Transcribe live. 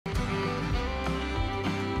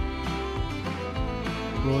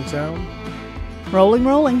Rolling sound.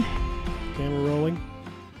 Rolling. Camera rolling.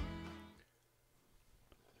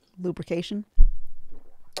 Lubrication.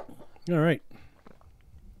 All right.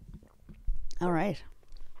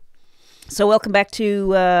 So welcome back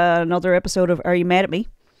to another episode of Are You Mad at Me?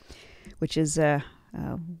 Which is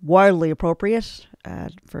wildly appropriate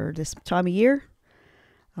for this time of year.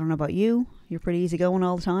 I don't know about you. You're pretty easygoing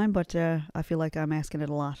all the time, but I feel like I'm asking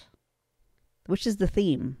it a lot. Which is the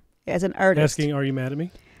theme. As an artist. Asking, are you mad at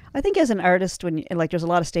me? I think as an artist, when there's a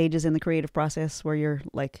lot of stages in the creative process where you're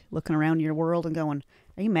like looking around your world and going,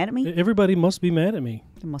 are you mad at me? Everybody must be mad at me.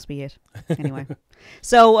 That must be it. Anyway.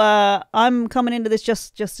 So I'm coming into this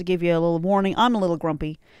just to give you a little warning. I'm a little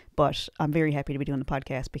grumpy, but I'm very happy to be doing the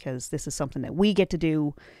podcast because this is something that we get to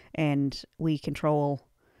do and we control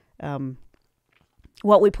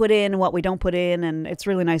what we put in and what we don't put in. And it's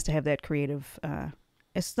really nice to have that creative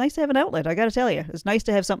it's nice to have an outlet, I got to tell you. It's nice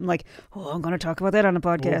to have something like, I'm going to talk about that on the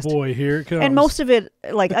podcast. Oh boy, here it comes. And most of it,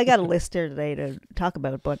 like, I got a list here today to talk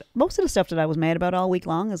about, but most of the stuff that I was mad about all week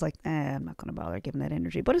long is like, I'm not going to bother giving that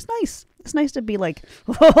energy. But it's nice. It's nice to be like,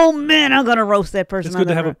 oh man, I'm going to roast that person. It's good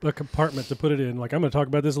to have a compartment to put it in. Like, I'm going to talk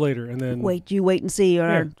about this later. And then. Wait and see.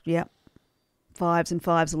 Yeah. Fives and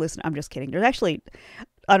fives to listen. I'm just kidding. There's actually,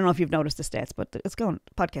 I don't know if you've noticed the stats, but the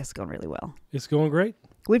podcast is going really well. It's going great.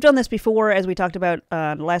 We've done this before, as we talked about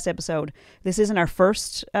in the last episode. This isn't our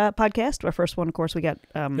first podcast. Our first one, of course, we got...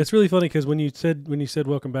 It's really funny because when you said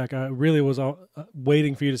welcome back, I really was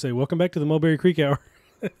waiting for you to say, welcome back to the Mulberry Creek Hour.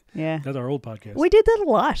 Yeah. That's our old podcast. We did that a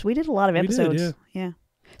lot. We did a lot of episodes. We did, yeah. We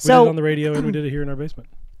did it on the radio and we did it here in our basement.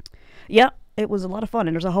 Yeah, it was a lot of fun.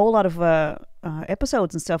 And there's a whole lot of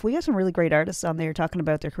episodes and stuff. We got some really great artists on there talking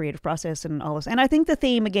about their creative process and all this. And I think the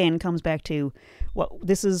theme, again, comes back to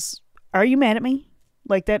are you mad at me?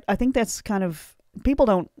 Like that, I think that's kind of, people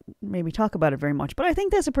don't maybe talk about it very much, but I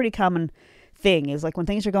think that's a pretty common thing, is like when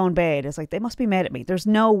things are going bad, it's like, they must be mad at me. There's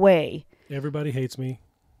no way. Everybody hates me.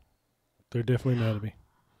 They're definitely mad at me.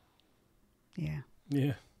 Yeah.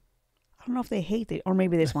 Yeah. I don't know if they hate it, or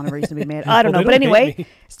maybe they just want a reason to be mad. I don't know. But anyway,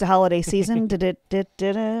 it's the holiday season.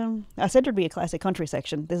 I said there'd be a classic country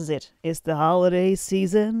section. This is it. It's the holiday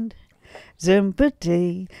season.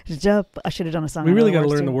 I should have done a song. We really got to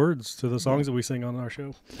learn the words to the songs that we sing on our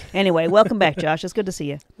show. Anyway, welcome back, Josh. It's good to see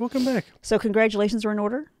you. Welcome back. So congratulations are in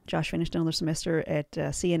order. Josh finished another semester at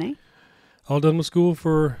CNA. All done with school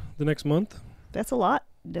for the next month. That's a lot.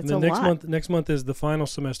 Next month is the final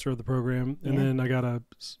semester of the program, and then I got a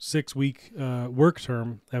 6-week work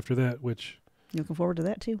term after that, which... Looking forward to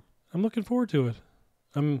that, too. I'm looking forward to it.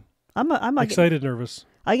 I'm excited, nervous.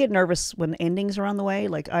 I get nervous when endings are on the way.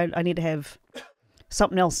 Like, I need to have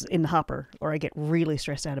something else in the hopper, or I get really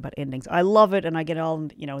stressed out about endings. I love it, and I get all,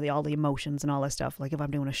 all the emotions and all that stuff. Like, if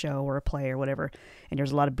I'm doing a show or a play or whatever, and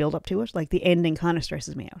there's a lot of build up to it, like, the ending kind of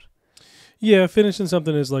stresses me out. Yeah, finishing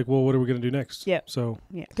something is like, well, what are we going to do next? Yeah. So.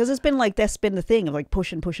 Yeah, because it's been like, that's been the thing of like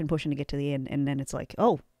pushing to get to the end, and then it's like,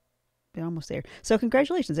 oh, we're almost there. So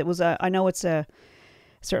congratulations. It was, I know it's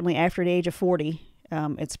certainly after the age of 40,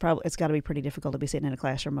 it's got to be pretty difficult to be sitting in a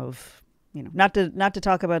classroom of, not to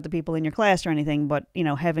talk about the people in your class or anything, but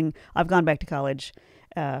I've gone back to college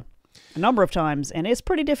a number of times, and it's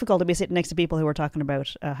pretty difficult to be sitting next to people who are talking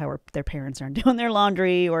about how their parents aren't doing their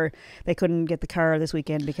laundry, or they couldn't get the car this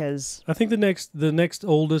weekend because... I think the next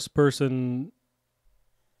oldest person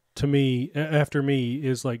to me after me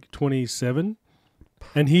is like 27.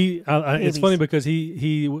 And it's funny because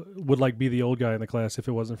he would like be the old guy in the class if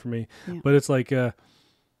it wasn't for me. Yeah. But it's like,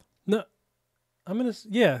 no,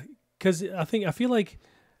 because I feel like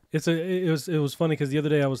it was funny because the other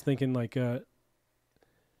day I was thinking like,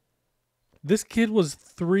 this kid was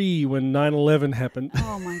 3 when 9/11 happened.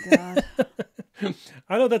 Oh my God.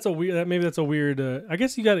 I know that's a weird, I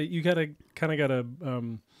guess you gotta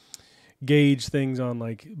gauge things on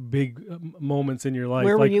like big moments in your life.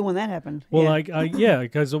 Where were you when that happened? Well,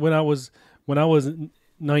 because when I was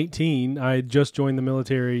 19, I had just joined the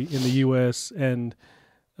military in the U.S. and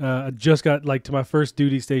I just got like to my first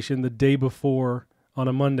duty station the day before on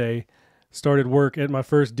a Monday. Started work at my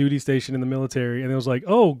first duty station in the military, and it was like,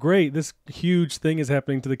 oh great, this huge thing is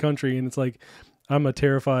happening to the country, and it's like I'm a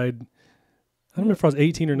terrified. I don't know if I was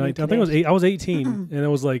 18 or 19. I think I was 18, and it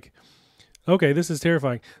was like, okay, this is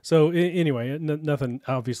terrifying. So anyway, nothing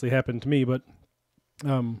obviously happened to me, but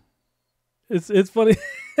it's funny.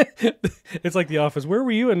 It's like The Office. Where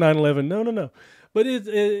were you at 9/11? No. But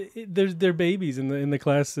they're babies in the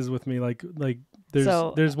classes with me. Like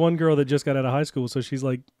there's one girl that just got out of high school, so she's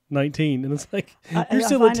like 19, and it's like you're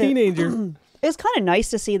still a teenager. It's kind of nice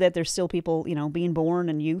to see that there's still people, being born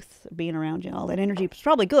and youth being around you. All that energy is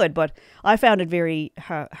probably good, but I found it very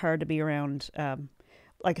hard to be around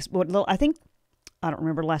I think, I don't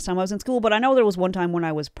remember the last time I was in school, but I know there was one time when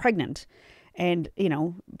I was pregnant. And,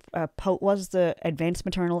 was the advanced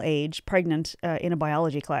maternal age, pregnant in a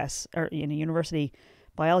biology class, or in a university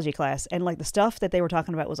biology class. And like the stuff that they were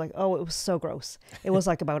talking about was like, oh, it was so gross. It was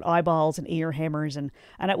like about eyeballs and ear hammers, and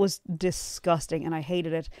it was disgusting, and I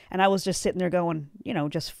hated it. And I was just sitting there going,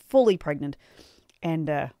 just fully pregnant. And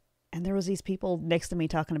there was these people next to me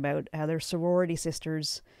talking about how their sorority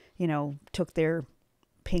sisters, took their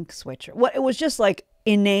pink switch. It was just like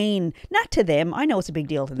inane, not to them. I know it's a big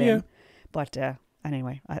deal to them. Yeah. But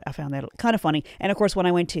anyway, I found that kind of funny. And of course, when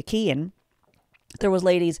I went to Kean, there was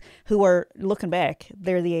ladies who were, looking back,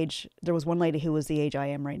 they're the age, there was one lady who was the age I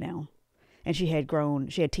am right now. And she had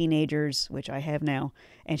teenagers, which I have now.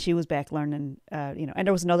 And she was back learning, and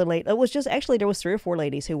there was another lady. It was just, actually, there was 3 or 4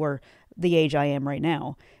 ladies who were the age I am right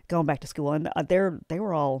now, going back to school. And they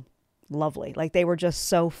were all lovely. Like, they were just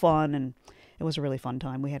so fun, and it was a really fun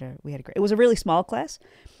time. We had a great, it was a really small class,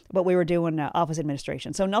 but we were doing office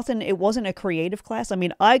administration. So it wasn't a creative class. I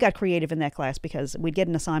mean, I got creative in that class because we'd get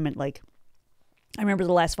an assignment like, I remember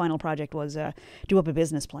the last final project was do up a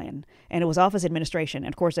business plan, and it was office administration.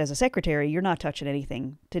 And of course, as a secretary, you're not touching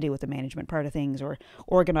anything to do with the management part of things or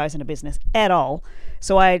organizing a business at all.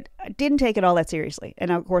 So I didn't take it all that seriously.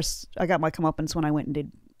 And of course, I got my comeuppance when I went and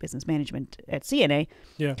did business management at CNA,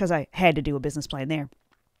 because I had to do a business plan there.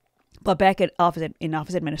 But back in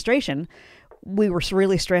office administration, we were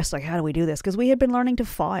really stressed, like, how do we do this? Because we had been learning to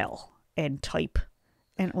file and type.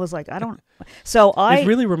 And it was like, I don't... So It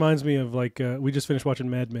really reminds me of, like, we just finished watching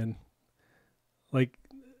Mad Men. Like,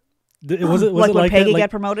 was it when like Peggy that? got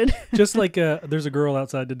promoted? Just like there's a girl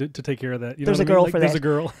outside to take care of that. You know there's a what I mean? girl Like, for there's that. a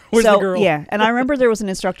girl. Where's the girl? Yeah, and I remember there was an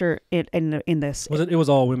instructor in this. It was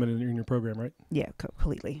all women in your program, right? Yeah,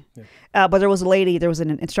 completely. Yeah. But there was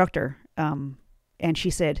an instructor, and she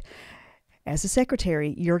said, as a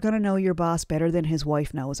secretary, you're going to know your boss better than his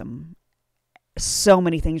wife knows him. So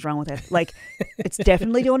many things wrong with it. Like, it's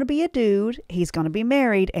definitely going to be a dude. He's going to be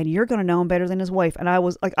married, and you're going to know him better than his wife. And I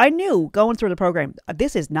was like, I knew going through the program,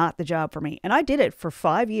 this is not the job for me. And I did it for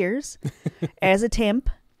 5 years as a temp.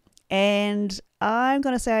 And I'm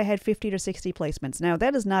going to say I had 50 to 60 placements. Now,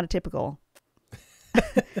 that is not a typical...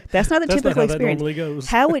 That's not the typical experience. That normally goes.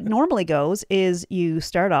 How it normally goes is you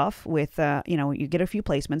start off with, you get a few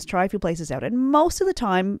placements, try a few places out. And most of the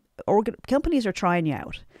time, companies are trying you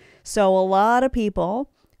out. So a lot of people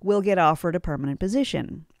will get offered a permanent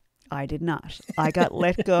position. I did not. I got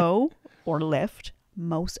let go or left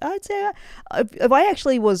I'd say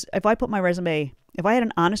if I put my resume, if I had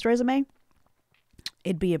an honest resume,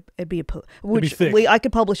 it'd be thick. I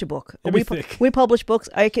could publish a book. We publish books.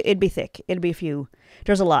 It'd be thick. It'd be a few.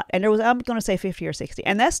 There's a lot. And I'm going to say 50 or 60.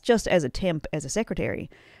 And that's just as a temp, as a secretary.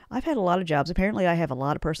 I've had a lot of jobs. Apparently I have a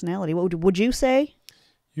lot of personality. What would you say?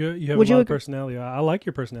 You have a lot of personality. I like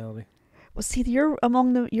your personality. Well, see, you're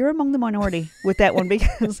among the minority with that one,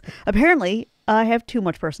 because apparently I have too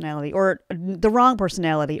much personality, or the wrong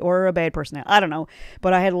personality, or a bad personality. I don't know.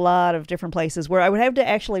 But I had a lot of different places where I would have to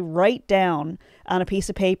actually write down on a piece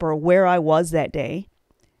of paper where I was that day.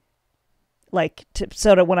 Like,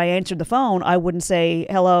 so that when I answered the phone, I wouldn't say,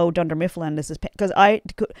 hello, Dunder Mifflin, this is... Because I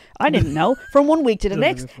didn't know from one week to the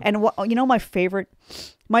next. And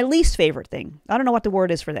my least favorite thing, I don't know what the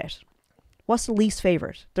word is for that. What's the least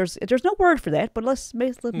favorite? There's no word for that, but let's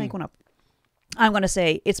make one up. I'm going to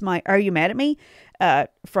say it's my "Are you mad at me?"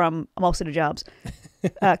 From most of the jobs.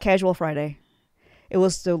 Casual Friday. It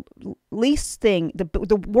was the least thing,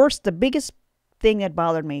 the worst, the biggest thing that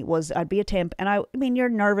bothered me was I'd be a temp, and I mean, you're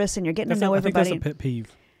nervous and you're getting to know everybody. I think that's a pet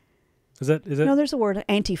peeve. Is that? No, there's a word,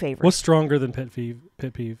 anti-favorite. What's stronger than pet peeve?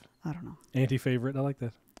 I don't know. Anti-favorite. I like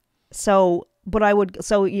that. So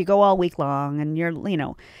you go all week long, and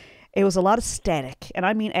it was a lot of static, and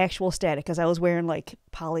I mean actual static, because I was wearing like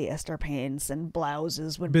polyester pants and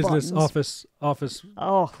blouses with business buttons. office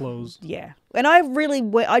clothes. Yeah, and I really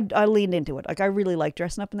I leaned into it. Like, I really liked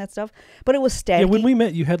dressing up and that stuff, but it was static. Yeah, when we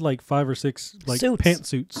met, you had like 5 or 6 like suits.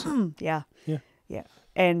 pantsuits. Yeah.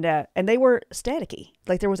 And they were staticky.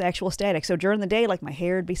 Like, there was actual static. So during the day, like, my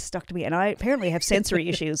hair would be stuck to me, and I apparently have sensory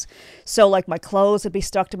issues. So like, my clothes would be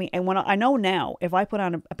stuck to me. And when I know now, if I put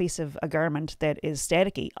on a piece of a garment that is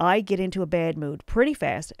staticky, I get into a bad mood pretty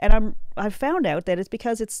fast. And I've found out that it's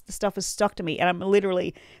because the stuff is stuck to me, and I'm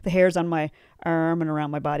literally, the hairs on my arm and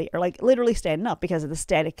around my body are like literally standing up because of the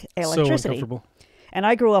static electricity. So uncomfortable. And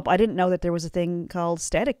I grew up, I didn't know that there was a thing called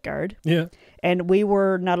static guard. Yeah. And we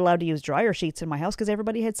were not allowed to use dryer sheets in my house because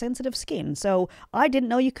everybody had sensitive skin. So I didn't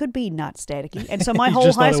know you could be not staticky. And so my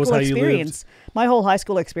whole high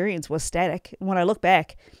school experience was static. When I look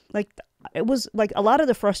back, like, it was like a lot of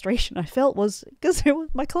the frustration I felt was because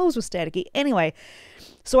my clothes were staticky. Anyway,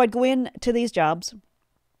 so I'd go in to these jobs,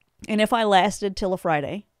 and if I lasted till a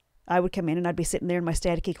Friday, I would come in and I'd be sitting there in my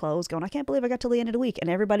staticky clothes going, I can't believe I got till the end of the week. And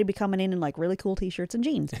everybody would be coming in like really cool t-shirts and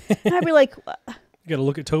jeans. And I'd be like, You got to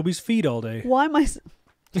look at Toby's feet all day. why am I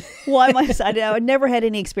I never had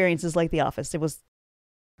any experiences like The Office. It was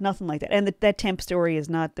nothing like that. And that temp story is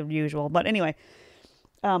not the usual. But anyway,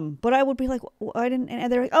 but I would be like, I didn't,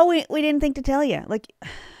 and they're like, oh, we didn't think to tell you. Like,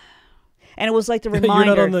 and it was like the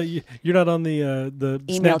reminder. You're not on the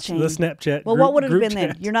email chain. The Snapchat. Well, what would it have been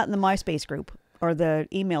chat. then? You're not in the MySpace group or the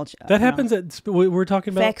email. That happens at. We're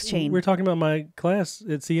talking about fax chain. We're talking about my class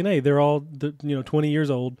at CNA. They're all 20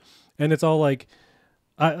 years old, and it's all like,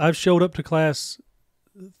 I've showed up to class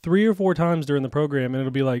 3 or 4 times during the program, and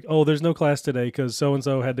it'll be like, oh, there's no class today because so and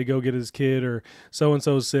so had to go get his kid, or so and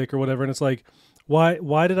so's sick, or whatever. And it's like,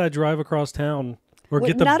 why did I drive across town? Or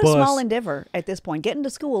get the not bus. a small endeavor at this point. Getting to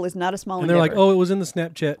school is not a small endeavor. And they're like, oh, it was in the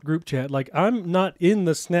Snapchat group chat. Like, I'm not in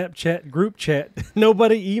the Snapchat group chat.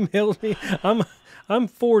 Nobody emailed me. I'm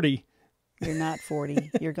 40. You're not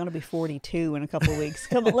 40. You're going to be 42 in a couple of weeks.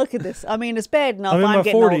 Come on, look at this. I mean, it's bad enough I'm in my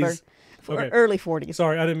getting 40s. older. Okay. Early 40s.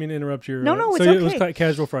 Sorry, I didn't mean to interrupt your... No, it's so okay. It was quite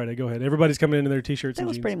casual Friday. Go ahead. Everybody's coming in their T-shirts and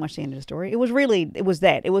jeans. That was pretty much the end of the story. It was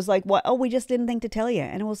that. It was like, what? Oh, we just didn't think to tell you.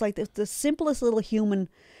 And it was like the simplest little human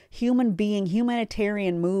being,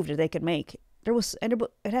 humanitarian move that they could make.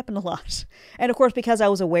 It happened a lot. And of course, because I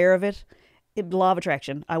was aware of it, law of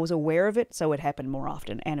attraction, I was aware of it, so it happened more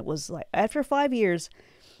often. And it was like, after 5 years,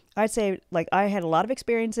 I'd say, like, I had a lot of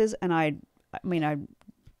experiences, and I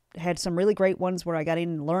had some really great ones where I got in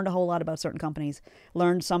and learned a whole lot about certain companies,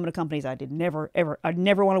 learned some of the companies I'd never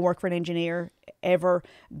want to work for an engineer, ever,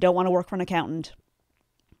 don't want to work for an accountant.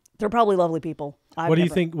 They're probably lovely people. What do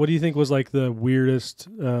you think was like the weirdest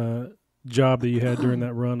job that you had during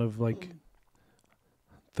that run of like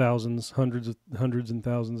thousands, hundreds and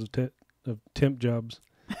thousands of temp jobs?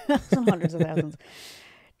 Some hundreds of thousands.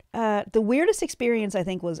 The weirdest experience, I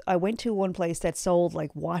think, was I went to one place that sold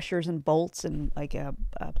like washers and bolts and like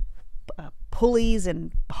pulleys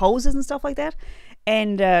and hoses and stuff like that.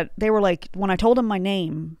 And they were like, when I told them my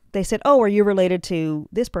name, they said, oh, are you related to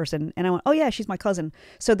this person? And I went, oh, yeah, she's my cousin.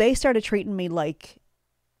 So they started treating me like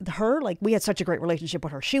her. Like, we had such a great relationship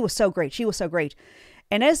with her. She was so great.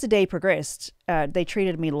 And as the day progressed, they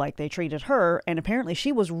treated me like they treated her. And apparently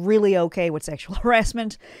she was really okay with sexual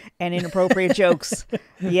harassment and inappropriate jokes.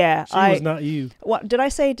 Yeah. She was not you. What did I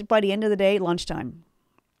say by the end of the day? Lunchtime.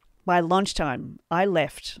 By lunchtime, I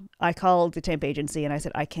left. I called the temp agency and I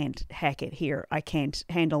said, I can't hack it here. I can't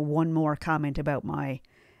handle one more comment about my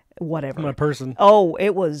whatever. My person. Oh,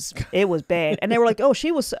 it was bad. And they were like, oh,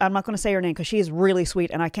 I'm not going to say her name because she is really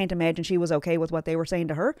sweet. And I can't imagine she was okay with what they were saying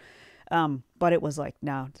to her. But it was like,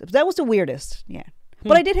 no, that was the weirdest. Yeah.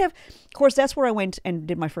 But I did have, of course, that's where I went and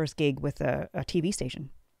did my first gig with a TV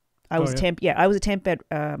station. I was a temp at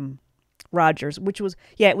Rogers, which was,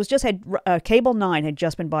 it was just Cable 9 had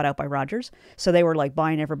just been bought out by Rogers. So they were like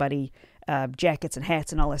buying everybody jackets and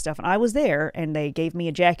hats and all that stuff. And I was there and they gave me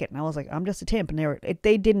a jacket and I was like, I'm just a temp. And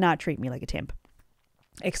they did not treat me like a temp,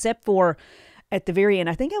 except for at the very end.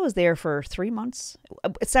 I think I was there for 3 months.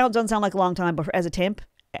 It doesn't sound like a long time, but as a temp,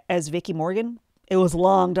 as Vicky Morgan, it was a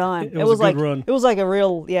long time. It was a like good run. It was like a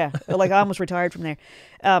real, like I almost retired from there.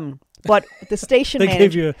 But the station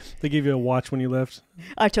manager, they gave you a watch when you left.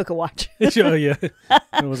 I took a watch. Oh yeah, it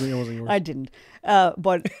wasn't yours. I didn't.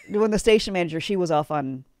 But when the station manager, she was off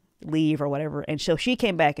on leave or whatever, and so she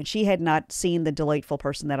came back and she had not seen the delightful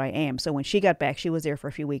person that I am. So when she got back, she was there for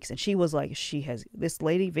a few weeks, and she was like, this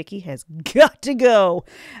lady Vicky has got to go.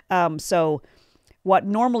 So what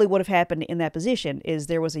normally would have happened in that position is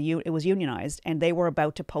it was unionized, and they were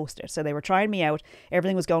about to post it. So they were trying me out.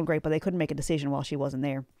 Everything was going great, but they couldn't make a decision while she wasn't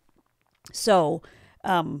there. So,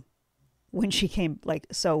 when she came,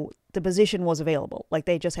 so the position was available. Like,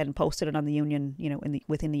 they just hadn't posted it on the union,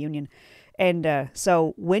 within the union. And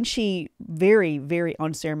so when she very, very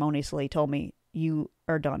unceremoniously told me, you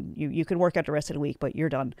are done. You can work out the rest of the week, but you're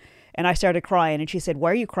done. And I started crying, and she said,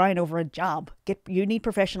 why are you crying over a job? You need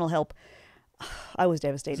professional help. I was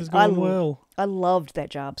devastated. This is going well. I loved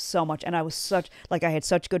that job so much, and I was I had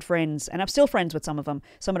such good friends, and I'm still friends with some of them.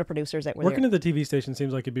 Some of the producers that were working there. at the TV station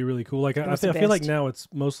seems like it'd be really cool. Like I feel like now it's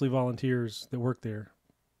mostly volunteers that work there.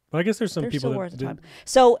 But I guess there's some people that do.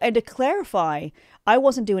 So, and to clarify, I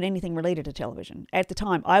wasn't doing anything related to television. At the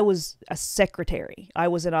time, I was a secretary. I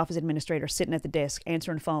was an office administrator sitting at the desk,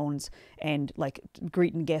 answering phones and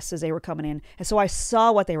greeting guests as they were coming in. And so I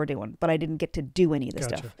saw what they were doing, but I didn't get to do any of the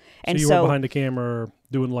stuff. And so you weren't behind the camera or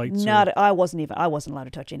doing lights? I wasn't allowed to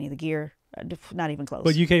touch any of the gear. Not even close.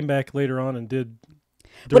 But you came back later on and did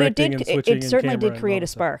but it directing did. and switching It certainly and camera did create and a all that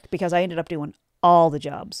stuff. spark because I ended up doing all the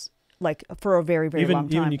jobs like for a very, very long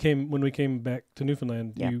time. Even when we came back to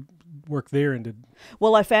Newfoundland, Yeah. you worked there and did.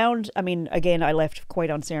 Well, I found. I mean, again, I left quite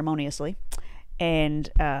unceremoniously, and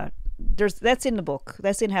that's in the book.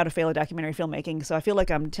 That's in How to Fail at Documentary Filmmaking. So I feel like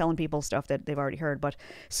I'm telling people stuff that they've already heard. But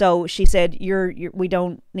so she said, we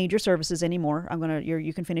don't need your services anymore.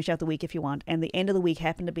 You can finish out the week if you want. And the end of the week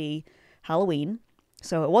happened to be Halloween.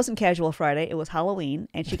 So it wasn't Casual Friday, it was Halloween,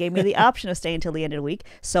 and she gave me the option of staying until the end of the week.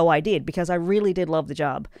 So I did, because I really did love the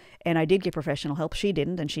job, and I did get professional help. She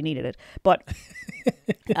didn't, and she needed it. But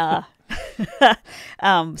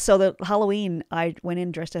so the Halloween, I went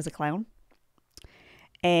in dressed as a clown,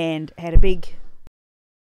 and had a big.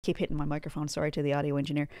 Keep hitting my microphone. Sorry to the audio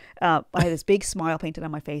engineer. I had this big smile painted on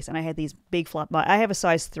my face, and I had these big I have a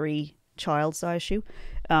size 3 child size shoe,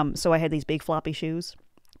 so I had these big floppy shoes,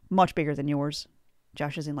 much bigger than yours.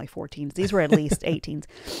 Josh is in like 14s. These were at least 18s.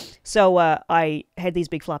 So I had these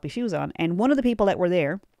big floppy shoes on, and one of the people that were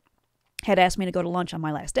there had asked me to go to lunch on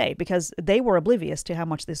my last day because they were oblivious to how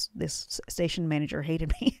much this station manager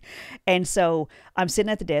hated me. And so I'm sitting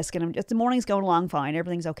at the desk, and the morning's going along fine.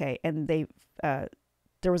 Everything's okay. And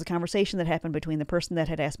there was a conversation that happened between the person that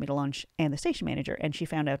had asked me to lunch and the station manager, and she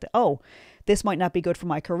found out that, this might not be good for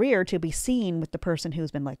my career to be seen with the person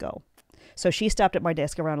who's been let go. So she stopped at my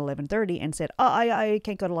desk around 11:30 and said, I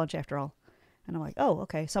can't go to lunch after all. And I'm like,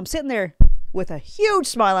 okay. So I'm sitting there with a huge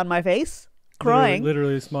smile on my face, crying.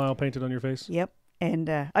 Literally a smile painted on your face. Yep. And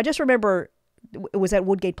I just remember it was at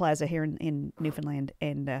Woodgate Plaza here in Newfoundland,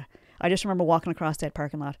 and I just remember walking across that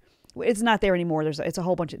parking lot. It's not there anymore. It's a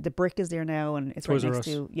whole bunch of, the brick is there now, and it's Toys right R next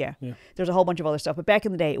Us. to, there's a whole bunch of other stuff. But back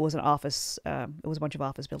in the day, it was an office, it was a bunch of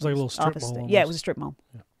office buildings. It was like a little strip office mall. thing. Yeah, it was a strip mall.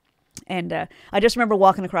 Yeah. And I just remember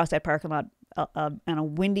walking across that parking lot on a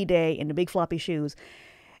windy day in the big floppy shoes,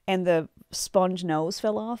 and the sponge nose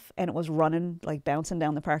fell off, and it was running, like bouncing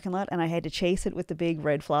down the parking lot, and I had to chase it with the big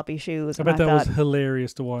red floppy shoes. I bet that was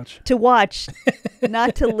hilarious to watch. To watch,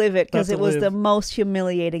 not to live it, because Not it to was live. the most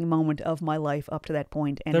humiliating moment of my life up to that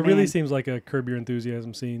point. And That really seems like a Curb Your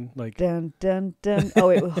Enthusiasm scene. Like, dun dun dun. Oh,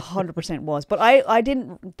 it 100% was. But I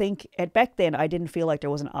didn't think back then. I didn't feel like there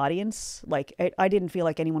was an audience. Like I didn't feel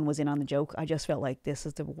like anyone was in on the joke. I just felt like this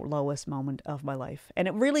is the lowest moment of my life, and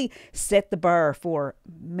it really set the bar for,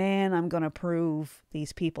 man, I'm gonna prove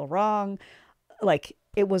these people wrong. Like,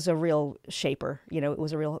 it was a real shaper. It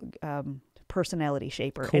was a real personality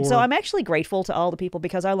shaper. And so I'm actually grateful to all the people,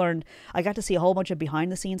 because I got to see a whole bunch of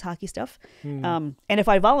behind the scenes hockey stuff. And if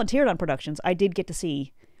I volunteered on productions, I did get to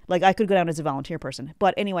see, like, I could go down as a volunteer person.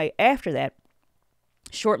 But anyway,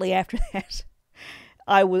 shortly after that,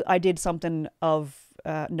 I did something of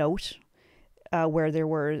note, where there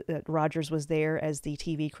were, Rogers was there as the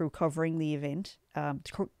TV crew covering the event,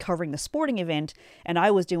 covering the sporting event, and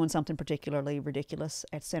I was doing something particularly ridiculous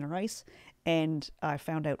at center ice, and I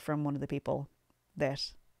found out from one of the people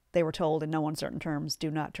that they were told in no uncertain terms, do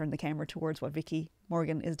not turn the camera towards what Vicky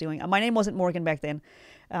Morgan is doing. My name wasn't Morgan back then,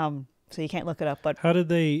 so you can't look it up. But how did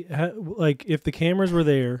they, like, if the cameras were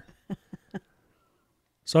there,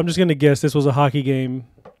 so I'm just going to guess this was a hockey game.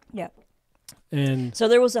 Yeah. And so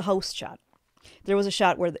there was a host shot. There was a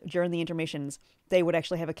shot where during the intermissions, they would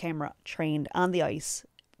actually have a camera trained on the ice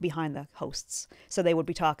behind the hosts. So they would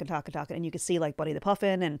be talking, and you could see, like, Buddy the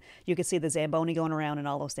Puffin, and you could see the Zamboni going around and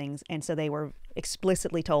all those things. And so they were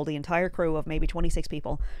explicitly told, the entire crew of maybe 26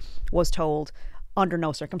 people was told, under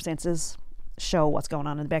no circumstances, show what's going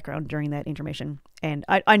on in the background during that intermission. And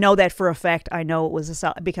I know that for a fact. I know it was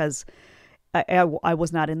because I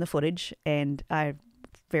was not in the footage, and I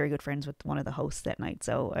very good friends with one of the hosts that night,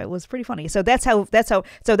 so it was pretty funny. So that's how so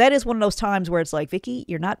that is one of those times where it's like, Vicky,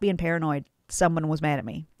 you're not being paranoid. Someone was mad at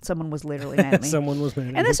me. Someone was literally mad at me. Someone was mad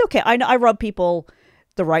at me. And that's okay. I rub people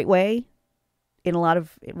the right way in a lot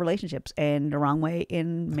of relationships, and the wrong way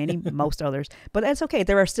in most others. But that's okay.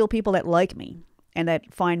 There are still people that like me and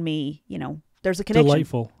that find me, there's a connection.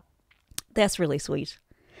 Delightful. That's really sweet.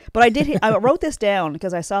 But I wrote this down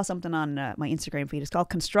because I saw something on my Instagram feed. It's called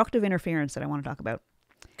Constructive Interference that I want to talk about.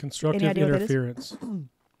 Constructive Interference. Do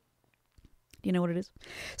you know what it is?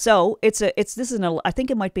 So I think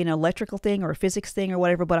it might be an electrical thing or a physics thing or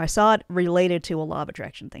whatever, but I saw it related to a law of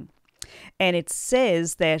attraction thing. And it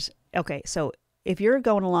says that, okay, so if you're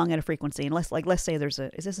going along at a frequency, and let's say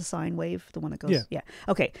is this a sine wave, the one that goes? Yeah.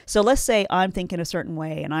 Okay, so let's say I'm thinking a certain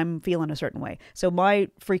way and I'm feeling a certain way. So my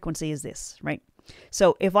frequency is this, right?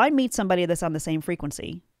 So if I meet somebody that's on the same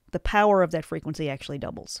frequency, the power of that frequency actually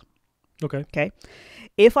doubles. Okay.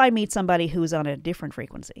 If I meet somebody who's on a different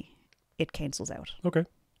frequency, it cancels out. Okay.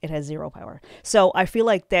 it has zero power. So I feel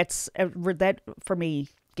like that for me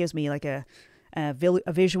gives me like a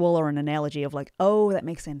visual or an analogy of like, oh, that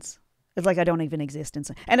makes sense. It's like I don't even exist. And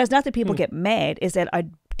it's not that people get mad, is that I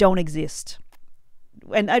don't exist.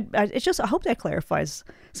 And it's just, I hope that clarifies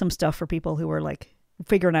some stuff for people who are like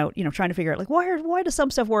figuring out, trying to figure out like, why does some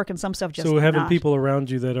stuff work and some stuff just so having not? people around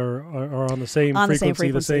you that are on the same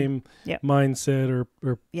frequency, the same mindset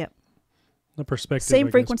or the perspective,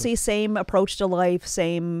 same frequency, same approach to life,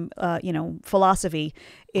 same philosophy.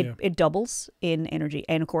 It doubles in energy.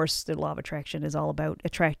 And of course, the law of attraction is all about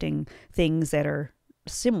attracting things that are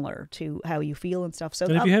similar to how you feel and stuff. So,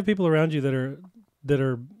 and if you have people around you that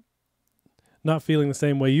are not feeling the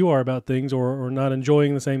same way you are about things, or not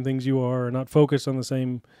enjoying the same things you are, or not focused on the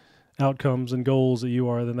same outcomes and goals that you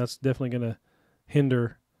are, then that's definitely going to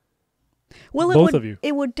hinder both of you.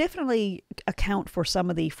 It would definitely account for some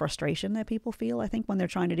of the frustration that people feel, I think, when they're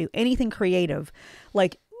trying to do anything creative.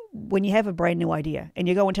 Like when you have a brand new idea and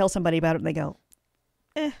you go and tell somebody about it and they go,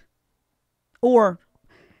 or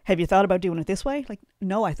have you thought about doing it this way? Like,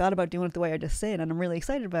 no, I thought about doing it the way I just said, and I'm really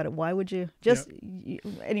excited about it. Why would you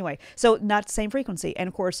anyway, so not the same frequency. And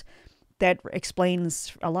of course, that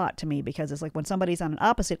explains a lot to me, because it's like when somebody's on an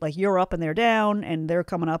opposite, like you're up and they're down, and they're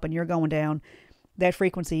coming up and you're going down, that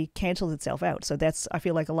frequency cancels itself out. So I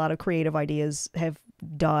feel like a lot of creative ideas have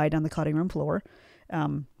died on the cutting room floor.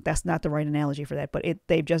 That's not the right analogy for that, but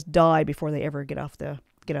they've just died before they ever get out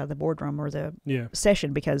of the boardroom or the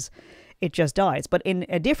session, because it just dies. But in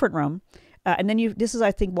a different room, and then this is,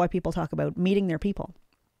 I think, why people talk about meeting their people.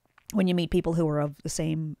 When you meet people who are of the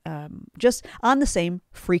same, just on the same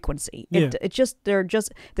frequency, they're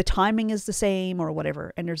just, the timing is the same or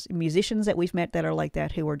whatever. And there's musicians that we've met that are like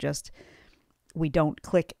that, who are just, we don't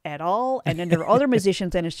click at all. And then there are other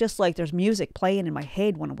musicians, and it's just like there's music playing in my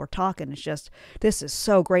head when we're talking. It's just, this is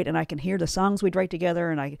so great, and I can hear the songs we'd write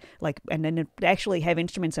together, and and then actually have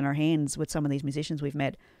instruments in our hands with some of these musicians we've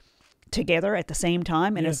met together at the same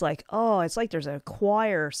time, and it's like, it's like there's a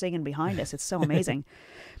choir singing behind us. It's so amazing.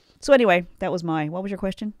 So anyway, that was what was your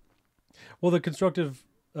question? Well, the constructive,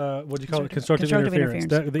 what do you call it? Constructive interference.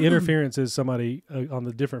 The interference is somebody on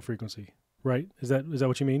the different frequency, right? Is that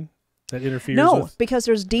what you mean? That interferes? No, because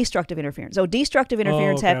there's destructive interference. So destructive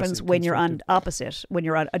interference happens when you're on opposite, when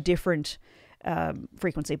you're on a different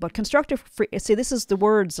frequency. But constructive, see, this is the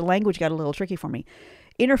language got a little tricky for me.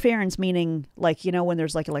 Interference meaning like, when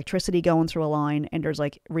there's like electricity going through a line and there's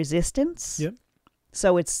like resistance. Yep.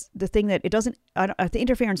 So it's the thing that it doesn't, the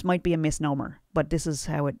interference might be a misnomer, but this is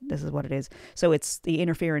what it is. So the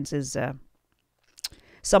interference is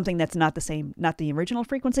something that's not the same, not the original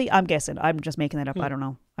frequency. I'm guessing. I'm just making that up. I don't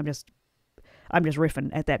know. I'm just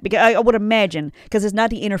riffing at that, because I would imagine, because it's not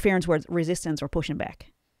the interference where it's resistance or pushing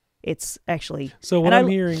back. It's actually. So what I'm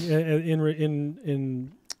hearing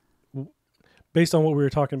in based on what we were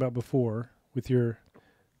talking about before with your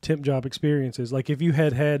temp job experiences, like if you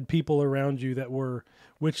had people around you that were,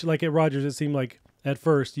 which like at Rogers, it seemed like at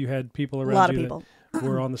first you had people around you that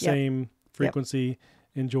were on the same frequency,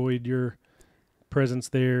 enjoyed your presence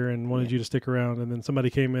there and wanted you to stick around, and then somebody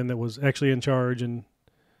came in that was actually in charge. And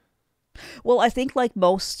well, I think like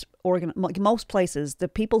most places, the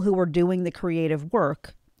people who were doing the creative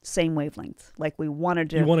work, same wavelength. Like we wanted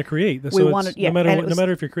to. You want to create. No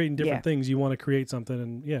matter if you're creating different things, you want to create something,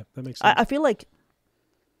 and that makes sense. I feel like,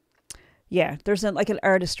 there's like an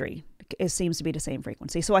artistry. It seems to be the same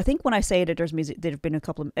frequency. So I think when I say that there's music, there have been a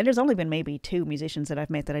couple of, and there's only been maybe 2 musicians that I've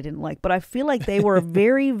met that I didn't like, but I feel like they were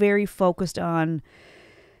very, very focused on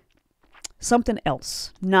something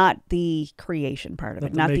else, not the creation part of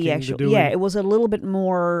it, not the actual. It was a little bit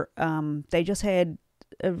more. They just had.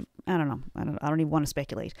 I don't know. I don't even want to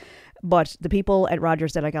speculate. But the people at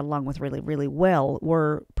Rogers that I got along with really, really well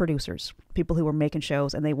were producers, people who were making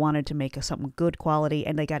shows, and they wanted to make something good quality,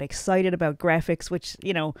 and they got excited about graphics, which,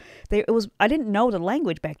 I didn't know the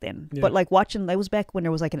language back then, but like watching, that was back when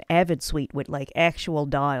there was like an Avid suite with like actual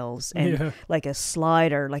dials and like a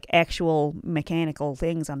slider, like actual mechanical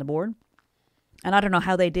things on the board. And I don't know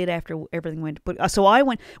how they did after everything went. But so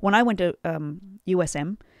when I went to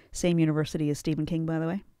USM, same university as Stephen King, by the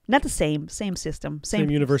way. Not the same system. Same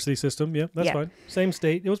university system, that's fine. Same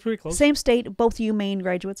state. It was pretty close. Same state, both UMaine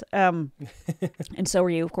graduates. And so were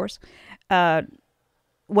you, of course.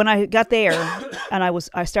 When I got there, and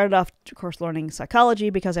I started off, of course, learning psychology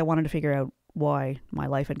because I wanted to figure out why my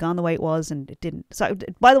life had gone the way it was, and it didn't. So,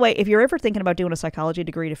 by the way, if you're ever thinking about doing a psychology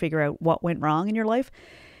degree to figure out what went wrong in your life,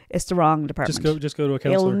 it's the wrong department. Just go to a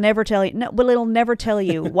counselor. It'll never tell you. No, but it'll never tell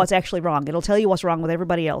you what's actually wrong. It'll tell you what's wrong with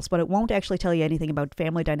everybody else, but it won't actually tell you anything about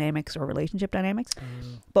family dynamics or relationship dynamics.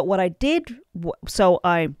 But what I did, so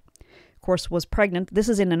I course, was pregnant. This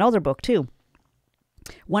is in another book, too.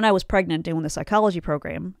 When I was pregnant doing the psychology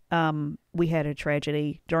program, we had a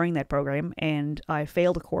tragedy during that program, and I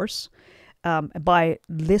failed a course by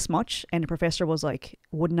this much, and the professor was like,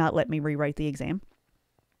 would not let me rewrite the exam.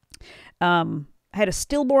 I had a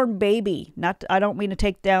stillborn baby. I don't mean to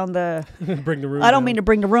take down the bring the room. I don't mean to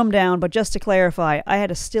bring the room down, but just to clarify, I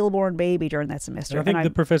had a stillborn baby during that semester. And I think the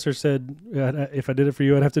professor said, if I did it for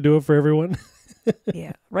you, I'd have to do it for everyone.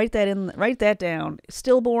 Yeah, write that down.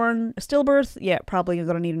 Stillbirth. Yeah, probably going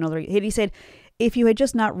to need another. He said, if you had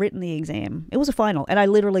just not written the exam, it was a final, and I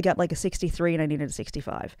literally got like a 63, and I needed a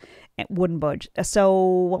 65. It wouldn't budge. So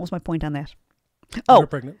what was my point on that? You were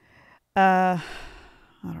pregnant. I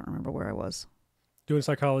don't remember where I was. Doing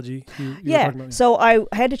psychology. So I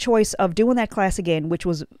had a choice of doing that class again, which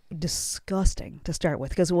was disgusting to start with,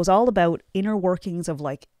 because it was all about inner workings of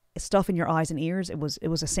like stuff in your eyes and ears. It was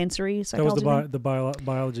a sensory psychology. That was the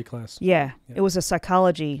biology class. Yeah, it was a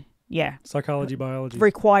psychology. Yeah, psychology, biology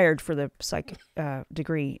required for the psych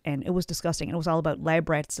degree, and it was disgusting. And it was all about lab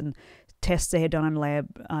rats and tests they had done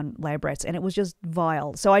on lab rats, and it was just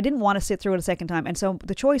vile. So I didn't want to sit through it a second time, and so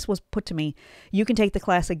the choice was put to me: you can take the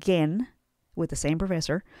class again with the same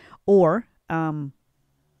professor, or that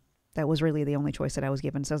was really the only choice that I was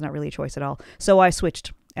given, so it's not really a choice at all. So I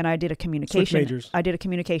switched, and I did a communication. Switch majors. I did a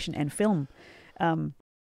communication and film.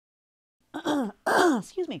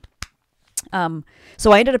 Excuse me.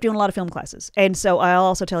 So I ended up doing a lot of film classes, and so I'll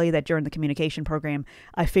also tell you that during the communication program,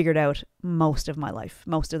 I figured out most of my life,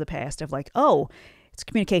 most of the past of like, oh, it's a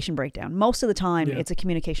communication breakdown. Most of the time, it's a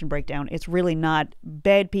communication breakdown. It's really not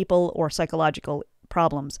bad people or psychological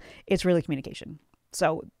problems. It's really communication.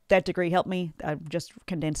 So that degree helped me. I just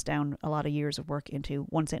condensed down a lot of years of work into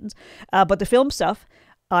one sentence. But the film stuff,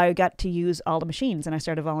 I got to use all the machines, and I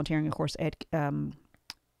started volunteering, of course, at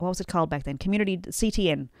what was it called back then?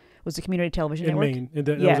 CTN was the Community Television Network. In Maine.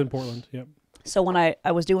 That was in Portland. Yep. So when I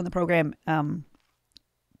was doing the program,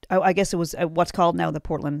 I guess it was what's called now the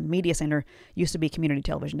Portland Media Center, used to be Community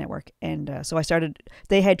Television Network. And so I started,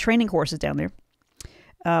 they had training courses down there.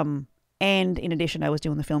 And in addition, I was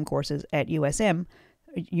doing the film courses at USM,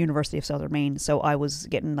 University of Southern Maine. So I was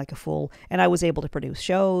getting like a full, and I was able to produce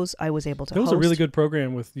shows. I was able to host. It was a really good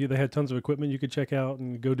program with you. They had tons of equipment you could check out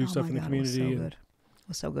and go do stuff in the community. It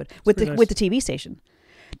was so good. With the TV station.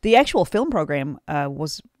 The actual film program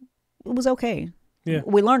was okay. Yeah.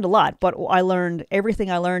 We learned a lot, but I learned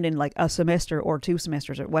everything I learned in like a semester or 2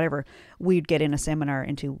 semesters or whatever. We'd get in a seminar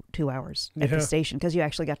in 2 hours at the station, because you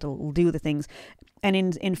actually got to do the things. And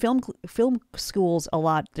in film schools a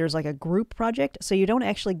lot, there's like a group project, so you don't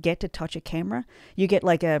actually get to touch a camera. You get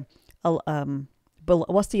like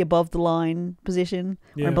what's the above the line position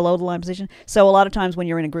or below the line position. So a lot of times when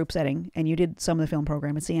you're in a group setting and you did some of the film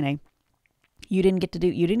program at CNA, you didn't get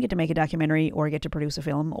to make a documentary or get to produce a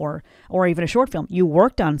film or even a short film. You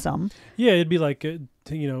worked on some. Yeah, it'd be like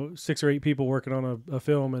 6 or 8 people working on a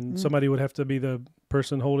film, and somebody would have to be the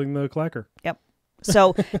person holding the clacker. Yep.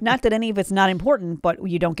 So not that any of it's not important, but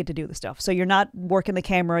you don't get to do the stuff. So you're not working the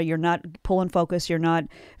camera, you're not pulling focus, you're not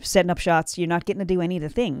setting up shots, you're not getting to do any of the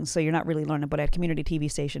things. So you're not really learning. But at community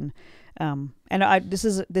TV station, this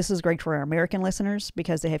is great for our American listeners,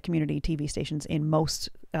 because they have community TV stations in most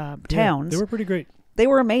towns. Yeah, they were pretty great. They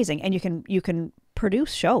were amazing, and you can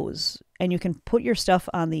produce shows, and you can put your stuff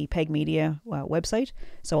on the Peg Media website,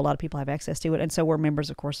 so a lot of people have access to it, and so we're members,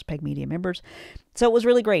 of course, Peg Media members. So it was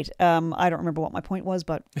really great. I don't remember what my point was,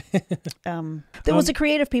 but there was the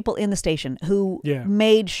creative people in the station who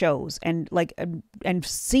made shows, and and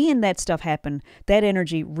seeing that stuff happen, that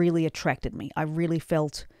energy really attracted me. I really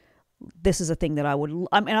felt this is a thing that I would.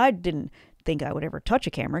 I mean, I didn't think I would ever touch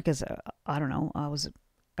a camera, because I don't know, I was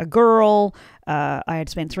a girl. I had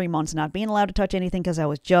spent 3 months not being allowed to touch anything because I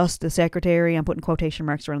was just the secretary. I'm putting quotation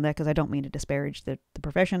marks around that because I don't mean to disparage the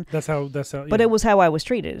profession. That's how. But it was how I was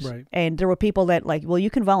treated. Right. And there were people that like, well, you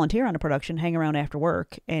can volunteer on a production, hang around after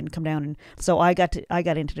work, and come down. And so I got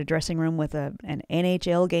into the dressing room with an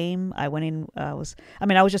NHL game. I went in. I was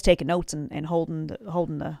just taking notes and holding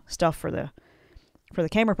the stuff for the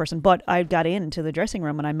camera person, but I got into the dressing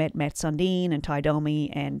room and I met Matt Sundin and Ty Domi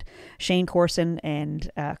and Shane Corson and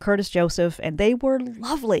Curtis Joseph, and they were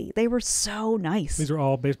lovely. They were so nice. These are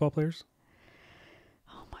all baseball players?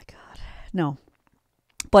 Oh my God. No.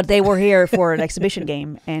 But they were here for an exhibition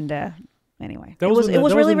game, and anyway. It was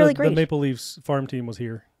really, really great. The Maple Leafs farm team was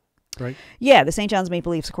here. right? Yeah, the St. John's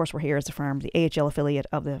Maple Leafs, of course, were here as a firm, the AHL affiliate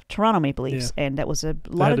of the Toronto Maple Leafs, and that was a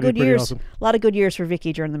lot of good years. Awesome. A lot of good years for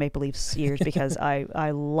Vicky during the Maple Leafs years because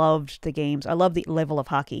I loved the games. I loved the level of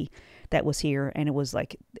hockey that was here, and it was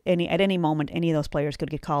like at any moment any of those players could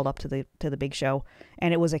get called up to the big show,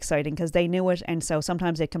 and it was exciting because they knew it, and so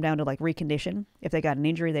sometimes they'd come down to like recondition. If they got an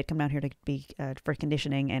injury, they'd come down here to be for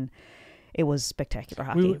conditioning, and it was spectacular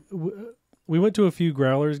hockey. We went to a few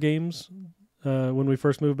Growlers games when we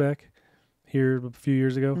first moved back here a few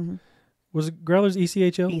years ago. Mm-hmm. Was it Growlers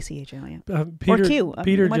ECHL? ECHL, yeah. Peter, or Q.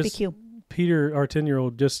 Peter it might just, be Q. Peter, our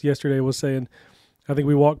 10-year-old, just yesterday was saying, I think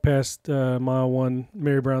we walked past Mile 1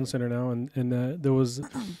 Mary Brown Center now, and there was,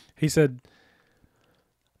 he said,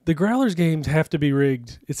 the Growlers games have to be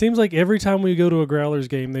rigged. It seems like every time we go to a Growlers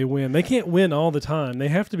game, they win. They can't win all the time. They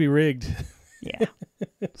have to be rigged. Yeah.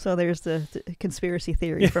 So there's the conspiracy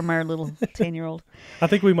theory from our little 10-year-old. I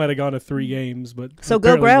think we might have gone to 3 games, but so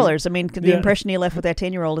go Growlers. I mean, the impression you left with that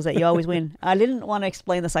 10-year-old is that you always win. I didn't want to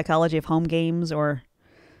explain the psychology of home games or,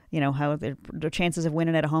 how the chances of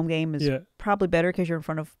winning at a home game is probably better because you're in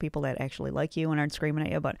front of people that actually like you and aren't screaming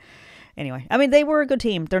at you. But anyway, I mean, they were a good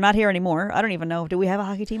team. They're not here anymore. I don't even know. Do we have a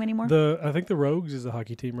hockey team anymore? I think the Rogues is a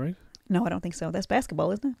hockey team, right? No, I don't think so. That's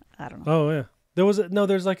basketball, isn't it? I don't know. Oh yeah,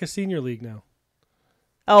 there's like a senior league now.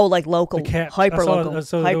 Oh, like local, the Caps. hyper local.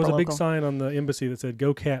 So there was a big sign on the embassy that said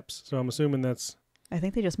 "Go Caps." So I'm assuming that's. I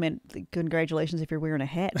think they just meant congratulations if you're wearing a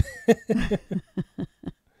hat.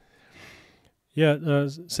 Yeah,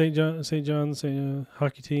 St. John's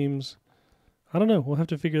hockey teams. I don't know. We'll have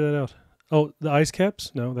to figure that out. Oh, the Ice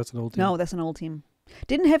Caps? No, that's an old team. No, that's an old team.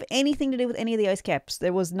 Didn't have anything to do with any of the Ice Caps.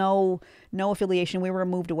 There was no affiliation. We were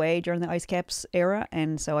moved away during the Ice Caps era,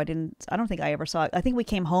 and so I don't think I ever saw it. I think we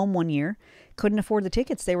came home one year, couldn't afford the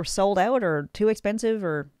tickets. They were sold out or too expensive,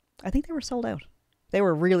 or I think they were sold out. They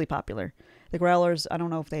were really popular. The Growlers, I don't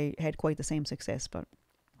know if they had quite the same success, but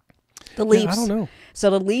the Leafs. Yeah, I don't know. So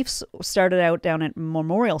the Leafs started out down at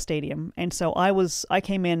Memorial Stadium, and so I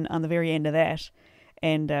came in on the very end of that.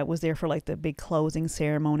 And was there for like the big closing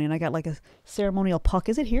ceremony, and I got like a ceremonial puck.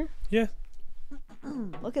 Is it here? Yeah.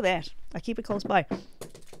 Look at that. I keep it close by.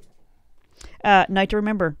 Night to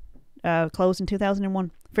Remember, closed in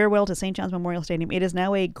 2001. Farewell to St. John's Memorial Stadium. It is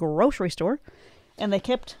now a grocery store, and they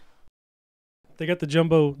got the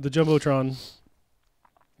Jumbotron.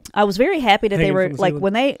 I was very happy that they were like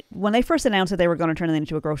ceiling. when they first announced that they were going to turn it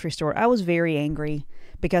into a grocery store. I was very angry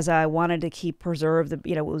because I wanted to preserve the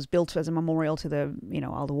it was built as a memorial to the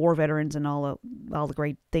all the war veterans and all the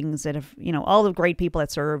great things that have all the great people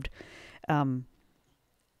that served from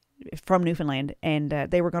Newfoundland, and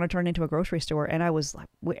they were going to turn it into a grocery store, and I was like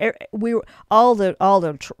we were all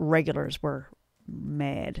the regulars were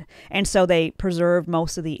mad, and so they preserved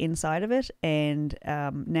most of the inside of it, and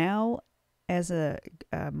now. As a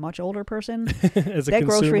much older person, that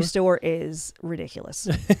grocery store is ridiculous.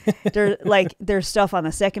 There's stuff on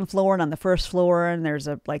the second floor and on the first floor, and there's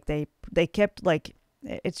they kept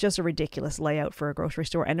it's just a ridiculous layout for a grocery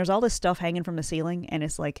store. And there's all this stuff hanging from the ceiling, and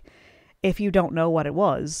it's like, if you don't know what it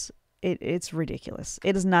was, it's ridiculous.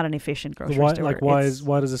 It is not an efficient grocery store.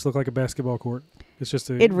 Why does this look like a basketball court? It's just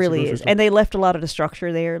it really is. And they left a lot of the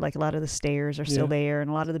structure there, like a lot of the stairs are still there,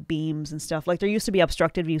 and a lot of the beams and stuff. Like there used to be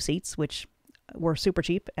obstructed view seats, which were super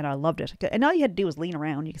cheap, and I loved it. And all you had to do was lean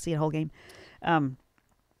around. You could see the whole game.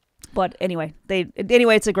 But anyway,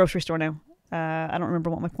 it's a grocery store now. I don't remember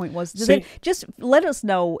what my point was. Just let us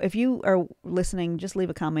know if you are listening. Just leave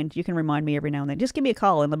a comment. You can remind me every now and then. Just give me a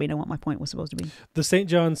call and let me know what my point was supposed to be. The St.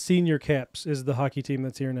 John's Senior Caps is the hockey team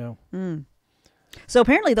that's here now. So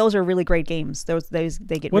apparently those are really great games. They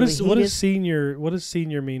get really heated. What does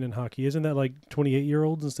senior mean in hockey? Isn't that like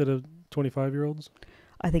 28-year-olds instead of 25-year-olds?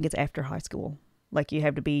 I think it's after high school. Like you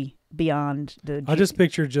have to be beyond the. I just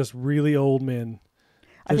picture just really old men.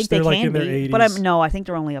 I think they like can in their be, 80s. but I think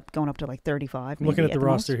they're only going up to like 35. I'm looking at the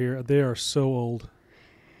roster here. They are so old.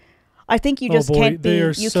 I think you just can't be. They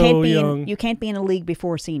are so young. You can't be in a league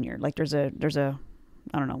before senior. Like there's a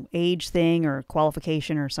I don't know, age thing or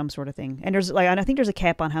qualification or some sort of thing. And I think there's a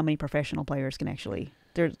cap on how many professional players can actually.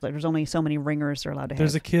 There's only so many ringers they're allowed to have.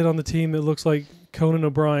 There's a kid on the team that looks like Conan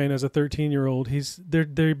O'Brien as a 13-year-old.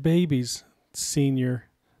 They're babies. Senior.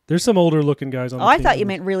 There's some older looking guys on the team. I thought you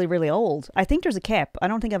meant really, really old. I think there's a cap. I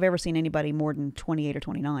don't think I've ever seen anybody more than 28 or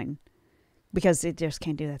 29 because it just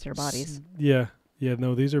can't do that to their bodies. Yeah.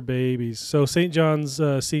 No, these are babies. So St. John's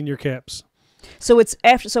Senior Caps. So it's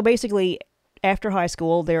after. So basically, after high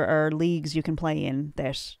school, there are leagues you can play in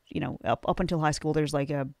that up until high school. There's like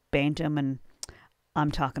a bantam, and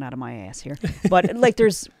I'm talking out of my ass here, but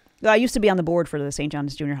there's. I used to be on the board for the St.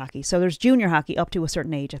 John's junior hockey. So there's junior hockey up to a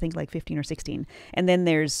certain age, I think like 15 or 16. And then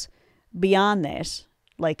there's beyond that,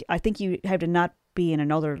 like, I think you have to not be in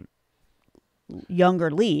another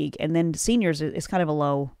younger league, and then seniors is kind of a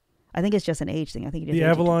low. I think it's just an age thing. I think the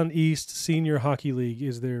Avalon East Senior Hockey League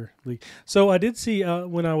is their league. So I did see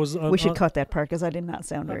when I was. We should cut that part because I did not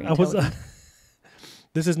sound very intelligent.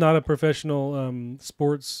 This is not a professional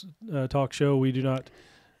sports talk show. We do not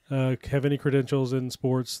have any credentials in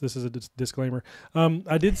sports. This is a disclaimer.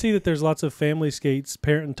 I did see that there's lots of family skates,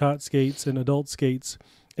 parent and tot skates, and adult skates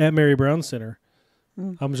at Mary Brown Center.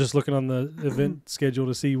 I was just looking on the event schedule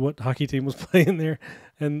to see what hockey team was playing there,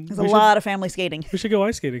 and there's a lot of family skating. We should go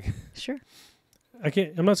ice skating. Sure.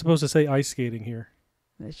 I'm not supposed to say ice skating here.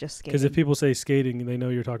 It's just skating. Because if people say skating, they know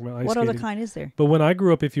you're talking about ice skating. What other kind is there? But when I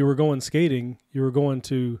grew up, if you were going skating, you were going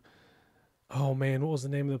to, oh man, what was the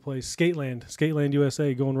name of the place? Skateland,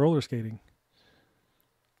 USA, going roller skating.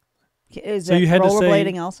 Is that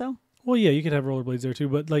rollerblading also? Well, yeah, you could have rollerblades there too,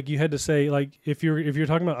 but like you had to say, like if you're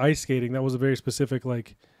talking about ice skating, that was a very specific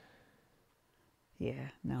like. Yeah,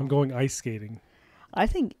 no. I'm going ice skating. I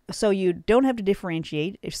think so. You don't have to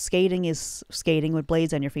differentiate. If skating is skating with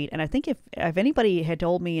blades on your feet, and I think if anybody had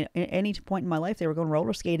told me at any point in my life they were going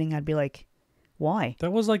roller skating, I'd be like, why?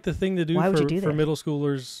 That was like the thing to do for middle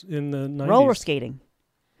schoolers in the 90s. Roller skating.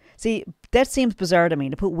 See, that seems bizarre to me,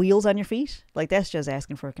 to put wheels on your feet. Like, that's just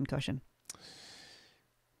asking for a concussion.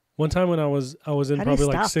 One time when I was in probably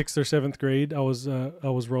like 6th or 7th grade, I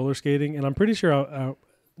was roller skating, and I'm pretty sure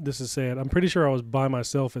this is sad. I'm pretty sure I was by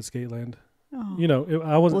myself at Skateland. Oh. You know,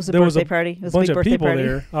 I wasn't. Was it there was a party? It was bunch a of people party.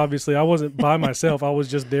 there. Obviously, I wasn't by myself. I was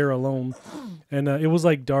just there alone, and it was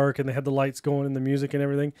like dark, and they had the lights going and the music and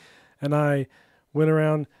everything, and I went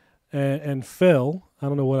around and fell. I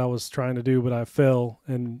don't know what I was trying to do, but I fell,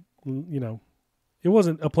 and you know, it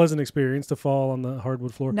wasn't a pleasant experience to fall on the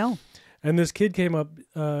hardwood floor. No. And this kid came up.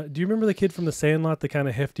 Do you remember the kid from The Sandlot, the kind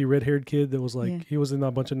of hefty red-haired kid that was like, he was in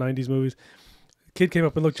a bunch of 90s movies? The kid came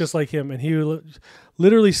up and looked just like him, and he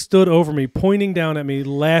literally stood over me, pointing down at me,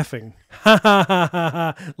 laughing. Ha, ha, ha, ha,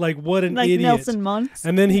 ha. Like, what an idiot. Like Nelson Muntz.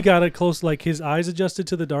 And then he got it close, like his eyes adjusted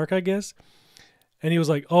to the dark, I guess. And he was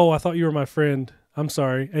like, oh, I thought you were my friend. I'm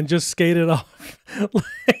sorry. And just skated off.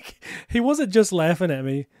 Like, he wasn't just laughing at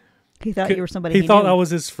me. He thought you were somebody he thought knew. I was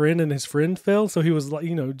his friend, and his friend fell. So he was like,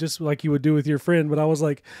 you know, just like you would do with your friend. But I was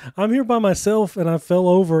like, I'm here by myself, and I fell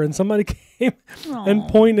over, and somebody came and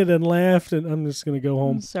pointed and laughed, and I'm just going to go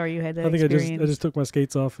home. I'm sorry you had that experience. I just took my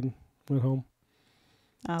skates off and went home.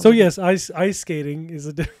 So yes, ice skating is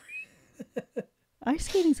a different. Ice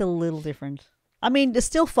skating's a little different. I mean, it's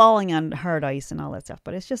still falling on hard ice and all that stuff,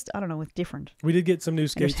 but it's just, I don't know, it's different. We did get some new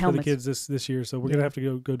skates for the kids this year, so we're going to have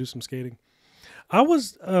to go do some skating. I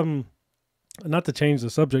was not to change the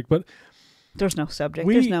subject, but there's no subject.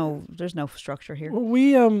 There's no structure here.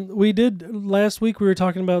 We did last week. We were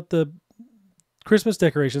talking about the Christmas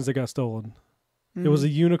decorations that got stolen. Mm-hmm. It was a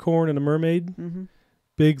unicorn and a mermaid,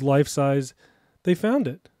 big life size. They found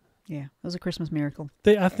it. Yeah, it was a Christmas miracle.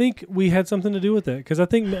 I think we had something to do with that because I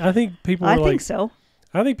think people were I think so.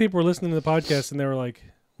 I think people were listening to the podcast and they were like,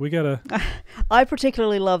 we gotta. I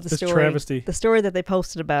particularly love the story. Travesty. The story that they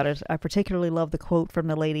posted about it. I particularly love the quote from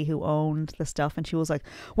the lady who owned the stuff, and she was like,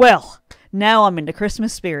 "Well, now I'm in the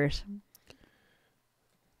Christmas spirit.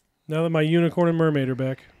 Now that my unicorn and mermaid are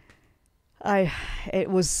back."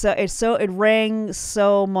 It rang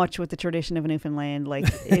so much with the tradition of Newfoundland. Like,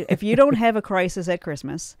 if you don't have a crisis at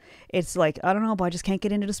Christmas, it's like, I don't know, but I just can't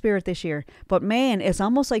get into the spirit this year. But man, it's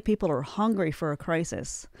almost like people are hungry for a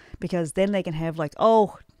crisis because then they can have like,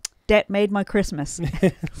 oh, that made my Christmas.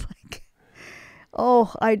 It's like,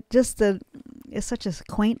 it's such a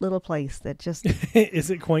quaint little place that just is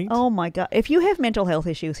it quaint? Oh my God! If you have mental health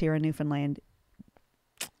issues here in Newfoundland,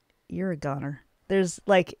 you're a goner. There's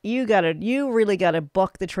like, you really gotta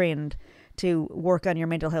buck the trend to work on your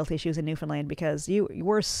mental health issues in Newfoundland because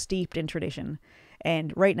we're steeped in tradition,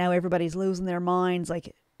 and right now everybody's losing their minds.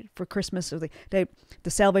 Like for Christmas, the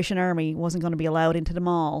Salvation Army wasn't going to be allowed into the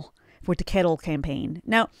mall with the kettle campaign.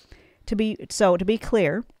 Now, to be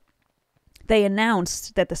clear, they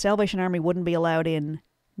announced that the Salvation Army wouldn't be allowed in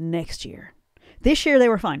next year. This year they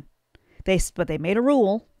were fine. But they made a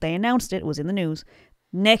rule. They announced it. It was in the news.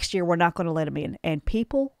 Next year, we're not going to let them in. And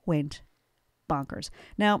people went bonkers.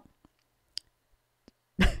 Now,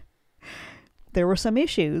 there were some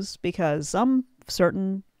issues because some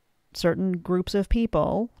certain groups of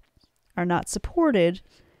people are not supported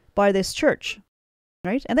by this church,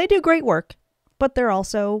 right? And they do great work, but they're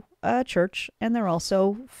also a church, and they're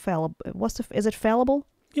also fallible. Is it fallible?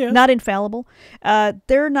 Yeah. Not infallible.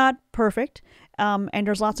 They're not perfect, and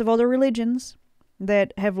there's lots of other religions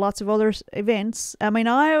that have lots of other events. I mean,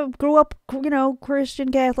 I grew up,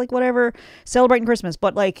 Christian, Catholic, whatever, celebrating Christmas.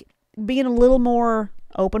 But, like, being a little more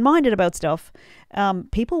open-minded about stuff,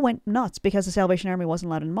 people went nuts because the Salvation Army wasn't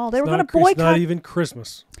allowed in the mall. They were going to boycott. It's not even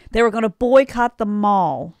Christmas. They were going to boycott the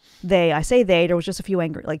mall. I say there was just a few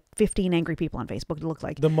angry, like 15 angry people on Facebook, it looked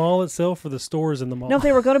like. The mall itself or the stores in the mall? No,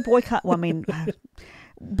 they were going to boycott, well, I mean,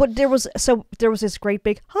 but there was this great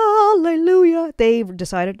big hallelujah. They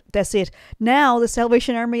decided, that's it. Now the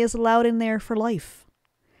Salvation Army is allowed in there for life.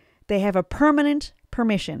 They have a permanent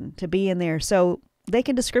permission to be in there, so they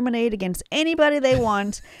can discriminate against anybody they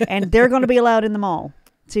want, and they're going to be allowed in the mall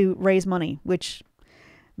to raise money, which,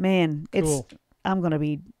 man, cool. I'm going to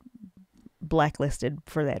be blacklisted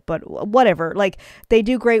for that, but whatever. Like, they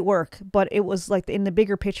do great work, but it was like in the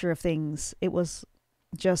bigger picture of things, it was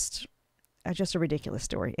just a ridiculous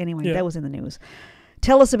story. Anyway, That was in the news.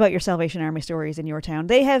 Tell us about your Salvation Army stories in your town.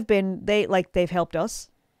 They've helped us,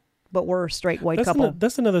 but we're a straight white couple.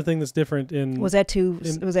 That's another thing that's different in... Was that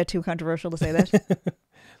too controversial to say that?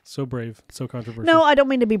 So brave, so controversial. No, I don't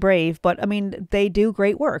mean to be brave, but I mean, they do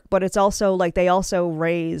great work, but it's also like they also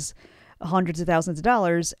raise hundreds of thousands of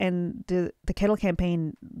dollars, and the Kettle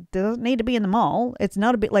campaign doesn't need to be in the mall. It's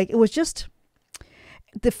not a bit like, it was just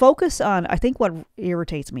the focus on, I think what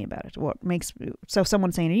irritates me about it, so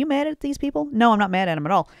someone saying, are you mad at these people? No, I'm not mad at them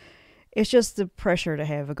at all. It's just the pressure to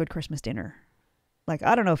have a good Christmas dinner. Like,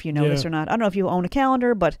 I don't know if you know this or not. I don't know if you own a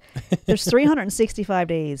calendar, but there's 365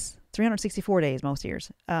 days, 364 days most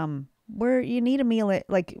years, where you need a meal.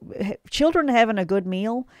 Like, children having a good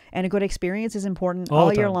meal and a good experience is important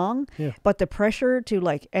all year long. Yeah. But the pressure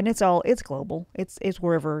to and it's global. It's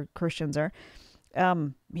wherever Christians are.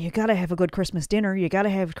 You got to have a good Christmas dinner. You got to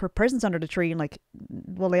have presents under the tree. And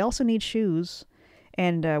they also need shoes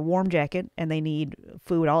and a warm jacket, and they need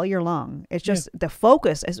food all year long. It's just the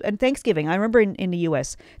focus. And Thanksgiving, I remember in the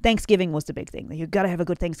U.S., Thanksgiving was the big thing. You got to have a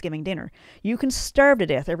good Thanksgiving dinner. You can starve to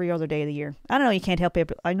death every other day of the year. I know you can't help it.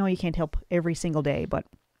 I know you can't help every single day, but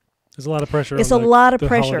there's a lot of pressure. It's a lot of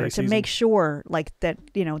pressure to make sure that,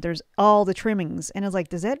 there's all the trimmings. And it's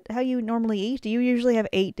like, is that how you normally eat? Do you usually have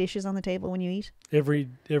 8 dishes on the table when you eat? Every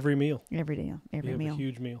meal. Every day, every meal. A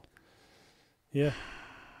huge meal. Yeah.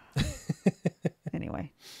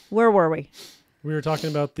 Anyway, where were we? We were talking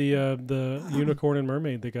about the unicorn and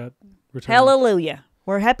mermaid that got returned. Hallelujah.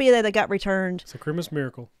 We're happy that they got returned. It's a Christmas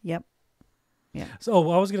miracle. Yep. Yeah.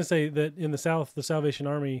 So I was going to say that in the South, the Salvation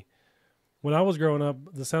Army, when I was growing up,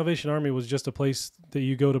 the Salvation Army was just a place that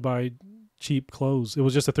you go to buy cheap clothes. It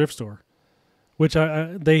was just a thrift store, which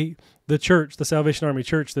the Salvation Army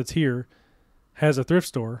church that's here has a thrift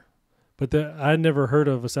store, but I'd never heard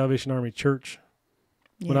of a Salvation Army church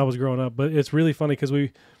when I was growing up. But it's really funny because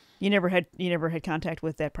you never had contact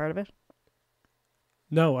with that part of it.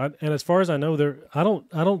 No, and as far as I know,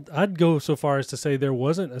 I'd go so far as to say there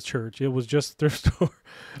wasn't a church. It was just a thrift store.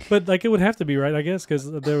 But it would have to be, right? I guess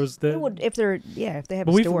because there was that. If they have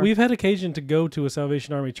a store. We've had occasion to go to a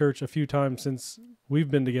Salvation Army church a few times since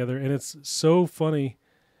we've been together, and it's so funny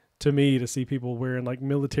to me to see people wearing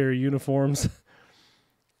military uniforms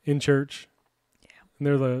in church. And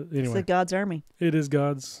they're It's the God's army. It is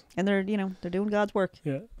God's. And they're doing God's work.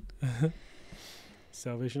 Yeah.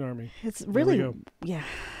 Salvation Army. It's really,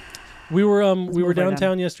 We were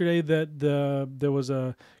downtown yesterday. There was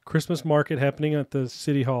a Christmas market happening at the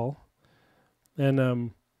city hall,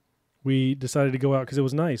 and we decided to go out because it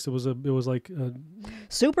was nice. It was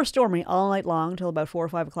super stormy all night long till about 4 or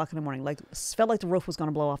 5 o'clock in the morning. Felt like the roof was going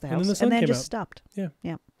to blow off the house, and then just stopped. Yeah,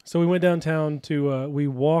 yeah. So we went downtown we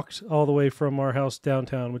walked all the way from our house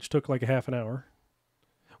downtown, which took like a half an hour.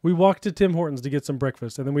 We walked to Tim Hortons to get some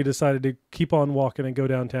breakfast, and then we decided to keep on walking and go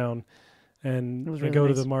downtown and go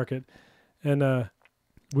to the market. And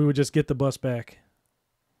we would just get the bus back.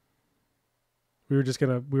 We were just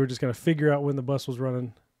gonna figure out when the bus was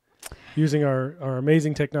running using our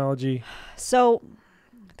amazing technology. So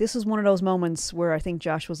this was one of those moments where I think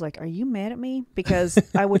Josh was like, "Are you mad at me?" Because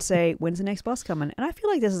I would say, "When's the next bus coming?" And I feel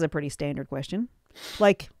like this is a pretty standard question.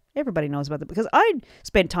 Everybody knows about it because I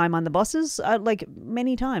spent time on the buses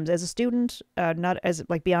many times as a student, not as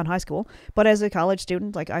beyond high school, but as a college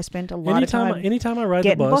student. I spent a lot of time. Anytime I ride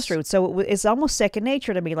getting the bus routes, so it's almost second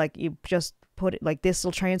nature to me. You just put it this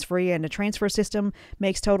will transfer you, and the transfer system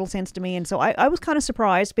makes total sense to me. And so I was kind of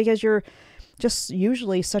surprised because you're just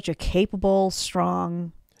usually such a capable,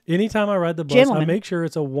 strong. Anytime I ride the bus, gentleman. I make sure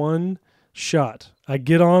it's a one shot. I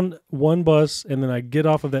get on one bus and then I get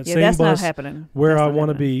off of that same that's bus not happening. where I want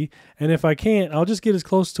to be. And if I can't, I'll just get as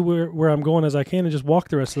close to where I'm going as I can and just walk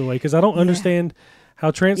the rest of the way because I don't understand how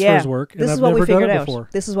transfers work, and this I've is what never we done figured it out. before.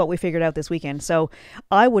 This is what we figured out this weekend. So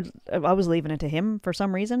I was leaving it to him for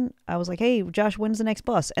some reason. I was like, "Hey, Josh, when's the next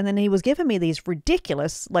bus?" And then he was giving me these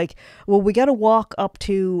ridiculous, like, "Well, we got to walk up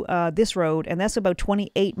to this road, and that's about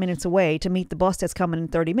 28 minutes away to meet the bus that's coming in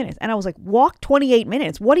 30 minutes." And I was like, "Walk 28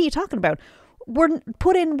 minutes? What are you talking about?" We're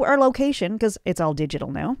put in our location because it's all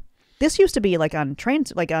digital now. This used to be like on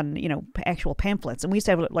actual pamphlets, and we used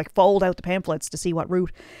to have like fold out the pamphlets to see what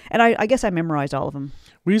route. And I guess I memorized all of them.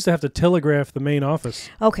 We used to have to telegraph the main office.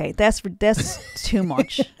 Okay, that's too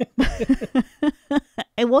much.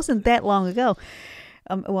 It wasn't that long ago.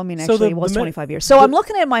 Well, I mean, actually, it was 25 years. So I'm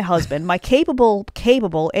looking at my husband, my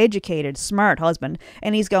capable, educated, smart husband,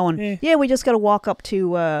 and he's going, "Yeah, we just got to walk up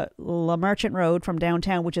to La Merchant Road from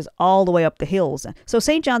downtown, which is all the way up the hills." So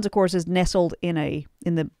St. John's, of course, is nestled in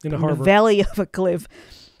the valley of a cliff.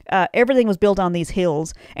 Everything was built on these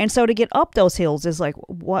hills, and so to get up those hills is like,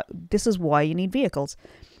 what? This is why you need vehicles.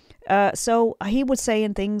 So he was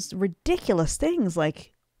saying ridiculous things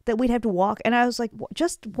like that we'd have to walk, and I was like,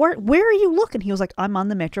 just where are you looking? He was like, "I'm on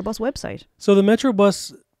the Metrobus website." So the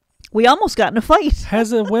Metrobus, we almost got in a fight,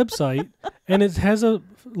 has a website, and it has a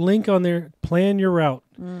link on there. Plan your route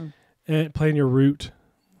and plan your route.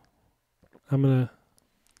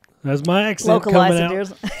 That's my accent coming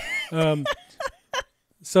out.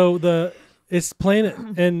 So it's playing it,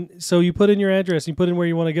 and so you put in your address, you put in where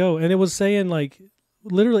you want to go, and it was saying like.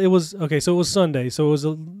 Literally, it was okay. So it was Sunday. So it was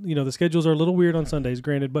the schedules are a little weird on Sundays,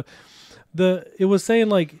 granted, but it was saying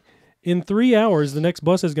like in 3 hours the next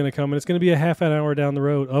bus is going to come, and it's going to be a half an hour down the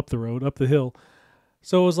road, up the hill.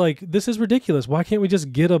 So it was like, this is ridiculous. Why can't we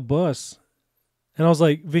just get a bus? And I was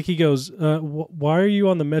like, Vicky goes, why are you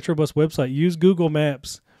on the Metrobus website? Use Google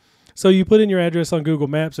Maps. So you put in your address on Google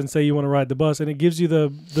Maps and say you want to ride the bus, and it gives you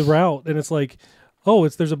the route, and it's like, oh,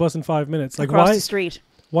 there's a bus in 5 minutes. Like across the street.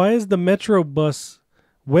 Why is the Metrobus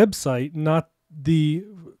website not the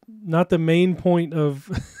main point of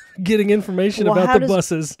getting information about the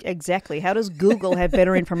buses? Exactly. How does Google have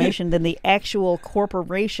better information than the actual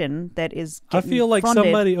corporation that is I feel like funded?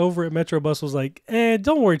 Somebody over at Metrobus was like,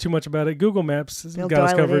 don't worry too much about it. Google Maps got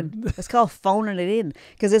us covered. It's called phoning it in,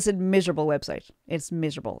 because it's a miserable website. It's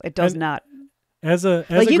miserable. It does not. As a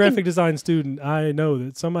graphic design student, I know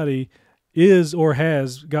that somebody is or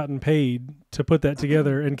has gotten paid to put that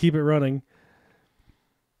together and keep it running.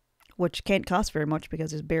 Which can't cost very much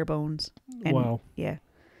because it's bare bones. And, wow. Yeah.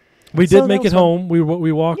 We did make it home. We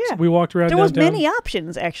walked. Yeah. We walked around. There downtown. was many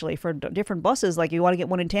options actually for different buses. Like you want to get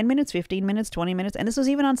one in 10 minutes, 15 minutes, 20 minutes, and this was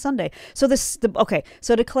even on Sunday. So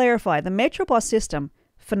So to clarify, the Metrobus system,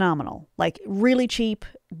 phenomenal. Like really cheap,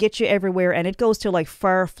 get you everywhere, and it goes to like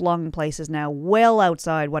far flung places now, well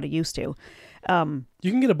outside what it used to. You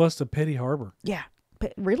can get a bus to Petty Harbor. Yeah.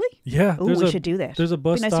 Really? Yeah. Ooh, we should do that. There's a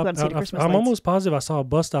bus nice stop. I'm almost positive I saw a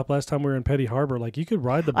bus stop last time we were in Petty Harbor. Like you could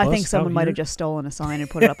ride the bus. I think someone might have just stolen a sign and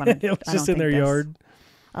put it up on it. It was just in their yard.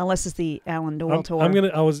 Unless it's the Alan Doyle tour.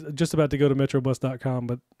 I was just about to go to metrobus.com,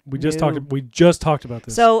 but we just talked about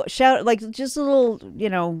this. So just a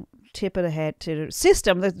little, tip of the hat to the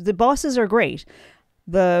system. The buses are great.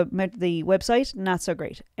 The website, not so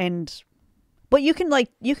great. But you can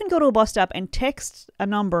go to a bus stop and text a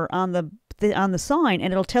number on the sign,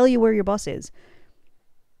 and it'll tell you where your bus is,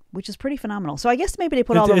 which is pretty phenomenal. So I guess maybe they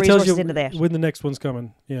put all the resources into that. When the next one's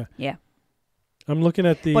coming, yeah. Yeah. I'm looking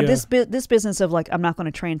at the. But this business of like I'm not going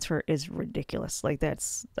to transfer is ridiculous. Like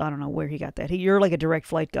that's I don't know where he got that. You're like a direct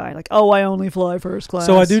flight guy. Like I only fly first class.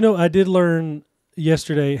 So I do know I did learn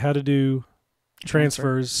yesterday how to do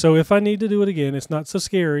transfers. So if I need to do it again, it's not so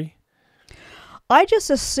scary. I just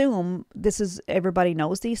assume everybody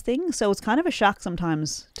knows these things, so it's kind of a shock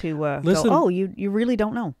sometimes to Listen, go, you really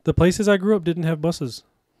don't know. The places I grew up didn't have buses.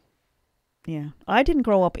 Yeah. I didn't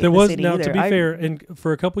grow up in the city either. To be fair, and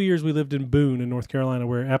for a couple of years we lived in Boone in North Carolina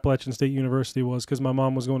where Appalachian State University was because my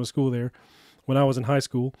mom was going to school there when I was in high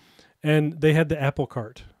school, and they had the Apple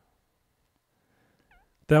Cart.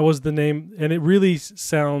 That was the name, and it really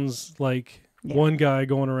sounds like one guy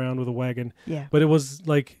going around with a wagon. Yeah. But it was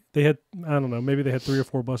like they had, I don't know, maybe they had 3 or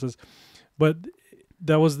 4 buses. But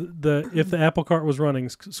that was if the Apple Cart was running,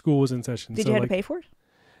 school was in session. Did you have to pay for it?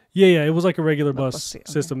 Yeah. It was like a regular bus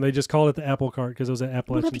system. Okay. They just called it the Apple Cart because it was at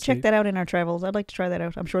Appalachian We'll have to check that out in our travels. I'd like to try that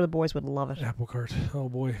out. I'm sure the boys would love it. Apple Cart. Oh,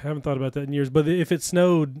 boy. I haven't thought about that in years. But if it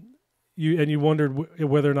snowed you wondered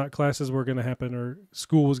whether or not classes were going to happen or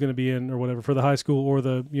school was going to be in or whatever for the high school or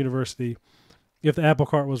the university, if the Apple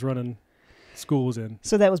Cart was running, school was in.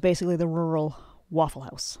 So that was basically the rural Waffle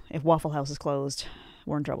House. If Waffle House is closed,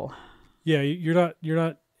 we're in trouble. Yeah, you're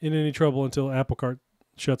not in any trouble until Apple Cart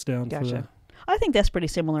shuts down. Gotcha. I think that's pretty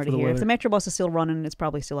similar to the here. If weather. the Metro bus is still running, it's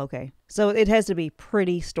probably still okay. So it has to be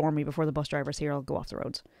pretty stormy before the bus drivers here will go off the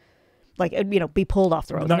roads. Like, be pulled off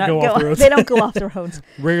the roads. Not go off the roads. They don't go off the roads.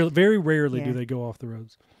 Very rarely Yeah. do they go off the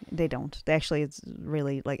roads. They don't. They actually, it's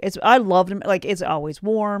really like I love them. Like, it's always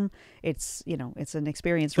warm. It's it's an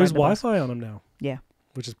experience. There's riding the bus. Wi-Fi on them now. Yeah,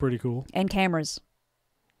 which is pretty cool. and cameras.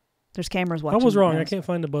 There's cameras I watching. was wrong. I those. can't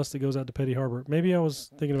find a bus that goes out to Petty Harbor. Maybe I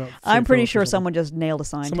was thinking about. I'm St. pretty Phillips or sure something. someone just nailed a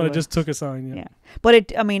sign. Somebody to just took a sign. Yeah. Yeah, but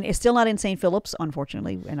it's still not in St. Phillips,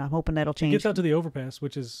 unfortunately, and I'm hoping that'll It change. gets out to the overpass,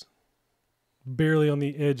 which is barely on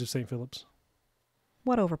the edge of St. Phillips.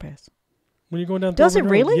 What overpass? When you're going down. Does it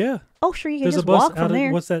Thorburn Road, really? Yeah. Oh, sure, you can There's just a bus walk out from of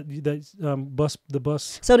there. what's that? Bus. The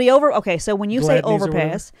bus. So so when you say Gladney's or whatever?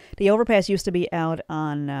 overpass, the overpass used to be out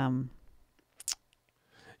on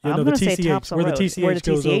Yeah, I'm no, going the to say TCH, Topsail where Road, the TCH where the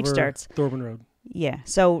goes TCH over starts. Thorburn Road. Yeah.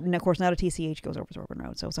 So and of course now the TCH goes over Thorburn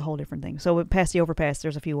Road, so it's a whole different thing. So past the overpass,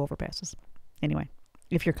 there's a few overpasses. Anyway,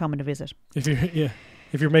 if you're coming to visit.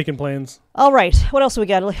 If you're making plans. All right. What else we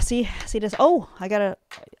got? See this. Oh, I got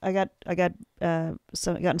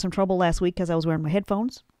in some trouble last week because I was wearing my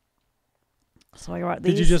headphones. So I got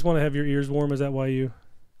these. Did you just want to have your ears warm? Is that why you?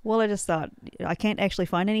 Well, I just thought I can't actually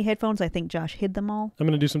find any headphones. I think Josh hid them all. I'm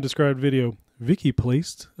going to do some described video. Vicky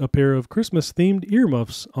placed a pair of Christmas-themed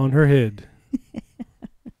earmuffs on her head.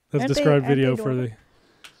 That's described video for the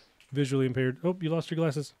visually impaired. Oh, you lost your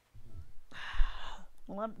glasses.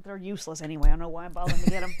 Well, they're useless anyway. I don't know why I'm bothering to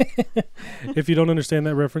get them. If you don't understand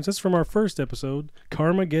that reference, that's from our first episode,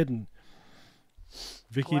 Carmageddon.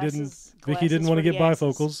 Vicky didn't want to get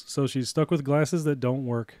bifocals, so she's stuck with glasses that don't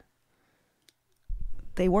work.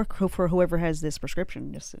 They work for whoever has this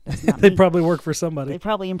prescription. That's not They me. probably work for somebody. They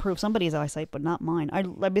probably improve somebody's eyesight, but not mine.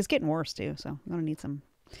 It's getting worse too, so I'm gonna need some.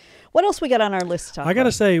 What else we got on our list to talk I gotta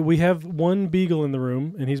about? say, we have one beagle in the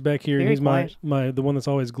room, and he's back here. Very He's quiet. the one that's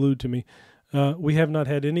always glued to me. We have not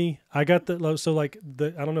had any. I got I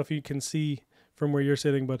don't know if you can see from where you're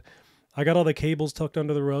sitting, but I got all the cables tucked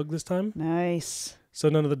under the rug this time, Nice. so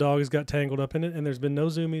none of the dogs got tangled up in it, and there's been no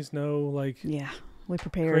zoomies, no Yeah, we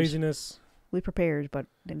prepared. craziness. We prepared, but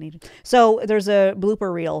didn't need it. So there's a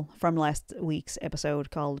blooper reel from last week's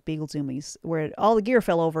episode called Beagle Zoomies, where all the gear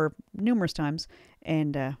fell over numerous times,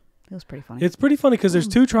 and it was pretty funny. It's pretty funny because there's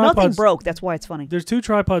two tripods. Nothing broke. That's why it's funny. There's two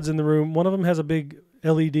tripods in the room. One of them has a big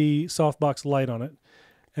LED softbox light on it,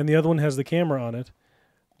 and the other one has the camera on it.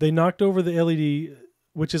 They knocked over the LED,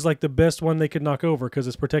 which is like the best one they could knock over because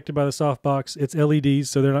it's protected by the softbox. It's LEDs,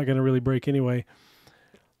 so they're not going to really break anyway.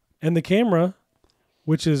 And the camera,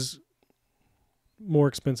 which is more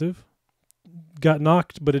expensive, got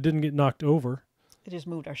knocked, but it didn't get knocked over. It just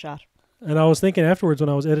moved our shot. And I was thinking afterwards when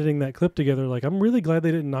I was editing that clip together, like, I'm really glad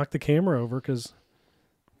they didn't knock the camera over because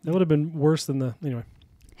that would have been worse than anyway.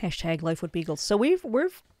 Hashtag Life with Beagles. So we've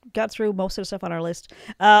got through most of the stuff on our list.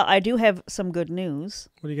 I do have some good news.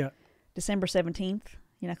 What do you got? December 17th.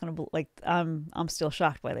 You're not going to I'm still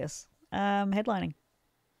shocked by this. Headlining.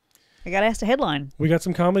 I got asked to headline. We got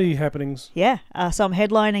some comedy happenings. Yeah. So I'm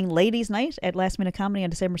headlining Ladies' Night at Last Minute Comedy on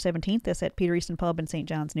December 17th. That's at Peter Easton Pub in St.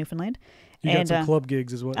 John's, Newfoundland. You got some club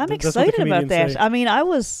gigs as well. I'm That's what the excited about comedians that. say. I mean, I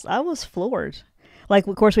was floored. Like,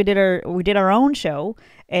 of course, we did our own show,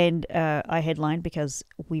 and I headlined because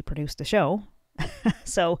we produced the show.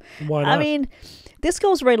 So, Why not? I mean, this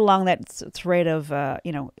goes right along that thread of,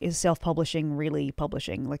 is self-publishing really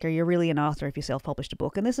publishing? Like, are you really an author if you self-published a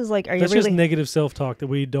book? And this is like, are That's you really just negative self-talk that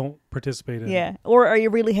we don't participate in. Yeah, or are you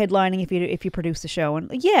really headlining if you produce the show? And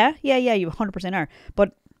yeah, you 100% are.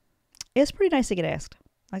 But it's pretty nice to get asked,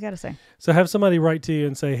 I gotta say. So have somebody write to you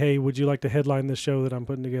and say, "Hey, would you like to headline this show that I'm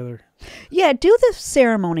putting together?" Yeah, do the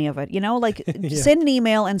ceremony of it. Like Yeah. send an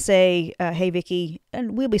email and say, "Hey, Vicky,"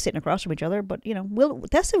 and we'll be sitting across from each other. But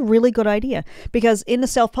that's a really good idea because in the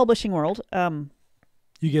self-publishing world,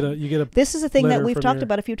 You get a this is a thing that letter we've from talked your-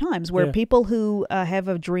 about a few times, where Yeah. people who have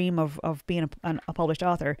a dream of being a published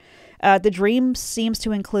author, the dream seems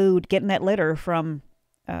to include getting that letter from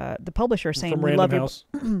the publisher saying, from "We Random love House.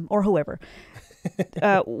 your," or whoever.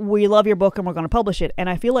 We love your book and we're going to publish it. And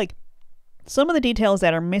I feel like some of the details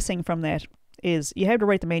that are missing from that is you have to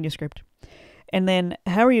write the manuscript. And then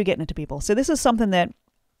how are you getting it to people? So this is something that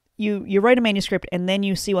you write a manuscript and then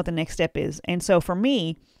you see what the next step is. And so for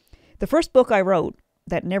me, the first book I wrote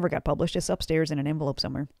that never got published is upstairs in an envelope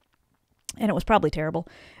somewhere. And it was probably terrible.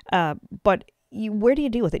 But where do you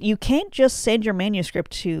deal with it? You can't just send your manuscript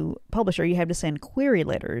to publisher. You have to send query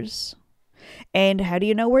letters. And how do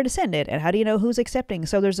you know where to send it? And how do you know who's accepting?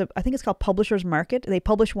 So there's I think it's called Publisher's Market. They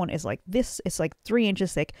publish one is like this. It's like 3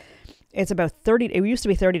 inches thick. It's about it used to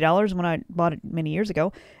be $30 when I bought it many years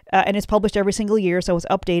ago. And it's published every single year, so it's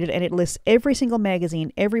updated, and it lists every single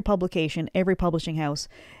magazine, every publication, every publishing house.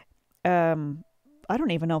 I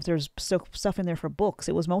don't even know if there's stuff in there for books.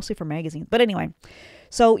 It was mostly for magazines. But anyway,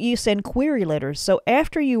 so you send query letters. So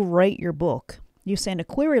after you write your book, you send a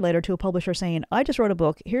query letter to a publisher saying, I just wrote a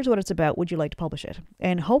book. Here's what it's about. Would you like to publish it?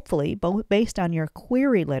 And hopefully, based on your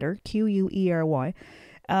query letter, Query,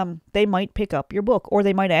 they might pick up your book, or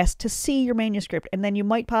they might ask to see your manuscript. And then you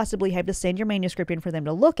might possibly have to send your manuscript in for them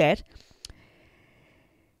to look at.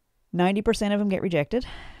 90% of them get rejected.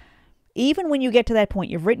 Even when you get to that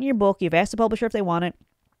point, you've written your book, you've asked the publisher if they want it,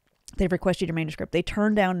 they've requested your manuscript. They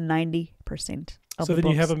turn down 90% of so the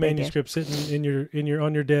then you books have a manuscript sitting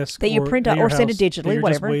on your desk that you print out or send it digitally, you're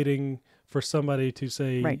whatever. Just waiting for somebody to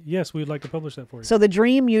say, right, yes, we'd like to publish that for you. So the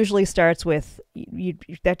dream usually starts with,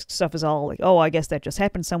 that stuff is all like, oh, I guess that just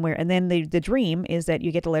happened somewhere. And then the dream is that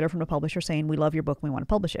you get a letter from the publisher saying, we love your book, we want to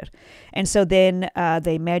publish it. And so then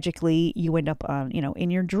they magically, you end up on,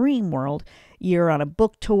 in your dream world, you're on a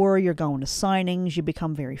book tour, you're going to signings, you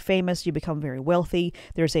become very famous, you become very wealthy.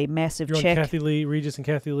 There's a massive check. On Kathy Lee, Regis and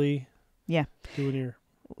Kathy Lee. Yeah. Doing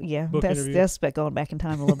your book interview. That's going back in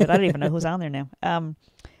time a little bit. I don't even know who's on there now.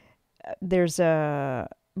 There's a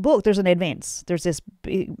book, there's an advance. There's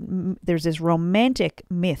this romantic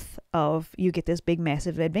myth of you get this big,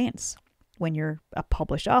 massive advance when you're a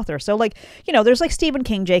published author. So there's like Stephen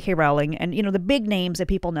King, J.K. Rowling, and, the big names that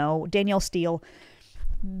people know, Danielle Steele,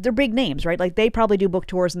 they're big names, right? Like they probably do book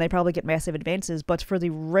tours and they probably get massive advances. But for the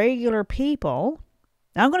regular people,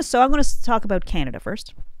 I'm going to talk about Canada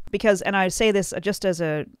first, because, and I say this just as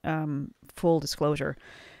a full disclosure,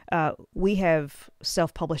 we have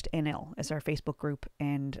Self-Published NL as our Facebook group,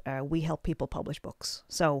 and we help people publish books.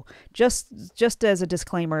 So just as a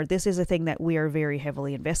disclaimer, this is a thing that we are very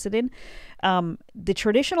heavily invested in. The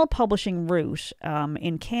traditional publishing route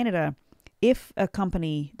in Canada, if a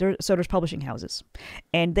company, there's publishing houses,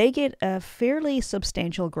 and they get a fairly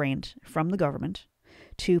substantial grant from the government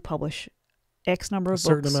to publish X number of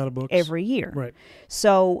certain amount of books every year. Right.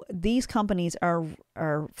 So these companies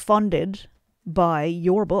are funded by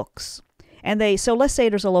your books. And so let's say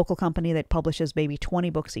there's a local company that publishes maybe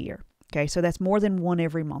 20 books a year. Okay, so that's more than one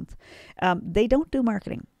every month. They don't do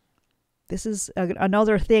marketing. This is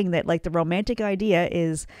another thing that, like, the romantic idea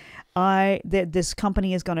is this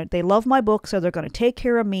company is they love my book, so they're going to take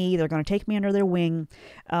care of me. They're going to take me under their wing.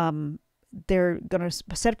 They're going to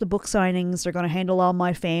set up the book signings. They're going to handle all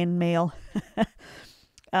my fan mail. They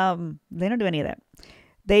don't do any of that.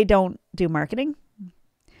 They don't do marketing.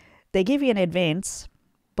 They give you an advance,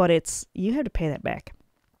 but you have to pay that back.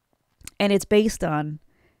 And it's based on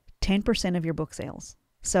 10% of your book sales.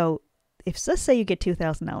 So let's say you get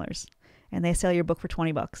 $2,000 and they sell your book for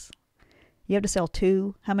 $20. You have to sell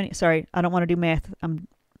how many? Sorry, I don't want to do math.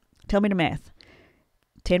 Tell me the math.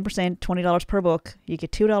 10%, $20 per book. You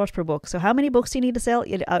get $2 per book. So how many books do you need to sell?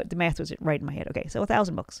 The math was right in my head. Okay, so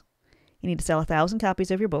 1,000 books. You need to sell 1,000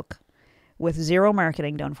 copies of your book with zero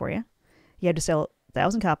marketing done for you. You have to sell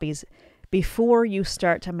 1,000 copies before you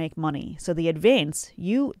start to make money. So the advance,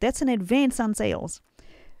 that's an advance on sales.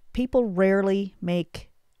 People rarely make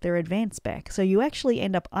their advance back. So you actually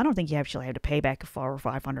end up, I don't think you actually have to pay back $400 or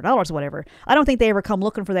 $500 or whatever. I don't think they ever come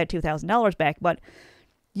looking for that $2,000 back, but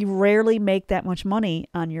you rarely make that much money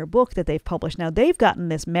on your book that they've published. Now, they've gotten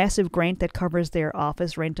this massive grant that covers their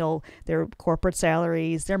office rental, their corporate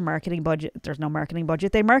salaries, their marketing budget. There's no marketing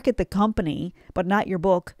budget. They market the company, but not your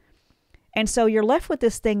book. And so you're left with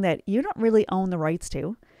this thing that you don't really own the rights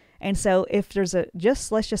to. And so if there's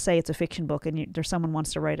let's just say it's a fiction book and there's someone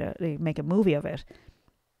wants to make a movie of it,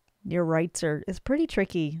 your rights it's pretty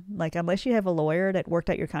tricky. Like, unless you have a lawyer that worked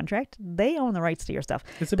out your contract, they own the rights to your stuff.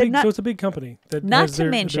 So it's a big company that has their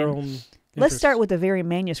own interests. Let's start with the very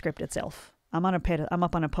manuscript itself. I'm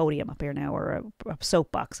up on a podium up here now, or a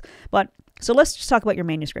soapbox. So let's just talk about your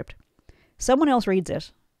manuscript. Someone else reads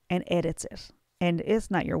it and edits it, and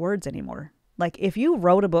it's not your words anymore. Like, if you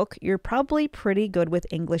wrote a book, you're probably pretty good with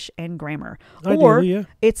English and grammar. Or yeah.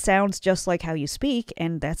 It sounds just like how you speak,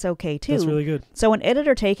 and that's okay too. That's really good. So an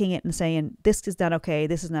editor taking it and saying, this is not okay,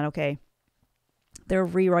 this is not okay, they're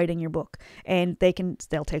rewriting your book. And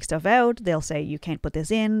they'll take stuff out. They'll say, you can't put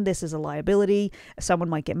this in. This is a liability. Someone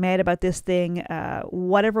might get mad about this thing.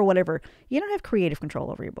 Whatever. You don't have creative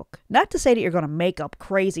control over your book. Not to say that you're going to make up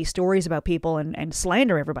crazy stories about people and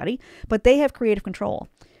slander everybody, but they have creative control.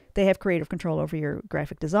 They have creative control over your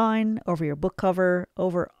graphic design, over your book cover,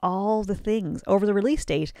 over all the things, over the release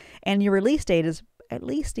date. And your release date is at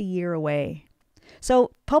least a year away.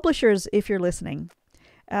 So publishers, if you're listening,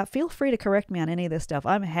 feel free to correct me on any of this stuff.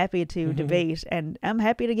 I'm happy to debate, and I'm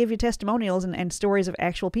happy to give you testimonials and stories of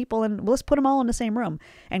actual people, and let's put them all in the same room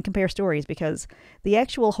and compare stories, because the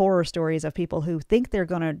actual horror stories of people who think they're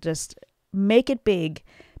going to just make it big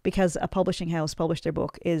because a publishing house published their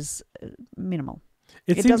book is minimal.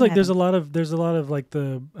 It seems like there's a lot of like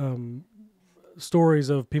the stories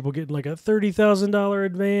of people getting like a $30,000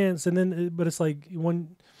 advance, and then but it's like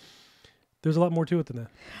there's a lot more to it than that.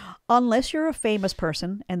 Unless you're a famous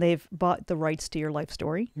person and they've bought the rights to your life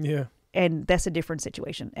story. Yeah. And that's a different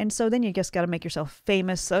situation. And so then you just got to make yourself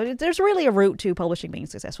famous. So there's really a route to publishing being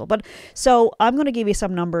successful. But so I'm going to give you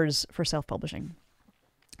some numbers for self-publishing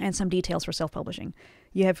and some details for self-publishing.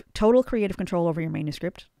 You have total creative control over your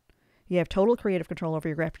manuscript. You have total creative control over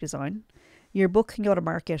your graphic design. Your book can go to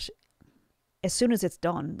market as soon as it's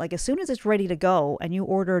done. Like as soon as it's ready to go and you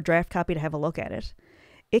order a draft copy to have a look at it,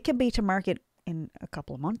 it can be to market in a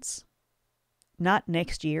couple of months. Not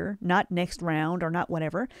next year, not next round, or not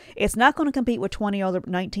whatever. It's not going to compete with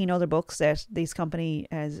 19 other books that this company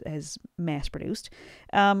has mass produced.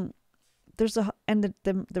 The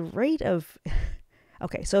rate of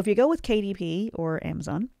okay, so if you go with KDP or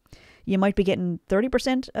Amazon, you might be getting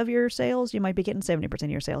 30% of your sales, you might be getting 70% of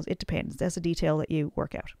your sales. It depends. That's a detail that you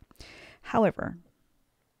work out. However,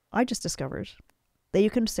 I just discovered that you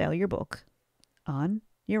can sell your book on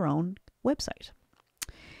your own website.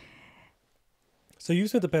 So you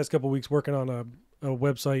spent the past couple of weeks working on a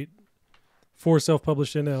website for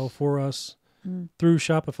Self-Published NL for us through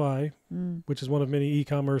Shopify, which is one of many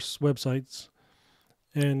e-commerce websites,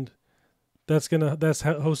 and that's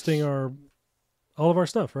hosting all of our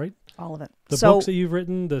stuff, right? All of it. The books that you've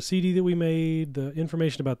written, the CD that we made, the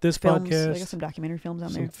information about this films, podcast. I got some documentary films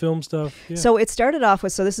on there. Some film stuff. Yeah. So it started off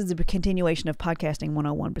with, so this is the continuation of Podcasting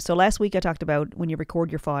 101. So last week I talked about when you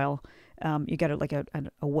record your file, you got like an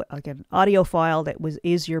audio file that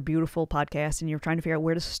is your beautiful podcast, and you're trying to figure out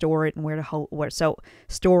where to store it and where to so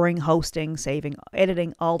storing, hosting, saving,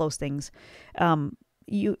 editing, all those things.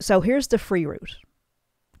 So here's the free route.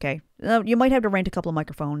 Okay, you might have to rent a couple of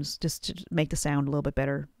microphones just to make the sound a little bit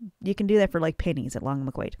better. You can do that for like pennies at Long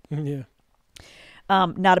and McQuaid. Yeah.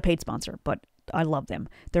 Not a paid sponsor, but I love them.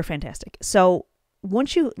 They're fantastic. So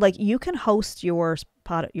once you can host your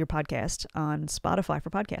podcast on Spotify for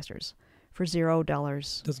podcasters for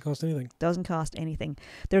 $0. Doesn't cost anything. Doesn't cost anything.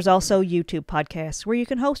 There's also YouTube podcasts where you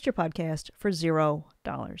can host your podcast for $0.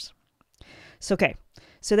 So, okay.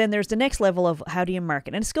 So then there's the next level of how do you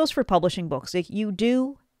market? And this goes for publishing books. Like you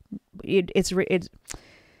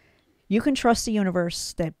can trust the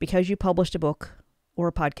universe that because you published a book or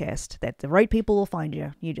a podcast that the right people will find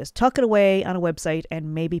you. You just tuck it away on a website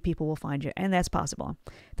and maybe people will find you. And that's possible.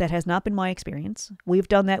 That has not been my experience. We've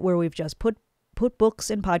done that where we've just put books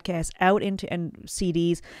and podcasts out into, and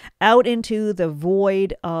CDs out into the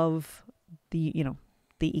void of the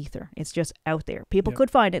ether. It's just out there. People could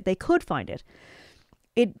find it. They could find it.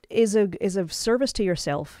 It is a service to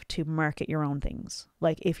yourself to market your own things.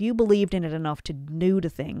 Like if you believed in it enough to do the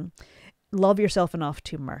thing, love yourself enough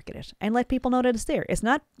to market it and let people know that it's there. It's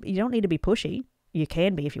not, you don't need to be pushy. You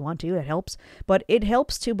can be if you want to, it helps. But it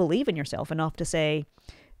helps to believe in yourself enough to say,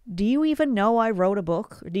 do you even know I wrote a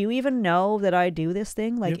book? Do you even know that I do this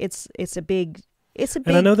thing? Like it's a big.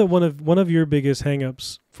 And I know that one of your biggest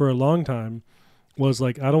hangups for a long time was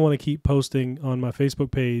like, I don't want to keep posting on my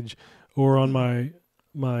Facebook page or on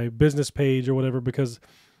my business page or whatever, because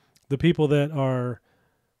the people that are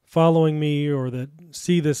following me or that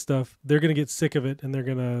see this stuff, they're going to get sick of it and they're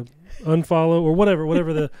going to unfollow or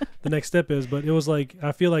whatever the next step is. But it was like,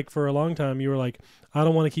 I feel like for a long time you were like, I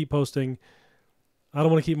don't want to keep posting. I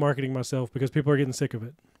don't want to keep marketing myself because people are getting sick of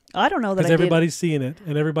it. I don't know that because everybody's seeing it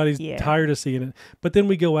and everybody's tired of seeing it. But then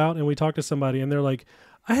we go out and we talk to somebody and they're like,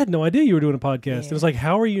 I had no idea you were doing a podcast. Yeah. And it's like,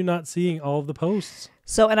 how are you not seeing all of the posts?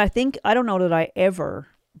 So, and I don't know that I ever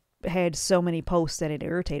had so many posts that it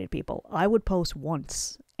irritated people. I would post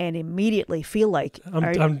once and immediately feel like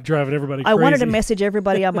I'm driving everybody crazy. I wanted to message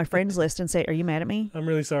everybody on my friends list and say, are you mad at me? I'm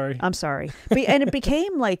really sorry. I'm sorry. And it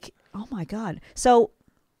became like, oh my God. So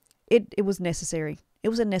it was necessary. It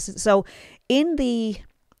was a necessary. So in the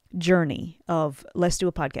journey of let's do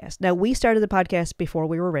a podcast. Now we started the podcast before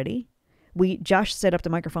we were ready. Josh set up the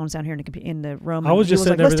microphones down here in the room. I was just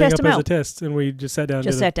setting everything up as a test, and we just sat down.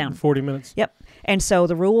 Just sat down 40 minutes. Yep. And so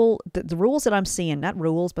the rules that I'm seeing, not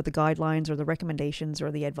rules, but the guidelines or the recommendations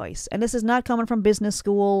or the advice. And this is not coming from business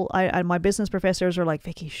school. My business professors are like,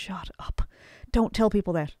 Vicky, shut up. Don't tell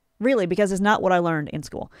people that. Really, because it's not what I learned in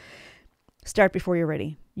school. Start before you're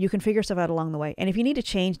ready. You can figure stuff out along the way. And if you need to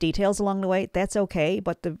change details along the way, that's okay.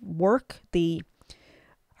 But the work, the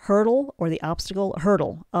hurdle or the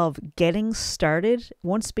hurdle of getting started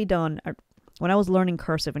once be done. When I was learning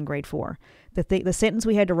cursive in grade 4, the sentence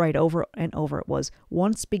we had to write over and over it was,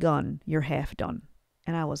 once begun, you're half done.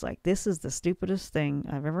 And I was like, this is the stupidest thing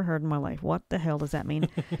I've ever heard in my life. What the hell does that mean?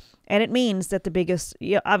 And it means that the biggest,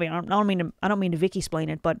 I mean, I don't mean to Vicky-splain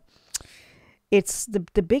it, but it's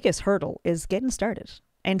the biggest hurdle is getting started.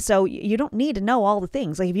 And so you don't need to know all the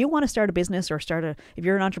things. Like if you want to start a business or if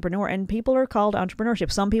you're an entrepreneur, and people are called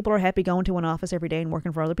entrepreneurship. Some people are happy going to an office every day and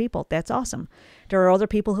working for other people. That's awesome. There are other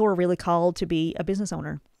people who are really called to be a business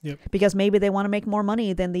owner. Yep. Because maybe they want to make more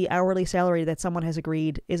money than the hourly salary that someone has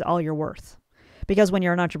agreed is all you're worth. Because when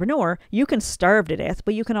you're an entrepreneur, you can starve to death,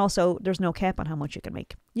 but you can also, there's no cap on how much you can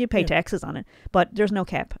make. You pay taxes on it, but there's no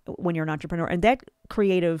cap when you're an entrepreneur. And that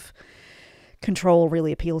creative control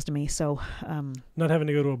really appeals to me. So not having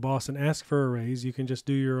to go to a boss and ask for a raise, you can just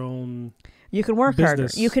do your own. You can work harder.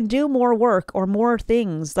 You can do more work or more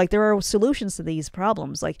things. Like there are solutions to these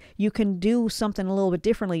problems. Like you can do something a little bit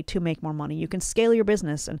differently to make more money. You can scale your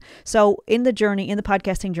business. And so in the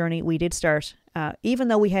podcasting journey, we did start, even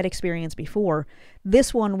though we had experience before,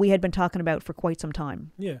 this one we had been talking about for quite some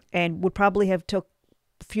time. Yeah. And would probably have took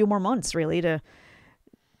a few more months really to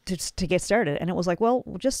get started. And it was like, well,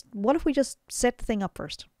 what if we just set the thing up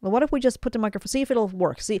first? Well, what if we just put the microphone, see if it'll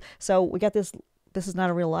work. So we got this is not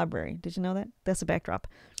a real library. Did you know that? That's a backdrop.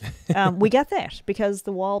 We got that because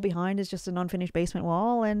the wall behind is just an unfinished basement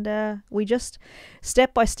wall. And we just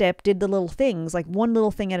step by step did the little things, like one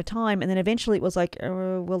little thing at a time. And then eventually it was like,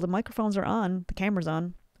 well, the microphones are on, the camera's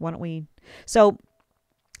on. Why don't we? So,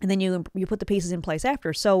 and then you put the pieces in place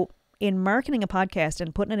after. So in marketing a podcast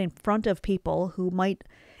and putting it in front of people who might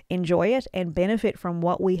enjoy it and benefit from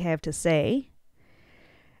what we have to say,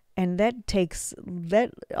 and that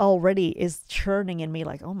already is churning in me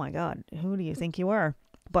like, oh my God, who do you think you are?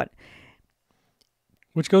 But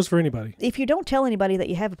which goes for anybody. If you don't tell anybody that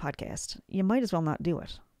you have a podcast, you might as well not do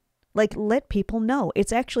it. Like, let people know.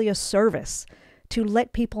 It's actually a service to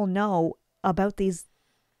let people know about these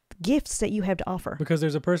gifts that you have to offer. Because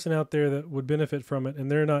there's a person out there that would benefit from it,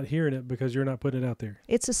 and they're not hearing it because you're not putting it out there.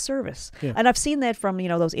 It's a service. Yeah. And I've seen that from,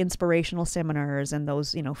 those inspirational seminars and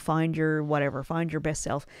those, find your best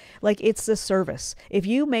self. Like, it's a service. If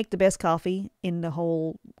you make the best coffee in the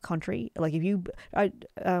whole country, like if you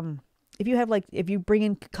bring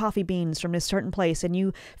in coffee beans from this certain place and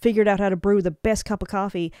you figured out how to brew the best cup of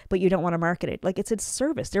coffee, but you don't want to market it, like it's a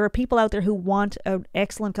service. There are people out there who want an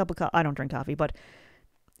excellent cup of coffee. I don't drink coffee, but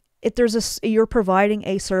you're providing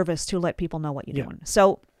a service to let people know what you're doing.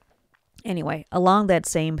 So anyway, along that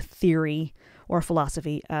same theory or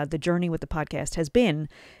philosophy, the journey with the podcast has been,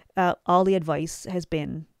 all the advice has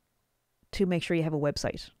been to make sure you have a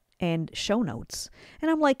website and show notes.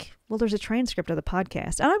 And I'm like, well, there's a transcript of the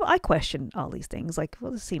podcast. And I question all these things. Like,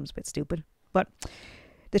 well, this seems a bit stupid. But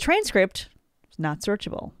the transcript is not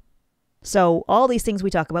searchable. So all these things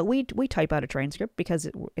we talk about, we type out a transcript because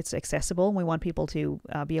it's accessible, and we want people to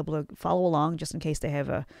be able to follow along just in case they have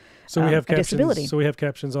a disability. So we have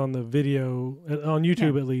captions on the video, on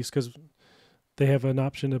YouTube at least, because they have an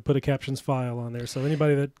option to put a captions file on there. So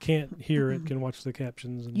anybody that can't hear it can watch the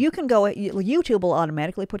captions. And you can go, YouTube will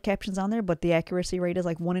automatically put captions on there, but the accuracy rate is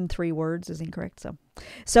like 1 in 3 words is incorrect.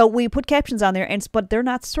 So we put captions on there, but they're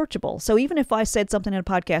not searchable. So even if I said something in a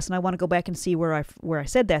podcast and I want to go back and see where I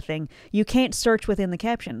said that thing, you can't search within the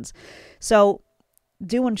captions. So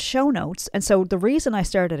doing show notes, and so the reason I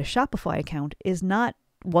started a Shopify account was not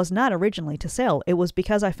originally to sell. It was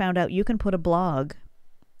because I found out you can put a blog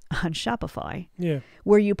on Shopify,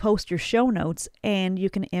 where you post your show notes and you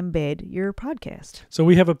can embed your podcast. So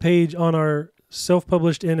we have a page on our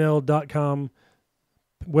selfpublishednl.com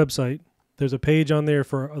website. There's a page on there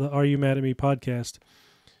for the Are You Mad at Me podcast.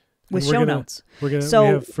 With show notes. We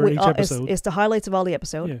have for each episode. It's the highlights of all the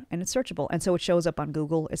episode, and it's searchable. And so it shows up on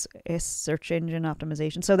Google. It's search engine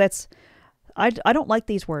optimization. So that's, I don't like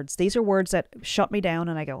these words. These are words that shut me down,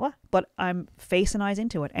 and I go, what? But I'm face and eyes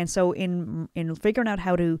into it. And so in figuring out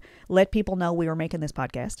how to let people know we were making this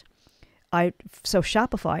podcast, so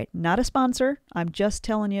Shopify, not a sponsor. I'm just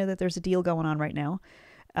telling you that there's a deal going on right now,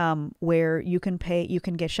 where you can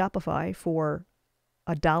get Shopify for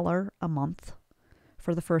 $1 a month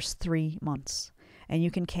for the first 3 months, and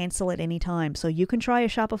you can cancel at any time. So you can try a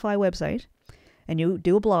Shopify website, and you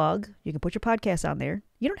do a blog. You can put your podcast on there.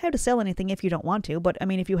 You don't have to sell anything if you don't want to, but I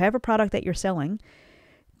mean, if you have a product that you're selling,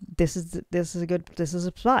 this is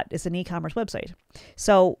a spot. It's an e-commerce website.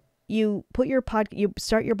 So you put you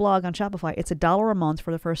start your blog on Shopify. It's $1 a month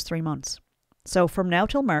for the first 3 months. So from now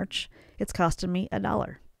till March, it's costing me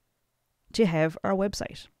 $1 to have our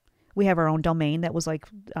website. We have our own domain that was like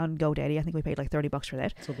on GoDaddy. I think we paid like $30 for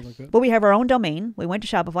that. Something like that. But we have our own domain. We went to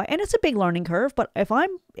Shopify, and it's a big learning curve. But if I'm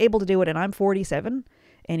able to do it and I'm 47,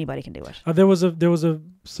 anybody can do it. There was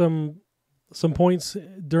some points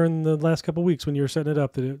during the last couple of weeks when you were setting it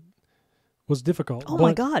up that it was difficult. Oh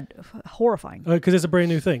my God, horrifying. Because it's a brand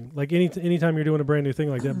new thing. Like anytime you're doing a brand new thing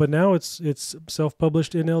like that. But now it's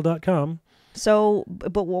selfpublishednl.com. So,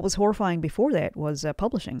 but what was horrifying before that was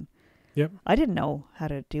publishing. Yep. I didn't know how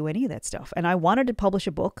to do any of that stuff. And I wanted to publish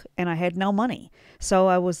a book, and I had no money. So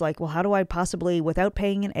I was like, well, how do I possibly, without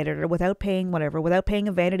paying an editor, without paying whatever, without paying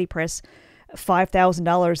a vanity press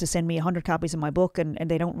 $5,000 to send me 100 copies of my book, and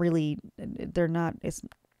they don't really, they're not,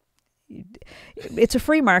 it's a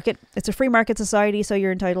free market. It's a free market society, so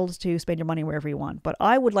you're entitled to spend your money wherever you want. But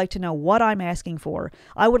I would like to know what I'm asking for.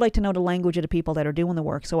 I would like to know the language of the people that are doing the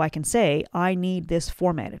work, so I can say, I need this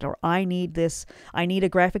formatted, or I need a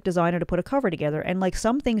graphic designer to put a cover together. And like,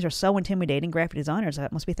 some things are so intimidating, graphic designers,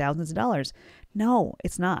 that must be thousands of dollars. No,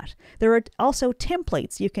 it's not. There are also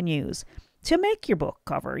templates you can use to make your book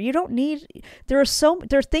cover. You don't need, there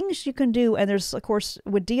are things you can do, and there's, of course,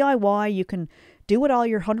 with DIY, you can do it all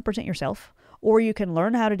 100% yourself, or you can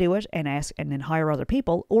learn how to do it and ask and then hire other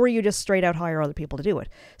people, or you just straight out hire other people to do it.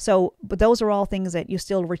 So, but those are all things that you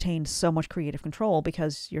still retain so much creative control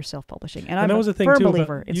because you're self-publishing. And I'm a firm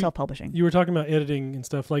believer in self-publishing. You were talking about editing and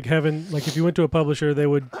stuff, like if you went to a publisher, they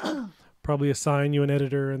would probably assign you an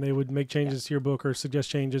editor, and they would make changes to your book or suggest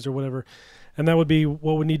changes or whatever. And that would be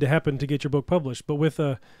what would need to happen to get your book published. But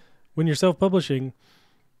when you're self-publishing,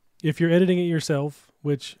 if you're editing it yourself,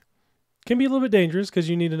 which can be a little bit dangerous because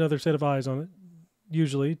you need another set of eyes on it,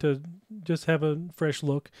 usually, to just have a fresh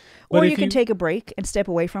look. Or you can take a break and step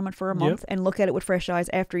away from it for a month and look at it with fresh eyes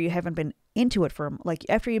after you haven't been into it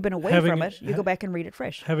after you've been away from it, you go back and read it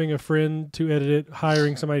fresh. Having a friend to edit it,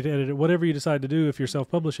 hiring somebody to edit it, whatever you decide to do if you're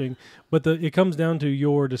self-publishing, but it comes down to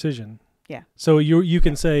your decision. Yeah. So you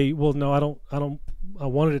can say, well, no, I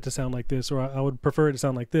wanted it to sound like this, or I would prefer it to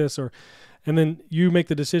sound like this, and then you make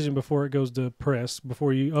the decision before it goes to press,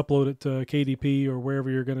 before you upload it to KDP or wherever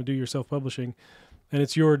you're going to do your self-publishing, and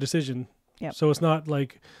it's your decision. Yep. So it's not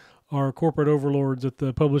like our corporate overlords at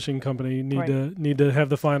the publishing company need to have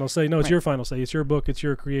the final say. No, it's your final say. It's your book. It's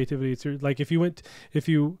your creativity. It's like if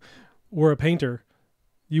you were a painter,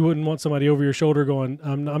 you wouldn't want somebody over your shoulder going,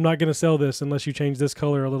 I'm not going to sell this unless you change this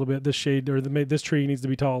color a little bit, this shade, or this tree needs to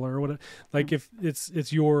be taller, or whatever. Like if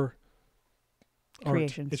it's your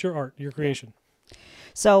creation. It's your art, your creation.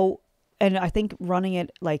 So, and I think running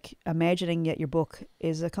it, like imagining that your book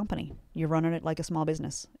is a company. You're running it like a small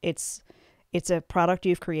business. It's a product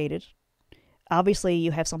you've created. Obviously,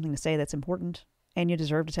 you have something to say that's important, and you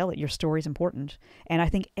deserve to tell it. Your story's important. And I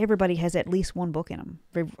think everybody has at least one book in them.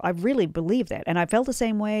 I really believe that. And I felt the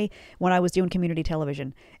same way when I was doing community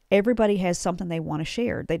television. Everybody has something they want to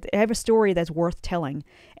share. They have a story that's worth telling.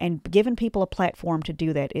 And giving people a platform to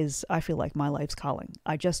do that is, I feel like, my life's calling.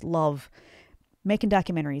 I just love making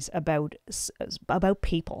documentaries about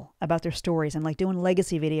people, about their stories, and like doing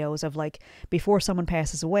legacy videos of like before someone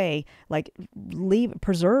passes away, like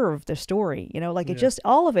preserve their story, it just,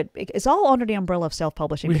 all of it's all under the umbrella of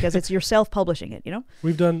self-publishing because it's you're self-publishing it,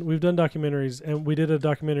 We've done documentaries, and we did a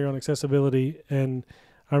documentary on accessibility, and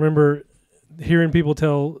I remember hearing people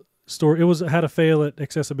tell story. It was how to fail at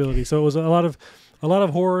accessibility. So it was a lot of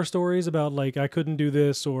horror stories about like, I couldn't do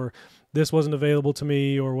this, or this wasn't available to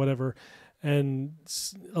me, or whatever. And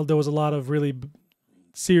there was a lot of really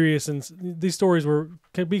serious, and these stories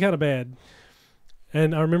can be kind of bad.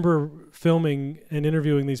 And I remember filming and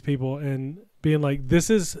interviewing these people and being like, this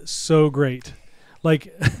is so great.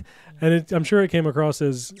 Like, and I'm sure it came across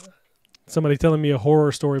as somebody telling me a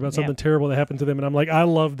horror story about something terrible that happened to them. And I'm like, I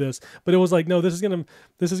love this. But it was like, no, this is going to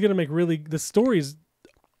make the stories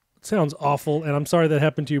sounds awful. And I'm sorry that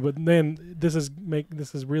happened to you, but man, this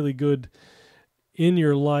is really good in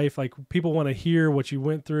your life. Like, people want to hear what you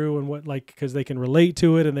went through and what, like, because they can relate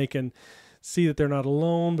to it and they can see that they're not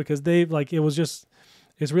alone, because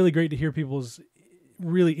it's really great to hear people's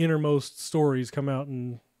really innermost stories come out.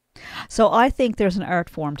 And so I think there's an art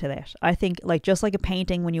form to that. I think, like, just like a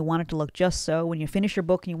painting, when you want it to look just so, when you finish your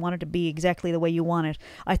book and you want it to be exactly the way you want it,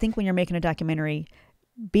 I think when you're making a documentary,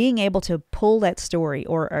 being able to pull that story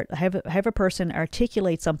or have a person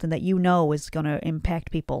articulate something that is going to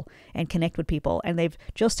impact people and connect with people, and they've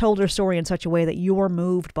just told their story in such a way that you're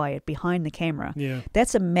moved by it behind the camera. Yeah.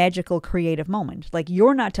 That's a magical creative moment. Like,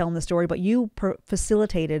 you're not telling the story, but you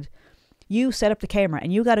facilitated. You set up the camera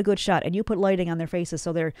and you got a good shot and you put lighting on their faces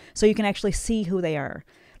so you can actually see who they are.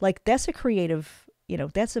 Like, that's a creative,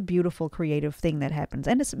 that's a beautiful creative thing that happens.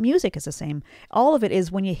 And music is the same. All of it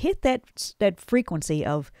is when you hit that frequency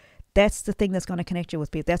of, That's the thing that's going to connect you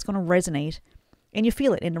with people. That's going to resonate. And you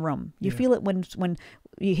feel it in the room. You feel it when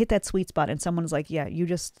you hit that sweet spot and someone's like, yeah,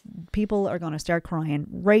 people are going to start crying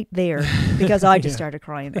right there because I just started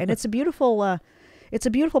crying. And it's a beautiful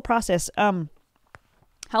process. How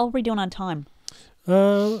are we doing on time?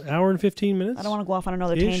 Hour and 15 minutes. I don't want to go off on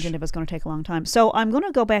another tangent if it's going to take a long time. So I'm going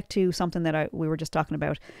to go back to something that we were just talking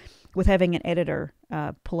about with having an editor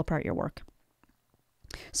pull apart your work.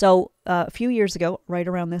 So a few years ago, right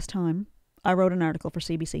around this time, I wrote an article for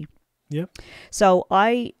CBC. Yep. So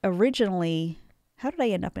I originally, how did I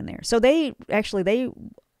end up in there? So they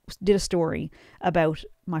did a story about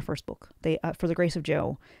my first book. They, For the Grace of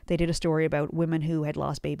Joe, they did a story about women who had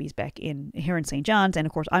lost babies back here in St. John's. And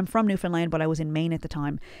of course, I'm from Newfoundland, but I was in Maine at the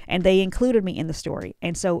time. And they included me in the story.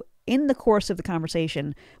 And so in the course of the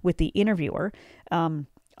conversation with the interviewer,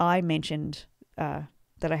 I mentioned that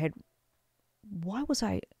I had,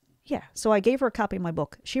 so I gave her a copy of my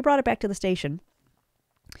book. She brought it back to the station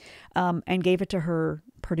and gave it to her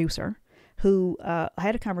producer, who I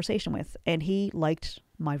had a conversation with, and he liked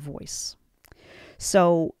my voice.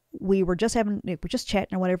 So we were just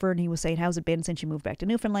chatting or whatever, and he was saying, how's it been since you moved back to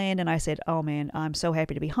Newfoundland? And I said, oh man, I'm so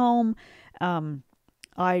happy to be home.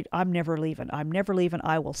 I'm never leaving.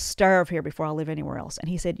 I will starve here before I'll live anywhere else. And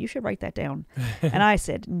he said, you should write that down. And I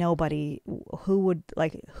said, nobody who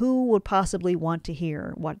would possibly want to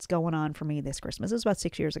hear what's going on for me this Christmas. It was about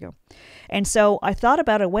 6 years ago. And so I thought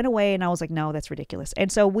about it, went away, and I was like, no, that's ridiculous.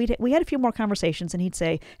 And so we had a few more conversations, and he'd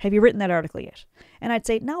say, have you written that article yet? And I'd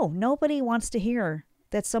say, no, nobody wants to hear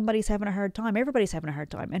that somebody's having a hard time. Everybody's having a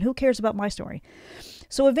hard time. And who cares about my story?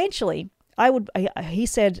 So eventually he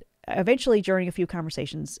said, during a few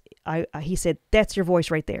conversations, he said, that's your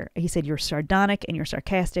voice right there. He said, you're sardonic and you're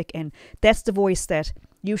sarcastic, and that's the voice that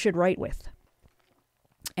you should write with.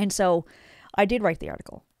 And so I did write the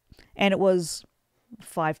article, and it was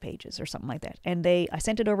 5 pages or something like that. And I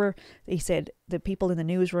sent it over. He said the people in the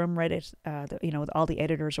newsroom read it, all the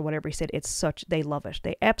editors or whatever. He said, they love it.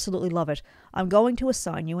 They absolutely love it. I'm going to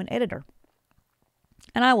assign you an editor.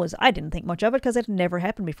 And I didn't think much of it because it had never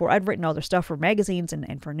happened before. I'd written other stuff for magazines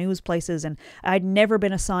and for news places, and I'd never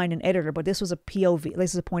been assigned an editor, but this was a POV,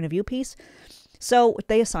 this is a point of view piece. So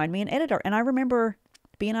they assigned me an editor. And I remember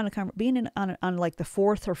being on like the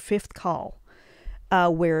 4th or 5th call,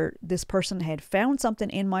 where this person had found something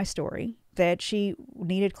in my story that she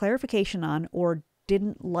needed clarification on or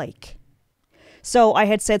didn't like. So I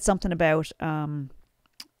had said something about,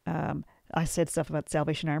 I said stuff about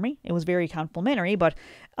Salvation Army. It was very complimentary, but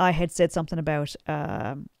I had said something about,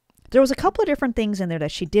 there was a couple of different things in there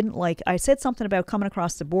that she didn't like. I said something about coming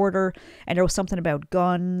across the border, and there was something about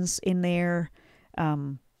guns in there.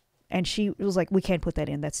 And she was like, we can't put that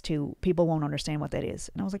in. That's too, people won't understand what that is.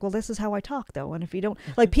 And I was like, well, this is how I talk though. And if you don't,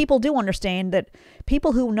 like, people do understand that,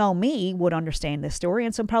 people who know me would understand this story,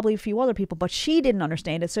 and some probably a few other people, but she didn't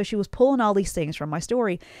understand it. So she was pulling all these things from my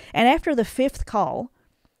story. And after the 5th call,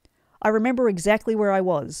 I remember exactly where I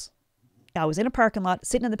was. I was in a parking lot,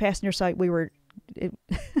 sitting in the passenger side.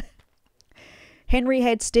 Henry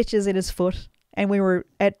had stitches in his foot, and we were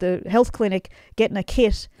at the health clinic getting a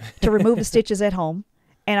kit to remove the stitches at home.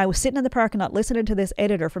 And I was sitting in the parking lot listening to this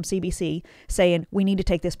editor from CBC saying, we need to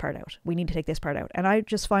take this part out. We need to take this part out. And I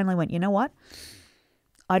just finally went, you know what?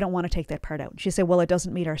 I don't want to take that part out. She said, well, it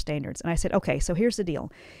doesn't meet our standards. And I said, okay, so here's the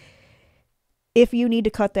deal. If you need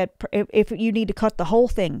to cut if you need to cut the whole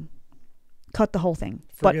thing, cut the whole thing.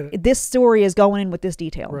 But this story is going in with this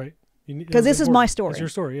detail. Right. Because this is my story. It's your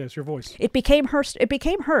story. Yeah, it's your voice. It became hers. It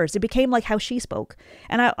became hers. It became like how she spoke.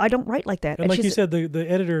 And I don't write like that. And like you said, the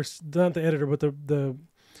editor, not the editor, but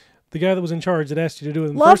the guy that was in charge that asked you to do it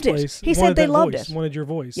in the first place. He said they loved it. Wanted your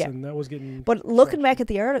voice. Yeah. And that was getting... But looking back at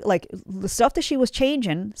the article, like, the stuff that she was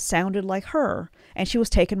changing sounded like her. And she was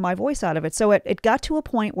taking my voice out of it. So it got to a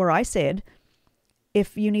point where I said,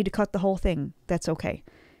 if you need to cut the whole thing, that's okay.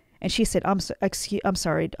 And she said, I'm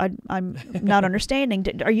sorry, I'm not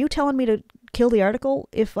understanding. Are you telling me to kill the article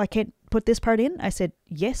if I can't put this part in? I said,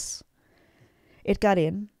 yes. It got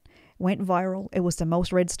in, went viral. It was the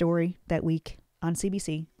most read story that week on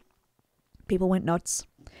CBC. People went nuts.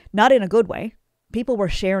 Not in a good way. People were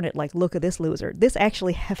sharing it like, look at this loser. This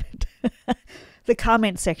actually happened. The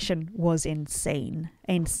comment section was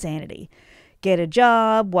insanity. Get a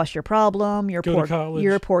job, what's your problem, you're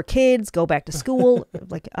poor kids, go back to school.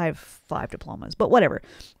 Like, I have 5 diplomas, but whatever.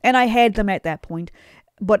 And I had them at that point,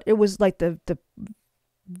 but it was like the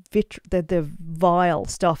vile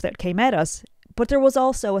stuff that came at us. But there was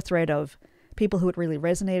also a thread of people who it really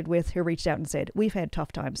resonated with, who reached out and said, we've had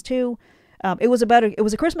tough times too. It was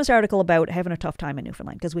a Christmas article about having a tough time in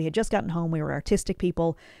Newfoundland because we had just gotten home. We were artistic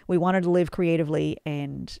people. We wanted to live creatively,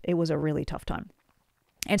 and it was a really tough time.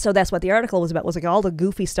 And so that's what the article was about, was like all the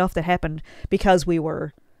goofy stuff that happened because we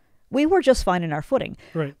were just finding our footing.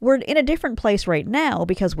 Right. We're in a different place right now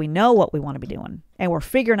because we know what we want to be doing and we're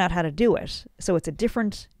figuring out how to do it. So it's a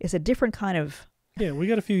different kind of... Yeah, we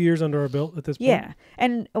got a few years under our belt at this point. Yeah,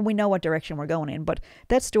 and we know what direction we're going in. But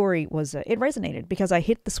that story was, it resonated because I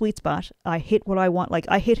hit the sweet spot. I hit what I want. Like,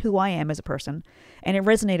 I hit who I am as a person, and it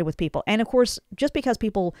resonated with people. And, of course, just because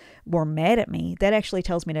people were mad at me, that actually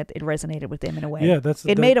tells me that it resonated with them in a way. Yeah,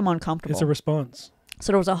 it made them uncomfortable. It's a response.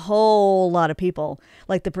 So there was a whole lot of people,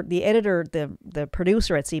 like the editor, the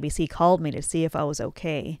producer at CBC called me to see if I was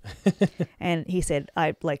okay. And he said,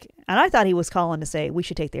 and I thought he was calling to say we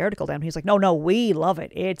should take the article down. He's like, no, we love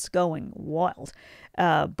it. It's going wild.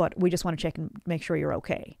 But we just want to check and make sure you're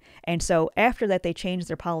okay. And so after that, they changed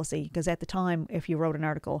their policy because at the time, if you wrote an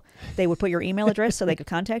article, they would put your email address so they could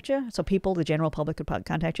contact you. So people, the general public could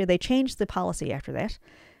contact you. They changed the policy after that.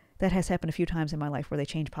 That has happened a few times in my life where they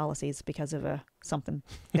change policies because of something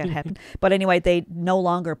that happened. But anyway, they no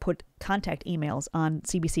longer put contact emails on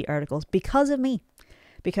CBC articles because of me,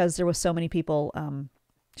 because there was so many people.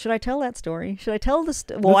 Should I tell that story? Should I tell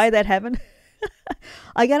why that happened?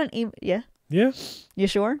 I got an email. Yeah. Yeah. You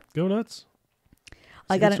sure? Go nuts.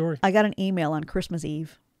 I got an email on Christmas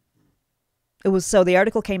Eve. The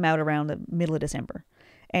article came out around the middle of December,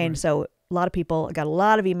 and so a lot of people got a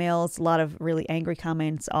lot of emails, a lot of really angry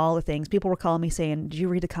comments, all the things. People were calling me saying, "Did you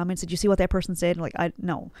read the comments? Did you see what that person said?" I'm like,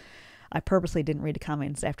 no, I purposely didn't read the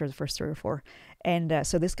comments after the first 3 or 4. And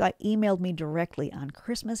so this guy emailed me directly on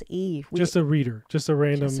Christmas Eve. Just a reader, just a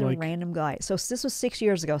random guy. So this was 6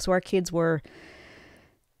 years ago. So our kids were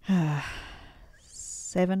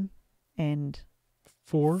 7 and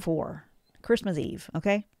 4. Christmas Eve.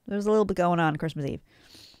 Okay, there was a little bit going on Christmas Eve,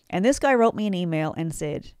 and this guy wrote me an email and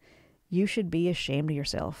said, "You should be ashamed of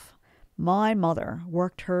yourself. My mother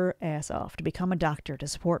worked her ass off to become a doctor to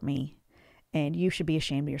support me, and you should be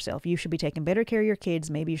ashamed of yourself. You should be taking better care of your kids.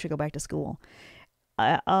 Maybe you should go back to school."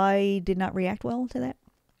 I did not react well to that,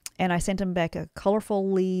 and I sent him back a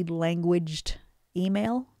colorfully languaged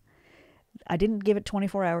email. I didn't give it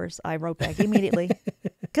 24 hours. I wrote back immediately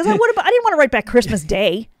because I didn't want to write back Christmas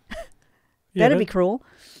Day. That'd be cruel.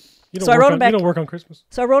 I wrote him back. You don't work on Christmas.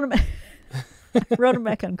 So I wrote him. I wrote him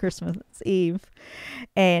back on Christmas Eve,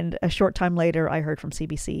 and a short time later, I heard from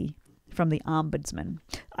CBC, from the ombudsman,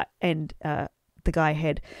 and the guy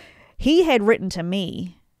had written to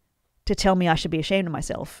me to tell me I should be ashamed of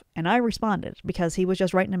myself, and I responded because he was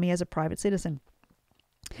just writing to me as a private citizen.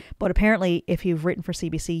 But apparently, if you've written for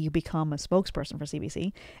CBC, you become a spokesperson for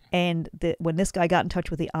CBC. And when this guy got in touch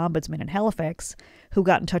with the ombudsman in Halifax, who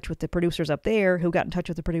got in touch with the producers up there, who got in touch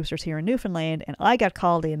with the producers here in Newfoundland, and I got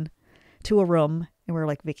called in to a room, and we were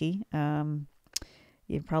like, "Vicky,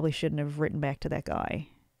 you probably shouldn't have written back to that guy."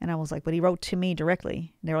 And I was like, "But he wrote to me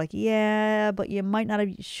directly." And they were like, "Yeah, but you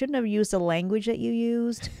shouldn't have used the language that you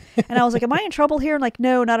used." And I was like, "Am I in trouble here?" And like,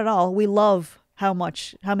 "No, not at all. We love how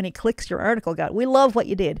many clicks your article got. We love what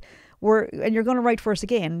you did. And you're going to write for us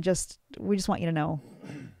again. We just want you to know,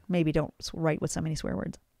 maybe don't write with so many swear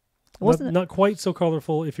words." Not quite so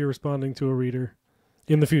colorful if you're responding to a reader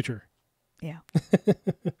in the future. Yeah.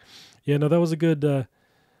 Yeah, no, that was a good,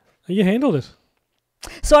 you handled it.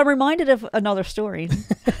 So I'm reminded of another story.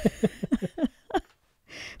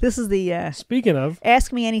 This is the... Speaking of...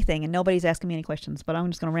 Ask me anything, and nobody's asking me any questions, but I'm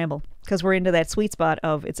just going to ramble, because we're into that sweet spot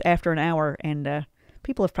of it's after an hour, and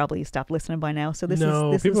people have probably stopped listening by now. So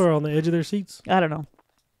people are on the edge of their seats. I don't know.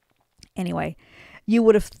 Anyway, you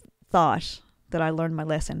would have thought that I learned my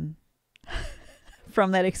lesson from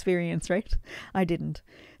that experience, right? I didn't.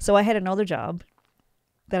 So I had another job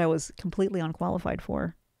that I was completely unqualified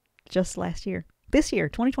for just this year,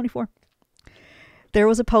 2024. There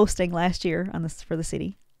was a posting last year for the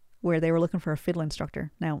city where they were looking for a fiddle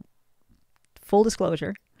instructor. Now, full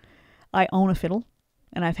disclosure, I own a fiddle,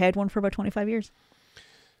 and I've had one for about 25 years.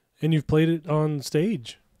 And you've played it on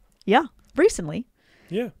stage? Yeah, recently.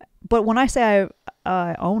 Yeah. But when I say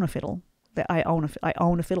I own a fiddle, that I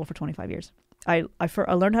own a fiddle for 25 years. I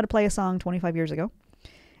learned how to play a song 25 years ago,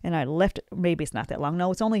 and I left it. Maybe it's not that long.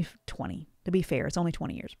 No, it's only 20. To be fair, it's only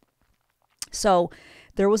 20 years. So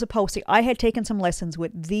there was a posting. I had taken some lessons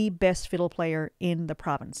with the best fiddle player in the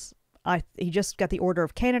province. He just got the Order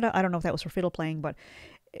of Canada. I don't know if that was for fiddle playing, but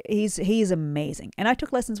he's amazing. And I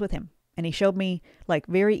took lessons with him, and he showed me like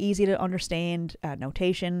very easy to understand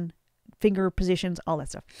notation, finger positions, all that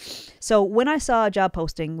stuff. So when I saw a job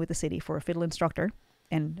posting with the city for a fiddle instructor,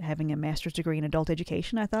 and having a master's degree in adult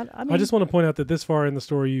education, I thought, I just want to point out that this far in the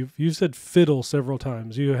story, you've said fiddle several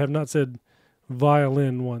times. You have not said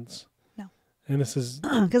violin once. No. And this is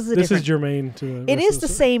this is germane to it is the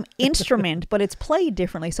same instrument, but it's played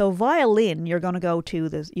differently. So violin, you're going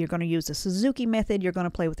to use the Suzuki method. You're going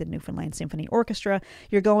to play with the Newfoundland Symphony Orchestra.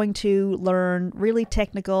 You're going to learn really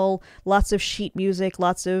technical, lots of sheet music,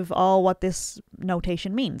 lots of all what this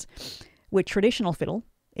notation means. With traditional fiddle,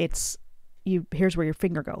 here's where your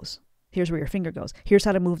finger goes. Here's where your finger goes. Here's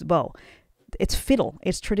how to move the bow. It's fiddle.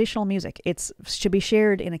 It's traditional music. It should be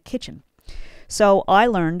shared in a kitchen. So I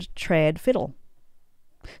learned trad fiddle.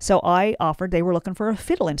 So they were looking for a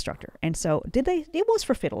fiddle instructor. And so it was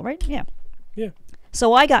for fiddle, right? Yeah. Yeah.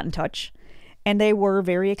 So I got in touch, and they were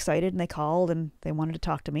very excited, and they called, and they wanted to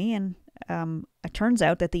talk to me. And it turns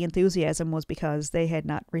out that the enthusiasm was because they had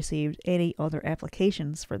not received any other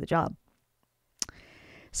applications for the job.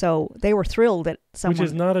 So they were thrilled that someone Which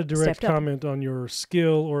is not a direct stepped up. comment on your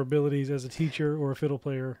skill or abilities as a teacher or a fiddle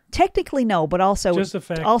player. Technically, no, but also Just a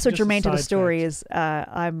fact, also just a germane to the side story fact. is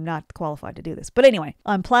I'm not qualified to do this. But anyway,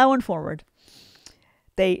 I'm plowing forward.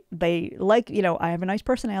 They like, I have a nice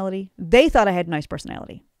personality. They thought I had a nice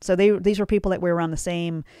personality. So these were people that were on the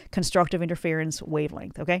same constructive interference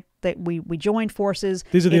wavelength, okay? That we joined forces.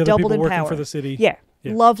 These are the it other doubled people in working power. for the city. Yeah.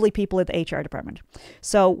 Yeah. Lovely people at the HR department.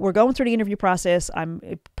 So we're going through the interview process.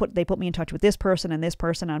 They put me in touch with this person and this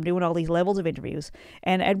person. I'm doing all these levels of interviews.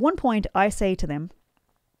 And at one point, I say to them,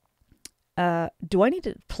 do I need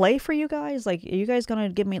to play for you guys? Like, are you guys going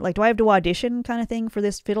to give me, like, do I have to audition kind of thing for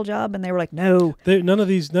this fiddle job? And they were like, no. None of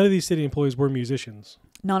these city employees were musicians.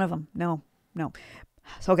 None of them. No.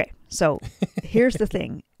 So here's the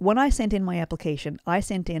thing. When I sent in my application, I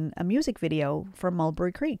sent in a music video from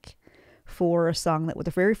Mulberry Creek for a song that was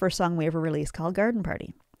the very first song we ever released called Garden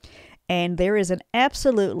Party. And there is an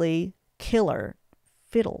absolutely killer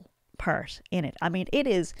fiddle part in it. I mean, it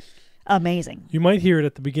is amazing. You might hear it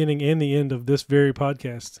at the beginning and the end of this very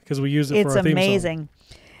podcast because we use it for our theme song. It's amazing.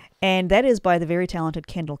 And that is by the very talented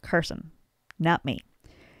Kendall Carson, not me.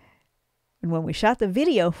 And when we shot the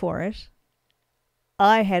video for it,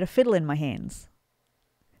 I had a fiddle in my hands.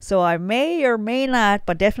 So I may or may not,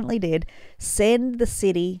 but definitely did, send the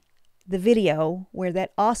city the video where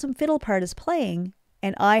that awesome fiddle part is playing,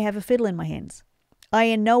 and I have a fiddle in my hands. I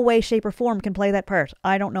in no way, shape, or form can play that part.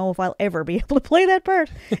 I don't know if I'll ever be able to play that part.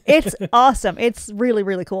 It's awesome. It's really,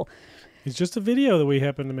 really cool. It's just a video that we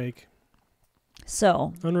happen to make.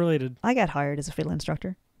 So, unrelated. I got hired as a fiddle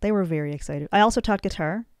instructor. They were very excited. I also taught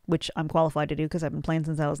guitar, which I'm qualified to do because I've been playing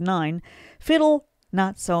since I was 9. Fiddle,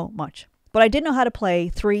 not so much. But I did know how to play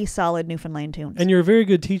 3 solid Newfoundland tunes. And you're a very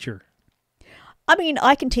good teacher. I mean,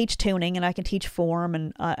 I can teach tuning and I can teach form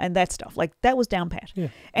and that stuff. Like, that was down pat. Yeah.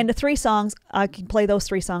 And the 3 songs, I can play those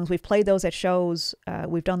 3 songs. We've played those at shows.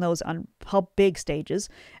 We've done those on big stages.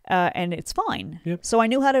 And it's fine. Yep. So I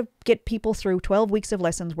knew how to get people through 12 weeks of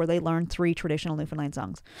lessons where they learned 3 traditional Newfoundland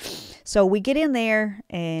songs. So we get in there,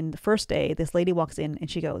 and the first day, this lady walks in and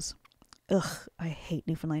she goes, "Ugh, I hate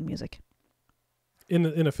Newfoundland music." In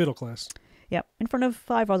a fiddle class. Yep, in front of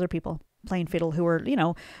 5 other people playing fiddle who are,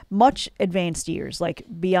 much advanced years, like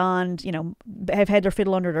beyond, have had their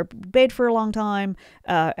fiddle under their bed for a long time,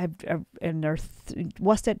 and they're,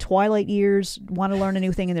 what's that, twilight years, want to learn a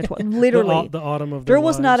new thing in their, literally. the autumn of their There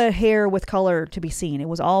was lives. not a hair with color to be seen. It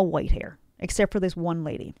was all white hair, except for this one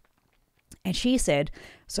lady. And she said,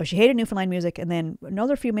 so she hated Newfoundland music, and then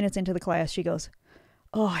another few minutes into the class, she goes,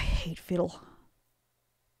 "Oh, I hate fiddle."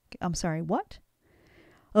 I'm sorry, what?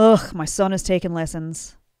 "Ugh, my son is taking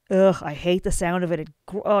lessons. Ugh, I hate the sound of it.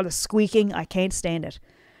 The squeaking, I can't stand it."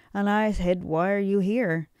 And I said, "Why are you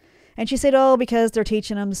here?" And she said, "Oh, because they're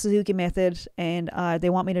teaching them the Suzuki method, and they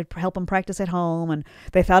want me to help them practice at home, and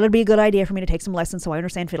they thought it'd be a good idea for me to take some lessons so I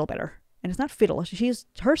understand fiddle better." And it's not fiddle.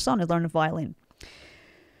 Her son is learning violin.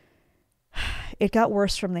 It got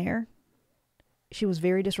worse from there. She was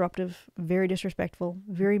very disruptive, very disrespectful,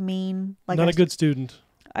 very mean. Like, not a good student.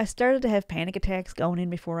 I started to have panic attacks going in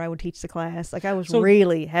before I would teach the class. Like, I was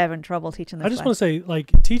really having trouble teaching the class. I just want to say, like,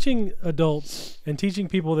 teaching adults and teaching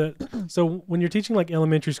people that, so when you're teaching like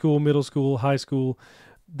elementary school, middle school, high school,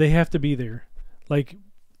 they have to be there. Like,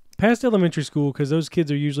 past elementary school, because those kids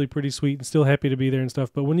are usually pretty sweet and still happy to be there and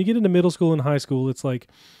stuff. But when you get into middle school and high school, it's like,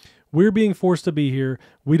 we're being forced to be here.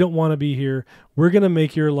 We don't want to be here. We're going to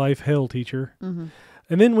make your life hell, teacher. Mm-hmm.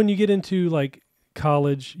 And then when you get into like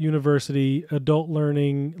college, university, adult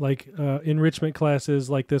learning, like enrichment classes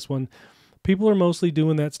like this one, people are mostly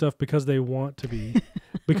doing that stuff because they want to be,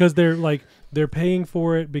 because they're paying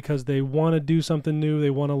for it because they want to do something new. They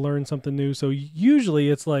want to learn something new. So usually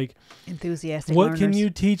it's like, enthusiastic what learners. can you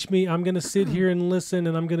teach me? I'm going to sit here and listen,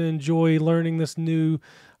 and I'm going to enjoy learning this new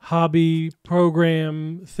hobby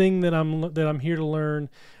program thing that I'm here to learn.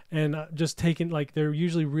 And just taking, like, they're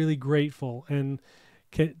usually really grateful and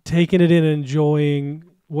taking it in and enjoying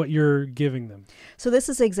what you're giving them. So this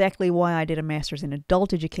is exactly why I did a master's in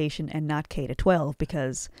adult education and not K-12,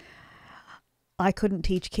 because I couldn't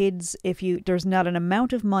teach kids there's not an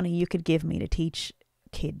amount of money you could give me to teach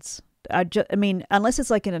kids. I mean, unless it's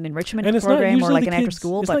like in an enrichment program or like an after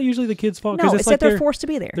school. It's not usually the kids' fault. No, it's like they're forced to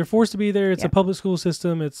be there. They're forced to be there. It's a public school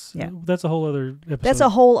system. That's a whole other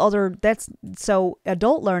episode. So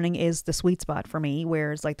adult learning is the sweet spot for me,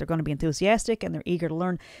 where it's like they're going to be enthusiastic and they're eager to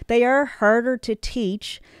learn. They are harder to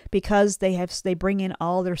teach because they bring in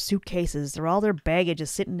all their suitcases. All their baggage is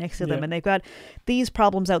sitting next to them, and they've got these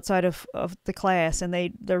problems outside of the class, and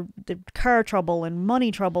they're car trouble and money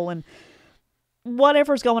trouble and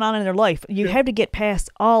whatever's going on in their life. You have to get past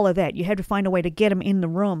all of that. You have to find a way to get them in the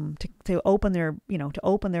room to open their, to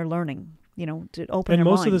open their learning, to open their minds. And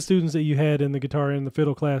most of the students that you had in the guitar and the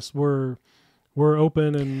fiddle class were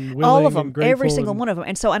open and willing. All of them, and grateful, every single one of them.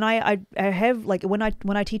 And so, and I have, like, when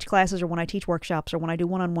I teach classes or when I teach workshops or when I do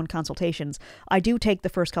one-on-one consultations, I do take the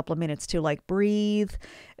first couple of minutes to, like, breathe,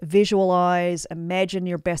 visualize, imagine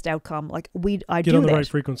your best outcome. Like, I get do on the that. right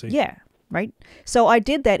frequency. Yeah. Right? So I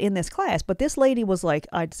did that in this class, but this lady was like,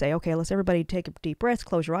 I'd say, okay, let's everybody take a deep breath,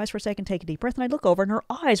 close your eyes for a second, take a deep breath. And I'd look over and her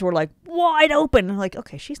eyes were like wide open. I'm like,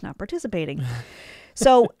 okay, she's not participating.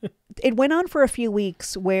 So it went on for a few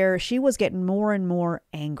weeks where she was getting more and more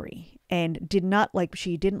angry and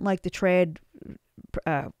she didn't like the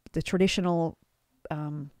traditional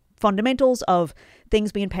fundamentals of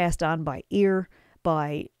things being passed on by ear,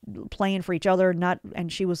 by playing for each other,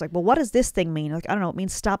 and she was like, well, what does this thing mean? Like, I don't know, it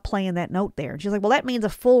means stop playing that note there. And she's like, well, that means a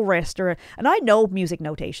full rest, and I know music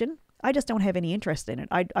notation. I just don't have any interest in it.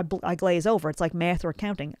 I glaze over. It's like math or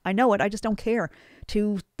accounting. I know it. I just don't care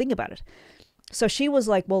to think about it. So she was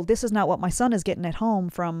like, well, this is not what my son is getting at home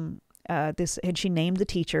from this. And she named the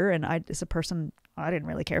teacher, and it's a person I didn't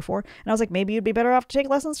really care for. And I was like, maybe you'd be better off to take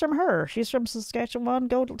lessons from her. She's from Saskatchewan.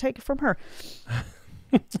 Go take it from her.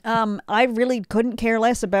 I really couldn't care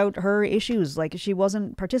less about her issues. Like, she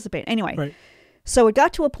wasn't participating. Anyway, right. So it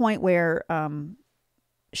got to a point where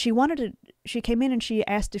she came in and she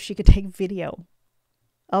asked if she could take video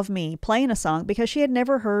of me playing a song because she had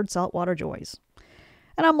never heard Saltwater Joys.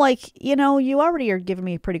 And I'm like, you already are giving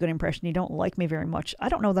me a pretty good impression. You don't like me very much. I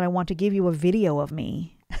don't know that I want to give you a video of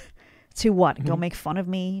me to what? Mm-hmm. Go make fun of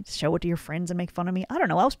me? Show it to your friends and make fun of me? I don't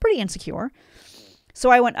know. I was pretty insecure. So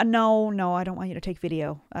I went, no, I don't want you to take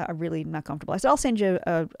video. I'm really not comfortable. I said, I'll send you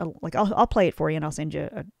I'll play it for you and I'll send you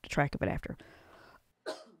a track of it after.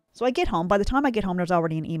 So I get home. By the time I get home, there's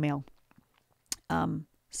already an email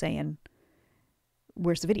saying,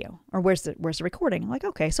 where's the video? Or where's the recording? I'm like,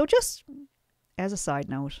 okay. So just as a side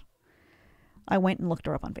note, I went and looked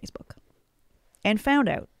her up on Facebook and found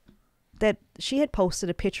out that she had posted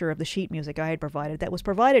a picture of the sheet music I had provided that was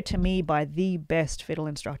provided to me by the best fiddle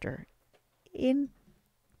instructor in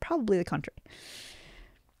probably the country.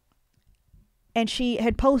 And she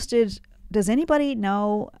had posted, does anybody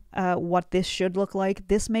know what this should look like?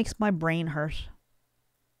 This makes my brain hurt.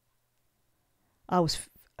 I was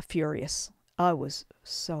furious. I was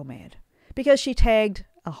so mad. Because she tagged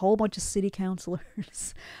a whole bunch of city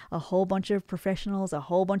councilors, a whole bunch of professionals, a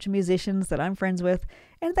whole bunch of musicians that I'm friends with,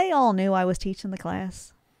 and they all knew I was teaching the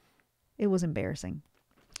class. It was embarrassing.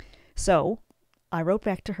 So I wrote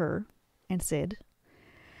back to her and said,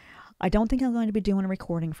 I don't think I'm going to be doing a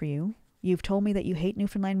recording for you. You've told me that you hate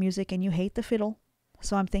Newfoundland music and you hate the fiddle,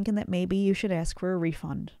 so I'm thinking that maybe you should ask for a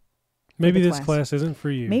refund. Maybe this class isn't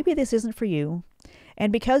for you. Maybe this isn't for you.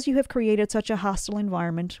 And because you have created such a hostile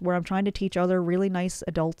environment where I'm trying to teach other really nice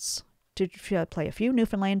adults to play a few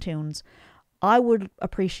Newfoundland tunes, I would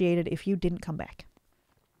appreciate it if you didn't come back.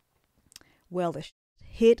 Well, this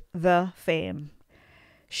hit the fan.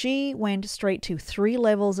 She went straight to 3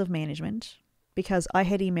 levels of management because I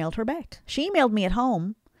had emailed her back. She emailed me at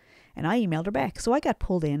home, and I emailed her back. So I got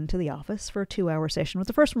pulled into the office for a 2-hour session.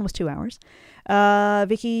 The first one was 2 hours.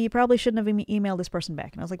 Vicky, you probably shouldn't have emailed this person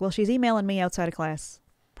back. And I was like, well, she's emailing me outside of class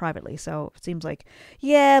privately. So it seems like,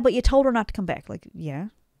 yeah, but you told her not to come back. Like, yeah.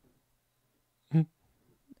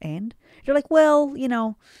 And you're like, well,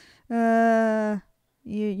 you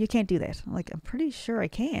can't do that. I'm like, I'm pretty sure I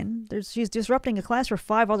can. She's disrupting a class for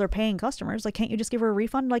 5 other paying customers. Like, can't you just give her a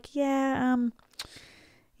refund? Like, yeah,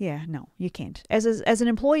 Yeah, no, you can't. As an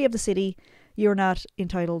employee of the city, you're not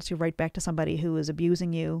entitled to write back to somebody who is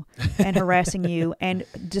abusing you and harassing you and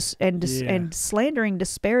and slandering,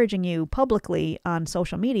 disparaging you publicly on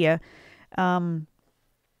social media. You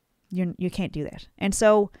can't do that. And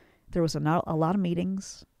so there was a lot of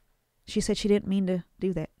meetings. She said she didn't mean to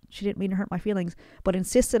do that. She didn't mean to hurt my feelings, but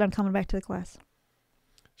insisted on coming back to the class.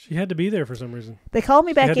 She had to be there for some reason. They called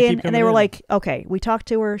me back in, and they were like, okay, we talked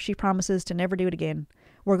to her. She promises to never do it again.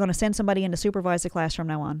 We're going to send somebody in to supervise the class from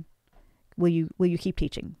now on. Will you keep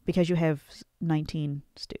teaching? Because you have 17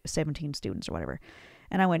 students or whatever.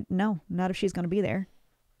 And I went, no, not if she's going to be there.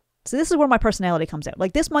 So this is where my personality comes out.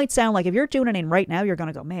 Like, this might sound like if you're tuning in right now, you're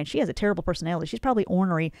going to go, man, she has a terrible personality. She's probably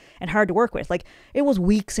ornery and hard to work with. Like, it was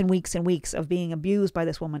weeks and weeks and weeks of being abused by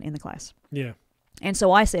this woman in the class. Yeah. And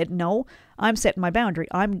so I said, no, I'm setting my boundary.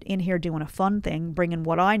 I'm in here doing a fun thing, bringing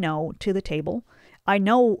what I know to the table. I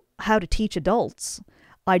know how to teach adults.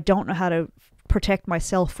 I don't know how to protect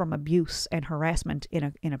myself from abuse and harassment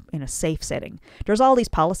in a safe setting. There's all these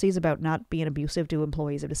policies about not being abusive to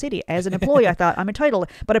employees of the city. As an employee, I thought I'm entitled,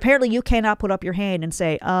 but apparently you cannot put up your hand and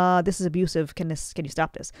say, this is abusive. Can you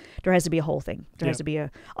stop this? There has to be a whole thing. There has to be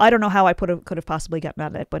I don't know how I could have possibly gotten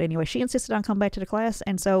out of it, but anyway, she insisted on coming back to the class,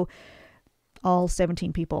 and so all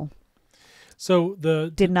 17 people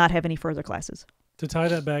did not have any further classes. To tie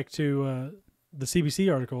that back to the CBC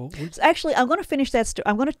article. So actually, I'm going to finish that.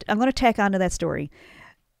 I'm going to tack onto that story.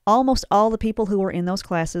 Almost all the people who were in those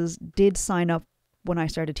classes did sign up when I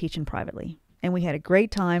started teaching privately, and we had a great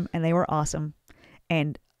time, and they were awesome.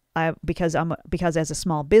 And because as a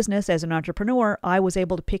small business, as an entrepreneur, I was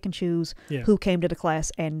able to pick and choose who came to the class.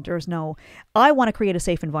 And I want to create a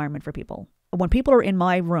safe environment for people. When people are in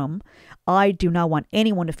my room, I do not want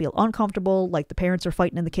anyone to feel uncomfortable, like the parents are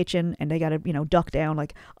fighting in the kitchen and they got to, duck down.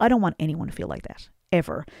 Like, I don't want anyone to feel like that,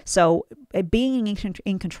 ever. So being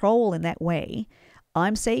in control in that way,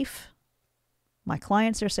 I'm safe, my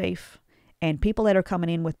clients are safe, and people that are coming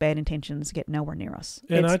in with bad intentions get nowhere near us.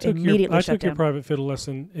 And I took your private fiddle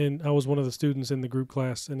lesson, and I was one of the students in the group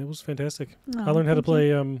class, and it was fantastic. I learned how to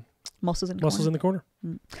play Muscles in the Corner.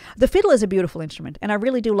 The fiddle is a beautiful instrument, and I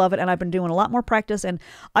really do love it, and I've been doing a lot more practice, and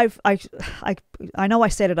I know I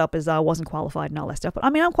set it up as I wasn't qualified and all that stuff, but I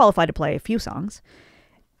mean, I'm qualified to play a few songs.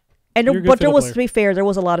 And to be fair, there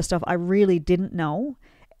was a lot of stuff I really didn't know,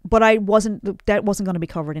 but that wasn't going to be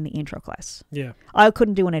covered in the intro class. Yeah. I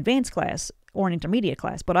couldn't do an advanced class or an intermediate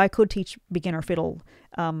class, but I could teach beginner fiddle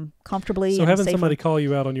comfortably. So having somebody call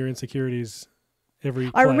you out on your insecurities every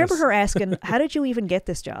class. I remember her asking, how did you even get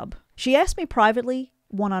this job? She asked me privately,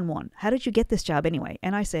 one-on-one, how did you get this job anyway?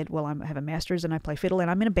 And I said, well, I have a master's and I play fiddle and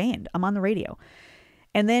I'm in a band. I'm on the radio.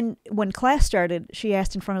 And then when class started, she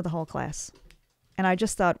asked in front of the whole class. And I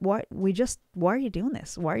just thought, why are you doing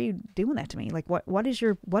this? Why are you doing that to me? Like, what is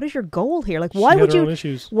your goal here? Like, why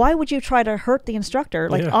would you try to hurt the instructor?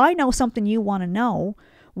 Like, I know something you want to know.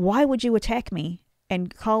 Why would you attack me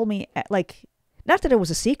and call me, like, not that it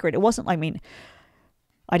was a secret. It wasn't,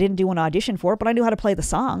 I didn't do an audition for it, but I knew how to play the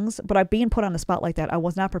songs. But being put on the spot like that, I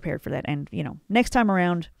was not prepared for that. And, next time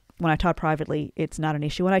around, when I taught privately, it's not an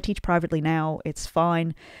issue. When I teach privately now, it's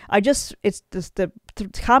fine. It's just the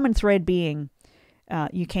common thread being,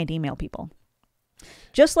 you can't email people.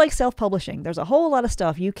 Just like self-publishing, there's a whole lot of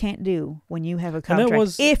stuff you can't do when you have a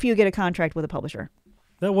contract, if you get a contract with a publisher.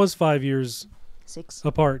 That was 5 years 6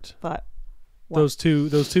 apart. But those two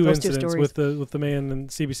incidents with the man in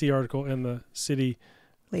CBC article and the city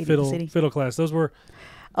fiddle class. Those were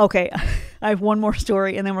okay. I have one more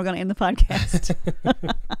story, and then we're going to end the podcast.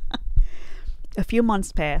 A few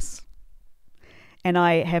months pass, and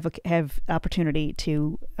I have opportunity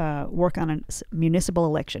to work on a municipal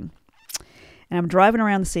election. And I'm driving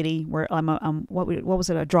around the city where I'm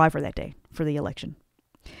a driver that day for the election.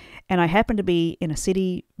 And I happen to be in a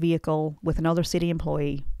city vehicle with another city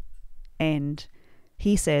employee, and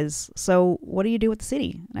he says, so what do you do with the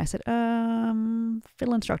city? And I said,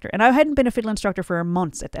 fiddle instructor. And I hadn't been a fiddle instructor for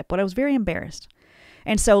months at that, but I was very embarrassed.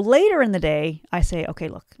 And so later in the day, I say, okay,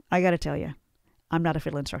 look, I got to tell you, I'm not a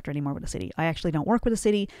fiddle instructor anymore with the city. I actually don't work with the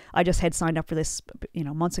city. I just had signed up for this,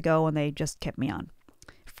 months ago, and they just kept me on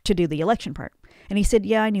to do the election part. And he said,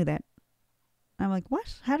 yeah, I knew that. I'm like,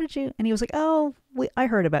 what? How did you? And he was like, I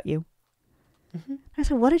heard about you. Mm-hmm. I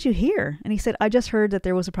said, what did you hear? And he said, I just heard that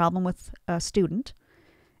there was a problem with a student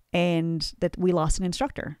and that we lost an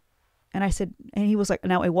instructor. And I said, and he was like,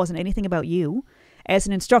 no, it wasn't anything about you. As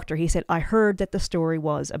an instructor, he said, I heard that the story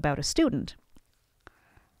was about a student.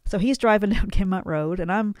 So he's driving down Kenmont Road,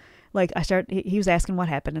 and I'm like, he was asking what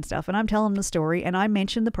happened and stuff, and I'm telling him the story, and I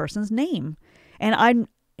mentioned the person's name. And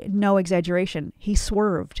no exaggeration, he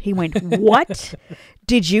swerved. He went, "What?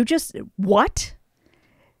 Did you just, what?"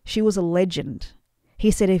 She was a legend. He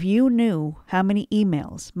said, if you knew how many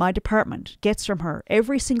emails my department gets from her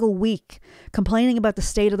every single week complaining about the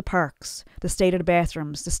state of the parks, the state of the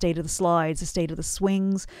bathrooms, the state of the slides, the state of the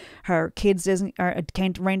swings, her kids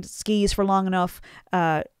can't rent skis for long enough.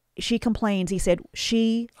 She complains. He said,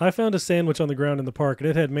 I found a sandwich on the ground in the park, and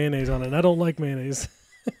it had mayonnaise on it, and I don't like mayonnaise.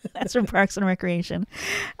 That's from Parks and Recreation.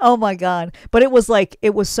 Oh my God. But it was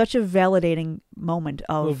such a validating moment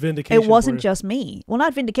of vindication. It wasn't just me. Well,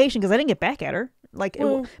 not vindication because I didn't get back at her. But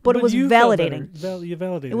it was validating. You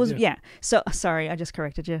validated. It was, yeah. So sorry, I just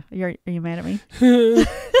corrected you. Are you mad at me?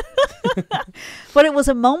 But it was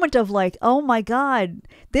a moment of like, oh my God,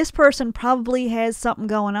 this person probably has something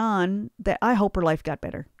going on that I hope her life got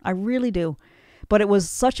better. I really do. But it was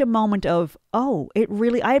such a moment of, I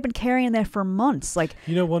had been carrying that for months. Like,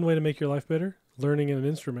 one way to make your life better? Learning an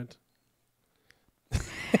instrument.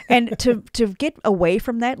 And to get away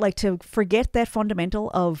from that, like to forget that fundamental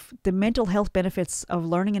of the mental health benefits of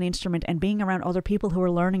learning an instrument and being around other people who are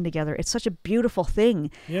learning together. It's such a beautiful thing.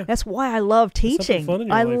 Yeah. That's why I love teaching. Fun in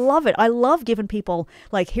your life. Love it. I love giving people,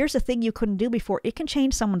 like, here's a thing you couldn't do before. It can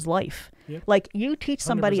change someone's life. Yep. Like, you teach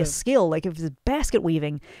somebody 100%. a skill, like if it's basket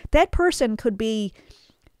weaving, that person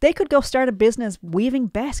they could go start a business weaving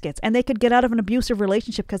baskets, and they could get out of an abusive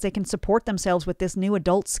relationship because they can support themselves with this new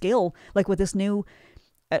adult skill, like with this new,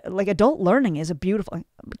 like adult learning is a beautiful.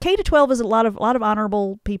 K-12 is a lot of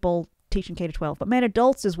honorable people teaching K-12, but man,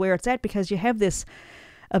 adults is where it's at because you have this,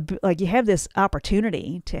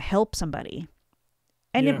 opportunity to help somebody.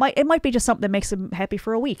 And yeah. it might be just something that makes them happy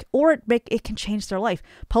for a week, or it can change their life.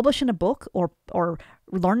 Publishing a book, or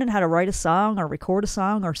learning how to write a song, or record a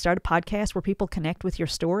song, or start a podcast where people connect with your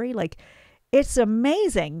story. Like, it's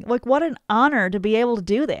amazing. Like, what an honor to be able to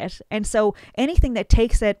do that. And so anything that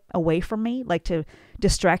takes that away from me, like to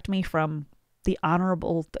distract me from the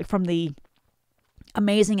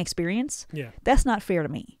amazing experience, that's not fair to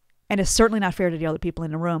me. And it's certainly not fair to the other people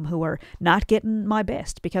in the room who are not getting my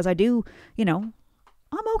best, because I do,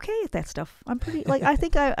 I'm okay at that stuff. I'm pretty, like, I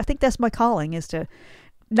think that's my calling, is to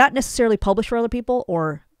not necessarily publish for other people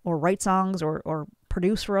or write songs or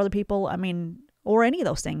produce for other people. I mean, or any of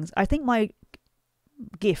those things. I think my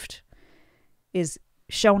gift is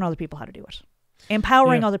showing other people how to do it.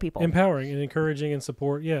 Empowering other people. Empowering and encouraging and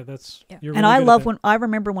support. Yeah, that's, you're and really I good love at that. I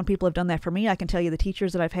remember when people have done that for me. I can tell you the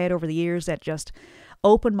teachers that I've had over the years that just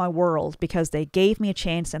opened my world because they gave me a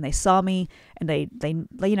chance and they saw me and they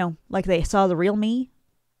like they saw the real me.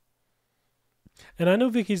 And I know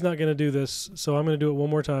Vicky's not going to do this, so I'm going to do it one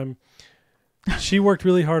more time. She worked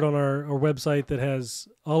really hard on our website that has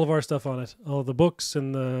all of our stuff on it. All the books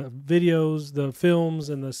and the videos, the films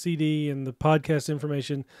and the CD and the podcast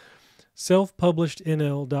information.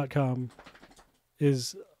 Selfpublishednl.com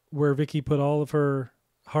is where Vicky put all of her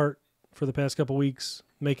heart for the past couple weeks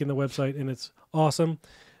making the website, and it's awesome.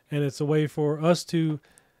 And it's a way for us to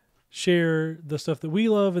share the stuff that we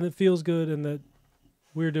love and that feels good and that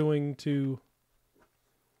we're doing to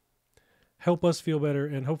help us feel better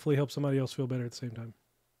and hopefully help somebody else feel better at the same time.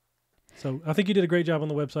 So I think you did a great job on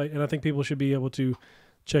the website, and I think people should be able to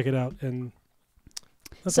check it out. And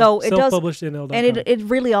so it does, selfpublishednl.com. and it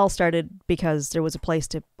really all started because there was a place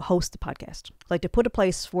to host the podcast, like to put a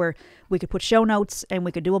place where we could put show notes and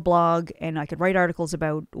we could do a blog and I could write articles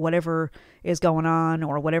about whatever is going on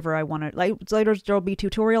or whatever I want to. Like later there'll be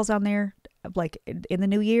tutorials on there, like in the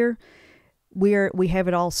new year. We have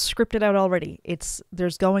it all scripted out already.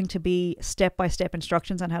 There's going to be step-by-step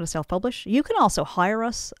instructions on how to self-publish. You can also hire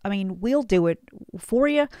us. I mean, we'll do it for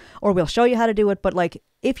you, or we'll show you how to do it. But like,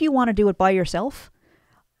 if you want to do it by yourself,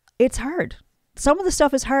 it's hard. Some of the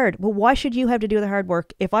stuff is hard. Well, why should you have to do the hard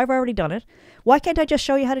work? If I've already done it, why can't I just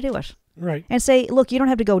show you how to do it? Right. And say, look, you don't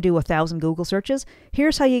have to go do 1,000 Google searches.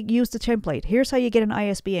 Here's how you use the template. Here's how you get an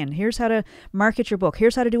ISBN. Here's how to market your book.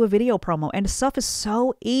 Here's how to do a video promo. And the stuff is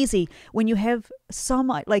so easy when you have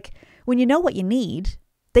when you know what you need,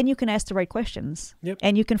 then you can ask the right questions. Yep.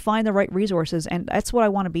 And you can find the right resources. And that's what I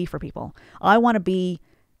want to be for people. I want to be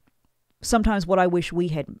sometimes what I wish we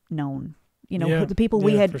had known. The people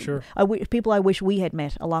we had, for sure. People I wish we had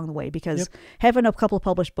met along the way, because having a couple of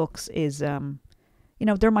published books is,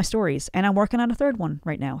 they're my stories, and I'm working on a third one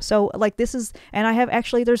right now. So like and I have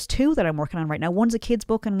there's two that I'm working on right now. One's a kid's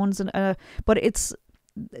book and one's but it's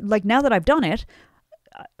like, now that I've done it,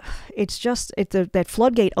 it's just, that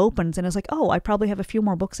floodgate opens and it's like, oh, I probably have a few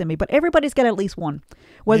more books in me, but everybody's got at least one,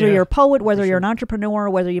 whether you're a poet, whether you're an entrepreneur,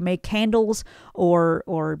 whether you make candles or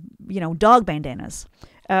dog bandanas.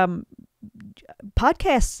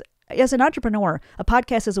 Podcasts as an entrepreneur, a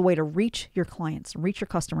podcast is a way to reach your clients, reach your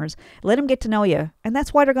customers, let them get to know you. And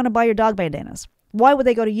that's why they're going to buy your dog bandanas. Why would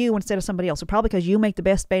they go to you instead of somebody else? Well, probably because you make the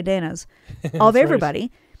best bandanas of everybody.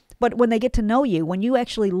 Right. But when they get to know you, when you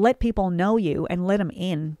actually let people know you and let them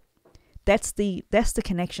in, that's the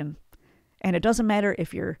connection. And it doesn't matter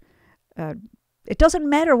if you're, it doesn't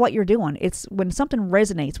matter what you're doing. It's when something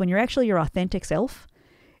resonates, when you're actually your authentic self,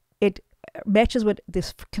 it matches with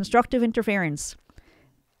this constructive interference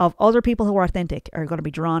of other people who are authentic are going to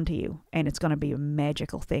be drawn to you, and it's going to be a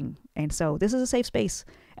magical thing. And so this is a safe space.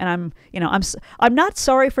 And I'm not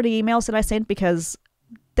sorry for the emails that I sent, because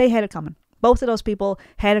they had it coming. Both of those people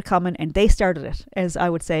had it coming, and they started it. As I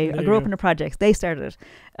would say, I grew up in the projects. They started it.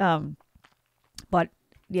 But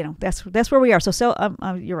that's where we are. So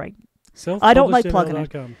you're right. I don't like plugging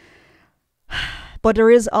it. But there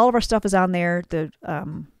is, all of our stuff is on there. But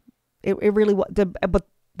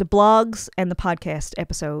the blogs and the podcast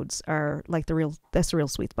episodes are like that's the real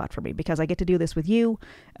sweet spot for me, because I get to do this with you.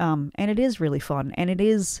 And it is really fun. And it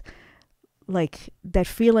is like that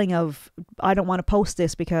feeling of, I don't want to post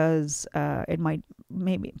this because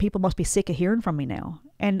maybe people must be sick of hearing from me now.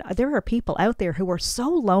 And there are people out there who are so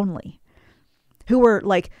lonely, who are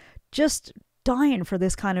like just dying for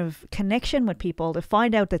this kind of connection with people, to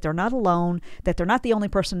find out that they're not alone, that they're not the only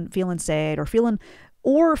person feeling sad or feeling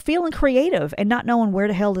creative, and not knowing where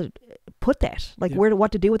the hell to put that, like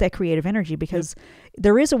what to do with that creative energy, because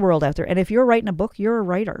there is a world out there. And if you're writing a book, you're a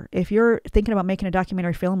writer. If you're thinking about making a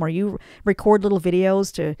documentary film, or you record little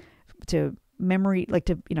videos to memory, like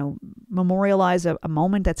to, memorialize a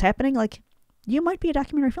moment that's happening, like, you might be a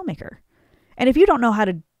documentary filmmaker. And if you don't know how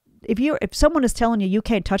to, if someone is telling you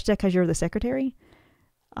can't touch that because you're the secretary,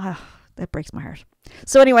 that breaks my heart.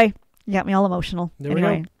 So anyway, you got me all emotional. There we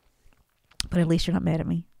go. But at least you're not mad at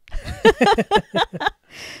me.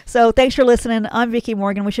 So thanks for listening. I'm Vicki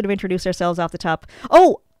Morgan. We should have introduced ourselves off the top.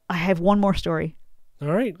 Oh, I have one more story. All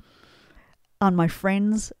right. On my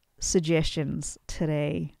friend's suggestions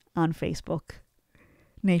today on Facebook,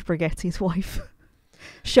 Nate Bargatze's wife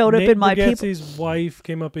showed up in my people. Bargatze's wife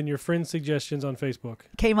came up in your friend's suggestions on Facebook.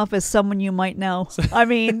 Came up as someone you might know. I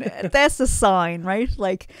mean, that's a sign, right?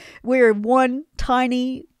 Like, we're one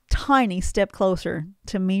tiny step closer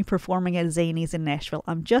to me performing at Zanies in Nashville.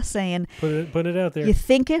 I'm just saying. Put it out there. You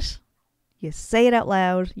think it, you say it out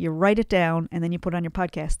loud, you write it down, and then you put it on your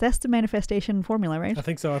podcast. That's the manifestation formula, right? I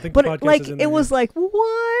think so. I think but the podcast like, is in there. It was like,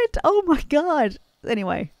 what? Oh my God.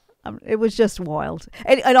 Anyway, it was just wild.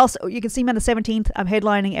 And also, you can see me on the 17th. I'm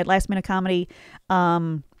headlining at Last Minute Comedy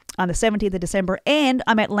on the 17th of December, and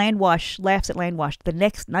I'm at Laughs at Landwash the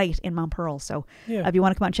next night in Mount Pearl. So if you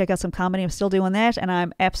want to come out and check out some comedy, I'm still doing that, and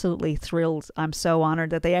I'm absolutely thrilled. I'm so honored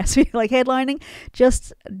that they asked me, like, headlining,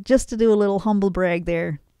 just to do a little humble brag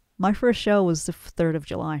there. My first show was the 3rd of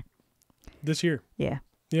July. This year. Yeah.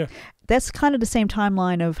 Yeah. That's kind of the same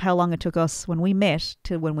timeline of how long it took us when we met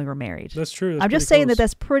to when we were married. That's true. I'm just saying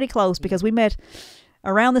that's pretty close, because we met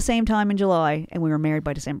around the same time in July, and we were married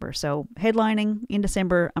by December. So headlining in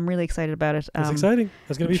December, I'm really excited about it. That's exciting.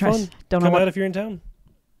 That's going to be fun. Come out if you're in town.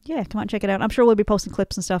 Yeah, come out and check it out. I'm sure we'll be posting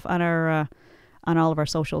clips and stuff on our on all of our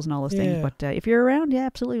socials and all those things. But if you're around,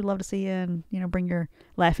 absolutely, we'd love to see you, and bring your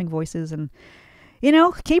laughing voices, and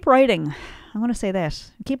keep writing. I want to say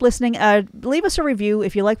that. Keep listening. Leave us a review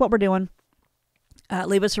if you like what we're doing.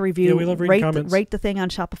 Leave us a review. Yeah, we love reading comments. Rate the thing on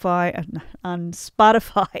Shopify, on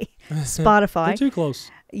Spotify. Spotify. They're too close.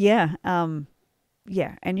 Yeah.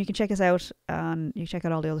 Yeah, and you can check us out. You can check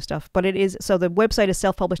out all the other stuff. But the website is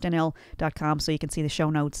selfpublishednl.com, so you can see the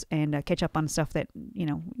show notes and catch up on stuff that,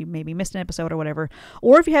 you maybe missed an episode or whatever.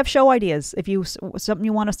 Or if you have show ideas, if something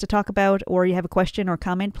you want us to talk about, or you have a question or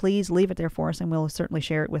comment, please leave it there for us, and we'll certainly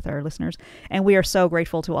share it with our listeners. And we are so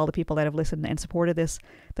grateful to all the people that have listened and supported this.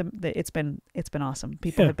 It's been awesome.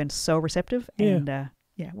 People have been so receptive, and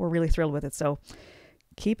we're really thrilled with it. So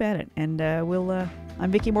keep at it, and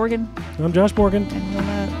I'm Vicki Morgan. I'm Josh Morgan.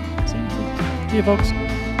 And we'll see you next week. See you, folks.